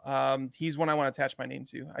 Seattle, he's one I want to attach my name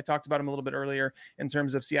to. I talked about him a little bit earlier in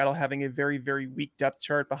terms of Seattle having a very, very weak depth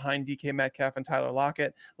chart behind DK Metcalf and Tyler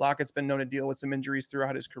Lockett. Lockett's been known to deal with some injuries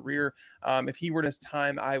throughout his career. If he were to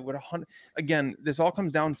time, I would again, this all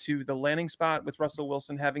comes down to the landing spot with Russell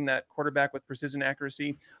Wilson having that quarterback with precision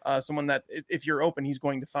accuracy, someone that if you're open, he's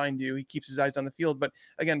going to find you. He keeps his eyes on the field. But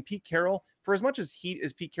again, Pete Carroll, for as much as heat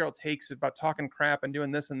as Pete Carroll takes about talking crap and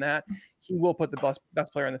doing this and that, he will put the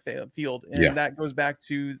best player on the field. And that goes back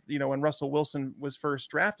to, when Russell Wilson was first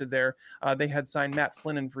drafted there, they had signed Matt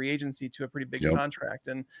Flynn in free agency to a pretty big contract.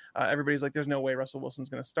 And everybody's like, there's no way Russell Wilson's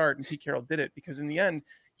going to start. And Pete Carroll did it, because in the end,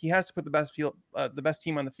 he has to put the best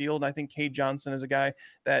team on the field. And I think Cade Johnson is a guy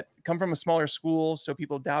that come from a smaller school, so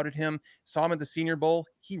people doubted him. Saw him at the Senior Bowl,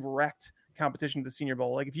 he wrecked competition at the Senior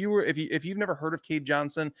Bowl. Like if you've never heard of Cade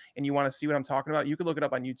Johnson and you want to see what I'm talking about, you can look it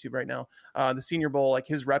up on YouTube right now. The Senior Bowl, like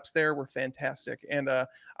his reps there were fantastic, and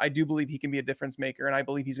I do believe he can be a difference maker, and I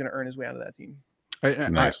believe he's going to earn his way onto that team.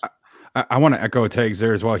 Nice. I want to echo Tags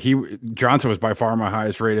there as well. Johnson was by far my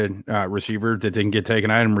highest rated receiver that didn't get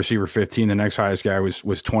taken. I had him receiver 15. The next highest guy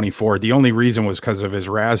was 24. The only reason was because of his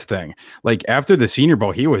Raz thing. Like after the Senior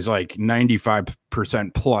Bowl, he was like 95%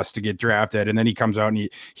 plus to get drafted, and then he comes out and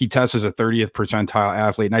he tests as a 30th percentile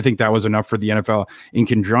athlete, and I think that was enough for the NFL, in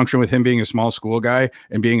conjunction with him being a small school guy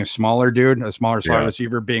and being a smaller dude, a smaller slot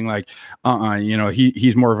receiver, being like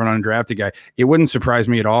he's more of an undrafted guy. It wouldn't surprise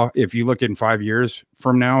me at all if you look in 5 years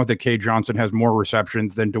from now that Cade Johnson has more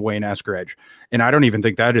receptions than Dwayne Eskridge, and I don't even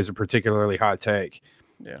think that is a particularly hot take.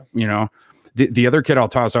 The other kid I'll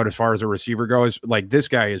toss out as far as a receiver goes, like this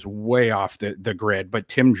guy is way off the grid, but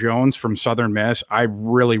Tim Jones from Southern Miss, I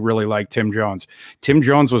really, really like Tim Jones. Tim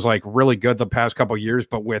Jones was like really good the past couple of years,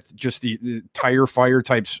 but with just the tire fire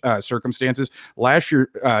type circumstances. Last year,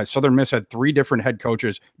 Southern Miss had 3 different head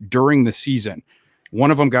coaches during the season. One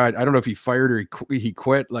of them got, I don't know if he fired or he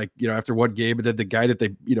quit, like, after what game, but then the guy that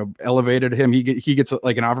they, elevated him, he gets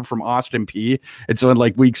like an offer from Austin Peay. And so in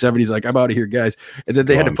like week 7, he's like, I'm out of here, guys. And then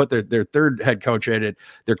they had to put their third head coach in it.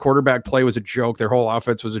 Their quarterback play was a joke. Their whole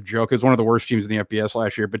offense was a joke. It was one of the worst teams in the FBS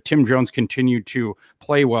last year, but Tim Jones continued to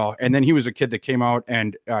play well. And then he was a kid that came out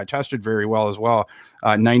and tested very well as well.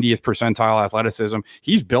 90th percentile athleticism.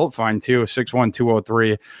 He's built fine too, 6'1",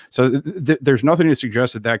 203. So there's nothing to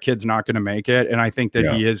suggest that kid's not going to make it. And I think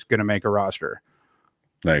that he is going to make a roster.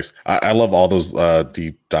 Nice. I love all those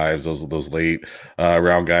deep dives, those late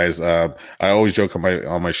round guys. I always joke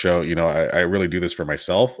on my show, I really do this for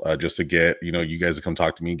myself, just to get, you guys to come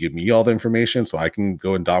talk to me and give me all the information so I can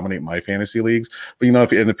go and dominate my fantasy leagues. But,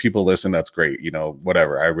 if people listen, that's great.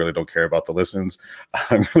 Whatever. I really don't care about the listens.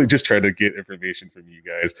 I'm really just trying to get information from you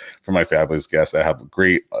guys, from my fabulous guests that have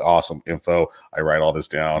great, awesome info. I write all this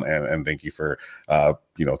down, and thank you for,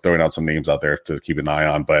 throwing out some names out there to keep an eye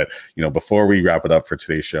on. But, before we wrap it up for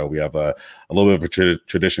today's show, we have a little bit of a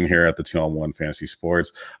tradition here at the 2-on-1 Fantasy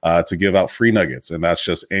Sports to give out free nuggets. And that's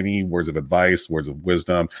just any words of advice, words of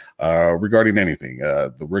wisdom regarding anything,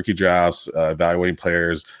 the rookie drafts, evaluating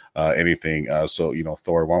players, anything. So,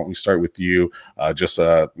 Thor, why don't we start with you? Just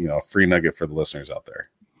a free nugget for the listeners out there.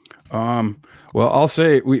 Well, I'll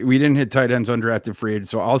say we didn't hit tight ends undrafted free agents,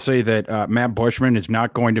 so I'll say that Matt Bushman is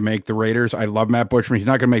not going to make the Raiders. I love Matt Bushman. He's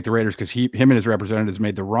not going to make the Raiders because him and his representatives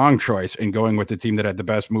made the wrong choice in going with the team that had the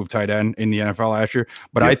best move tight end in the NFL last year.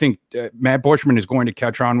 But I think Matt Bushman is going to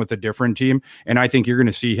catch on with a different team, and I think you're going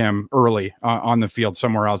to see him early on the field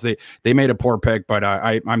somewhere else. They made a poor pick, but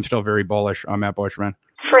I'm still very bullish on Matt Bushman.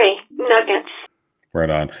 Free nuggets. Right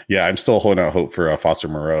on. Yeah, I'm still holding out hope for Foster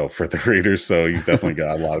Moreau for the Raiders, so he's definitely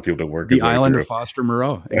got a lot of people to work. The island of Foster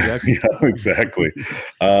Moreau. Exactly. Yeah, exactly.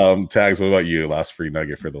 Tags, what about you? Last free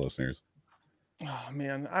nugget for the listeners. Oh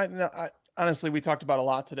man, I honestly, we talked about a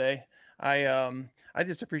lot today. I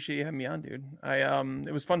just appreciate you having me on, dude.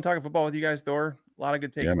 It was fun talking football with you guys, Thor. A lot of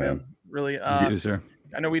good takes, man. Really. You too, sir.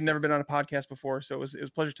 I know we'd never been on a podcast before, so it was a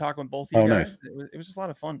pleasure talking with both of you guys. Nice. It was just a lot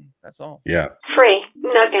of fun. That's all. Yeah. Free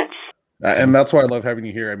nuggets. And that's why I love having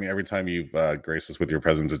you here. I mean, every time you've graced us with your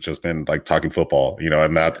presence, it's just been like talking football,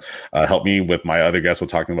 and that's helped me with my other guests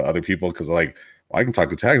with talking about other people, because I can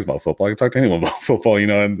talk to Tags about football. I can talk to anyone about football,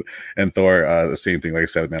 and Thor, the same thing. Like I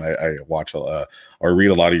said, man, I watch or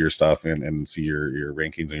read a lot of your stuff and see your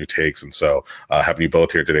rankings and your takes. And so having you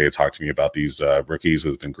both here today to talk to me about these rookies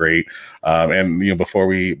has been great. And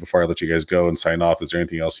before I let you guys go and sign off, is there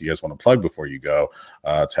anything else you guys want to plug before you go?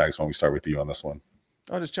 Tags, why don't we start with you on this one?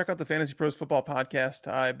 I'll just check out the Fantasy Pros Football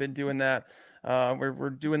Podcast. I've been doing that. We're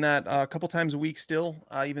doing that a couple times a week still.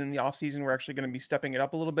 Even in the off season, we're actually going to be stepping it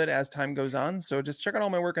up a little bit as time goes on. So just check out all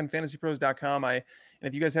my work on fantasypros.com. And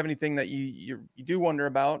if you guys have anything that you do wonder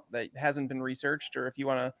about that hasn't been researched, or if you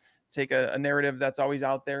want to take a narrative that's always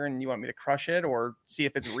out there and you want me to crush it or see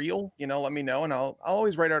if it's real, let me know. And I'll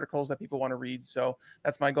always write articles that people want to read. So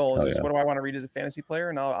that's my goal. What do I want to read as a fantasy player?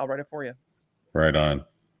 And I'll write it for you. Right on.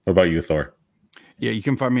 What about you, Thor? Yeah, you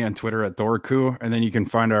can find me on Twitter at Thorku, and then you can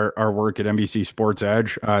find our work at NBC Sports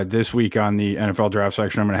Edge. This week on the NFL draft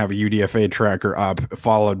section, I'm going to have a UDFA tracker up,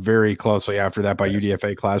 followed very closely after that by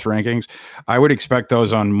UDFA class rankings. I would expect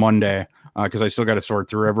those on Monday because I still got to sort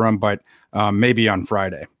through everyone, but maybe on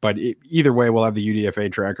Friday. But either way, we'll have the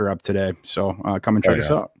UDFA tracker up today. So come and check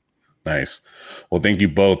us out. Nice. Well, thank you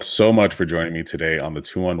both so much for joining me today on the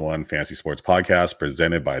 2-on-1 Fantasy Sports Podcast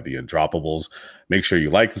presented by the Undroppables. Make sure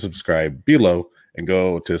you like and subscribe below, and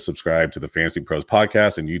go to subscribe to the Fantasy Pros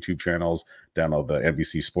Podcast and YouTube channels. Download the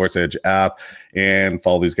NBC Sports Edge app and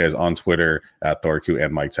follow these guys on Twitter at Thorku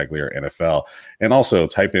and Mike Teglier NFL. And also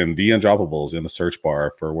type in the Undroppables in the search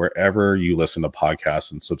bar for wherever you listen to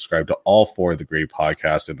podcasts, and subscribe to all 4 of the great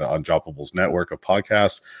podcasts in the Undroppables network of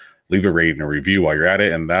podcasts. Leave a rating and a review while you're at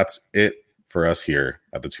it. And that's it for us here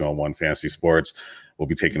at the 2-on-1 Fantasy Sports. We'll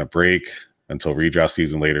be taking a break until redraft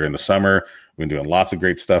season later in the summer. We've been doing lots of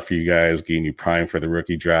great stuff for you guys, getting you primed for the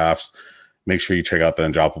rookie drafts. Make sure you check out the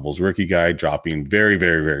Undroppables Rookie Guide, dropping very,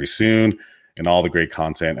 very, very soon, and all the great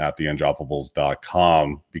content at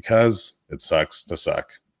theundroppables.com, because it sucks to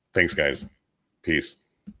suck. Thanks, guys. Peace.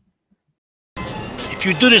 If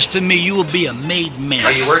you do this for me, you will be a made man.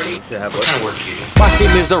 Are you working? Yeah, what kind of work do you do? My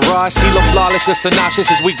team is the raw, CeeLo flawless, a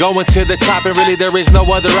synopsis as we going to the top, and really there is no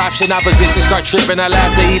other option. Opposition start tripping, I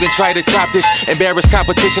laugh, they even try to top this. Embarrass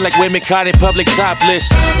competition like women caught in public topless.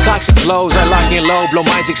 Toxic flows, I lock in low, blow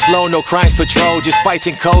minds explode, no crimes patrol, just fights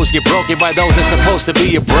and codes get broken by those that's supposed to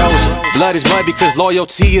be your bros. Blood is mud because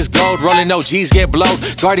loyalty is gold, rolling OGs get blowed.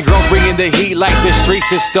 Guarding growth, bringing the heat like the streets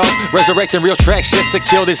is stoked. Resurrecting real tracks just to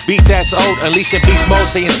kill this beat that's old. Unleashing beast mode,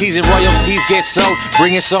 saying cheese and royalties get sold.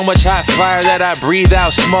 Bringing so much hot fire that I breathe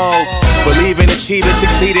out smoke. Believe in achieving,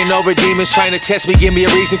 succeeding over demons trying to test me. Give me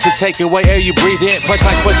a reason to take away air you breathe in.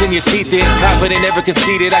 Punchlines punching your teeth in. Confident, never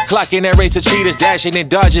conceited. I clock in and race to cheaters, dashing and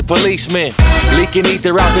dodging policemen. Leaking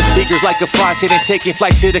ether out the speakers like a faucet and taking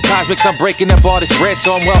flights to the cosmics. I'm breaking up all this bread,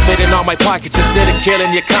 so I'm well fed in all my pockets. Instead of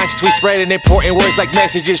killing your conscience, we spreading important words like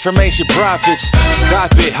messages from ancient prophets.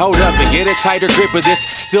 Stop it, hold up, and get a tighter grip of this.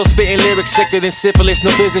 Still spitting lyrics sicker than syphilis.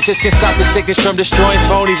 No physicist can stop the sickness from destroying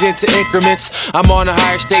phonies into increments. I'm on a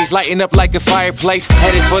higher stage, lighting up like a fireplace.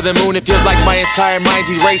 Headed for the moon, it feels like my entire mind's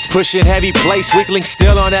erased. Pushing heavy place, weakling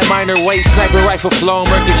still on that minor weight. Sniper rifle flowing,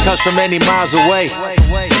 murking chunks from many miles away.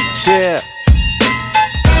 Chill.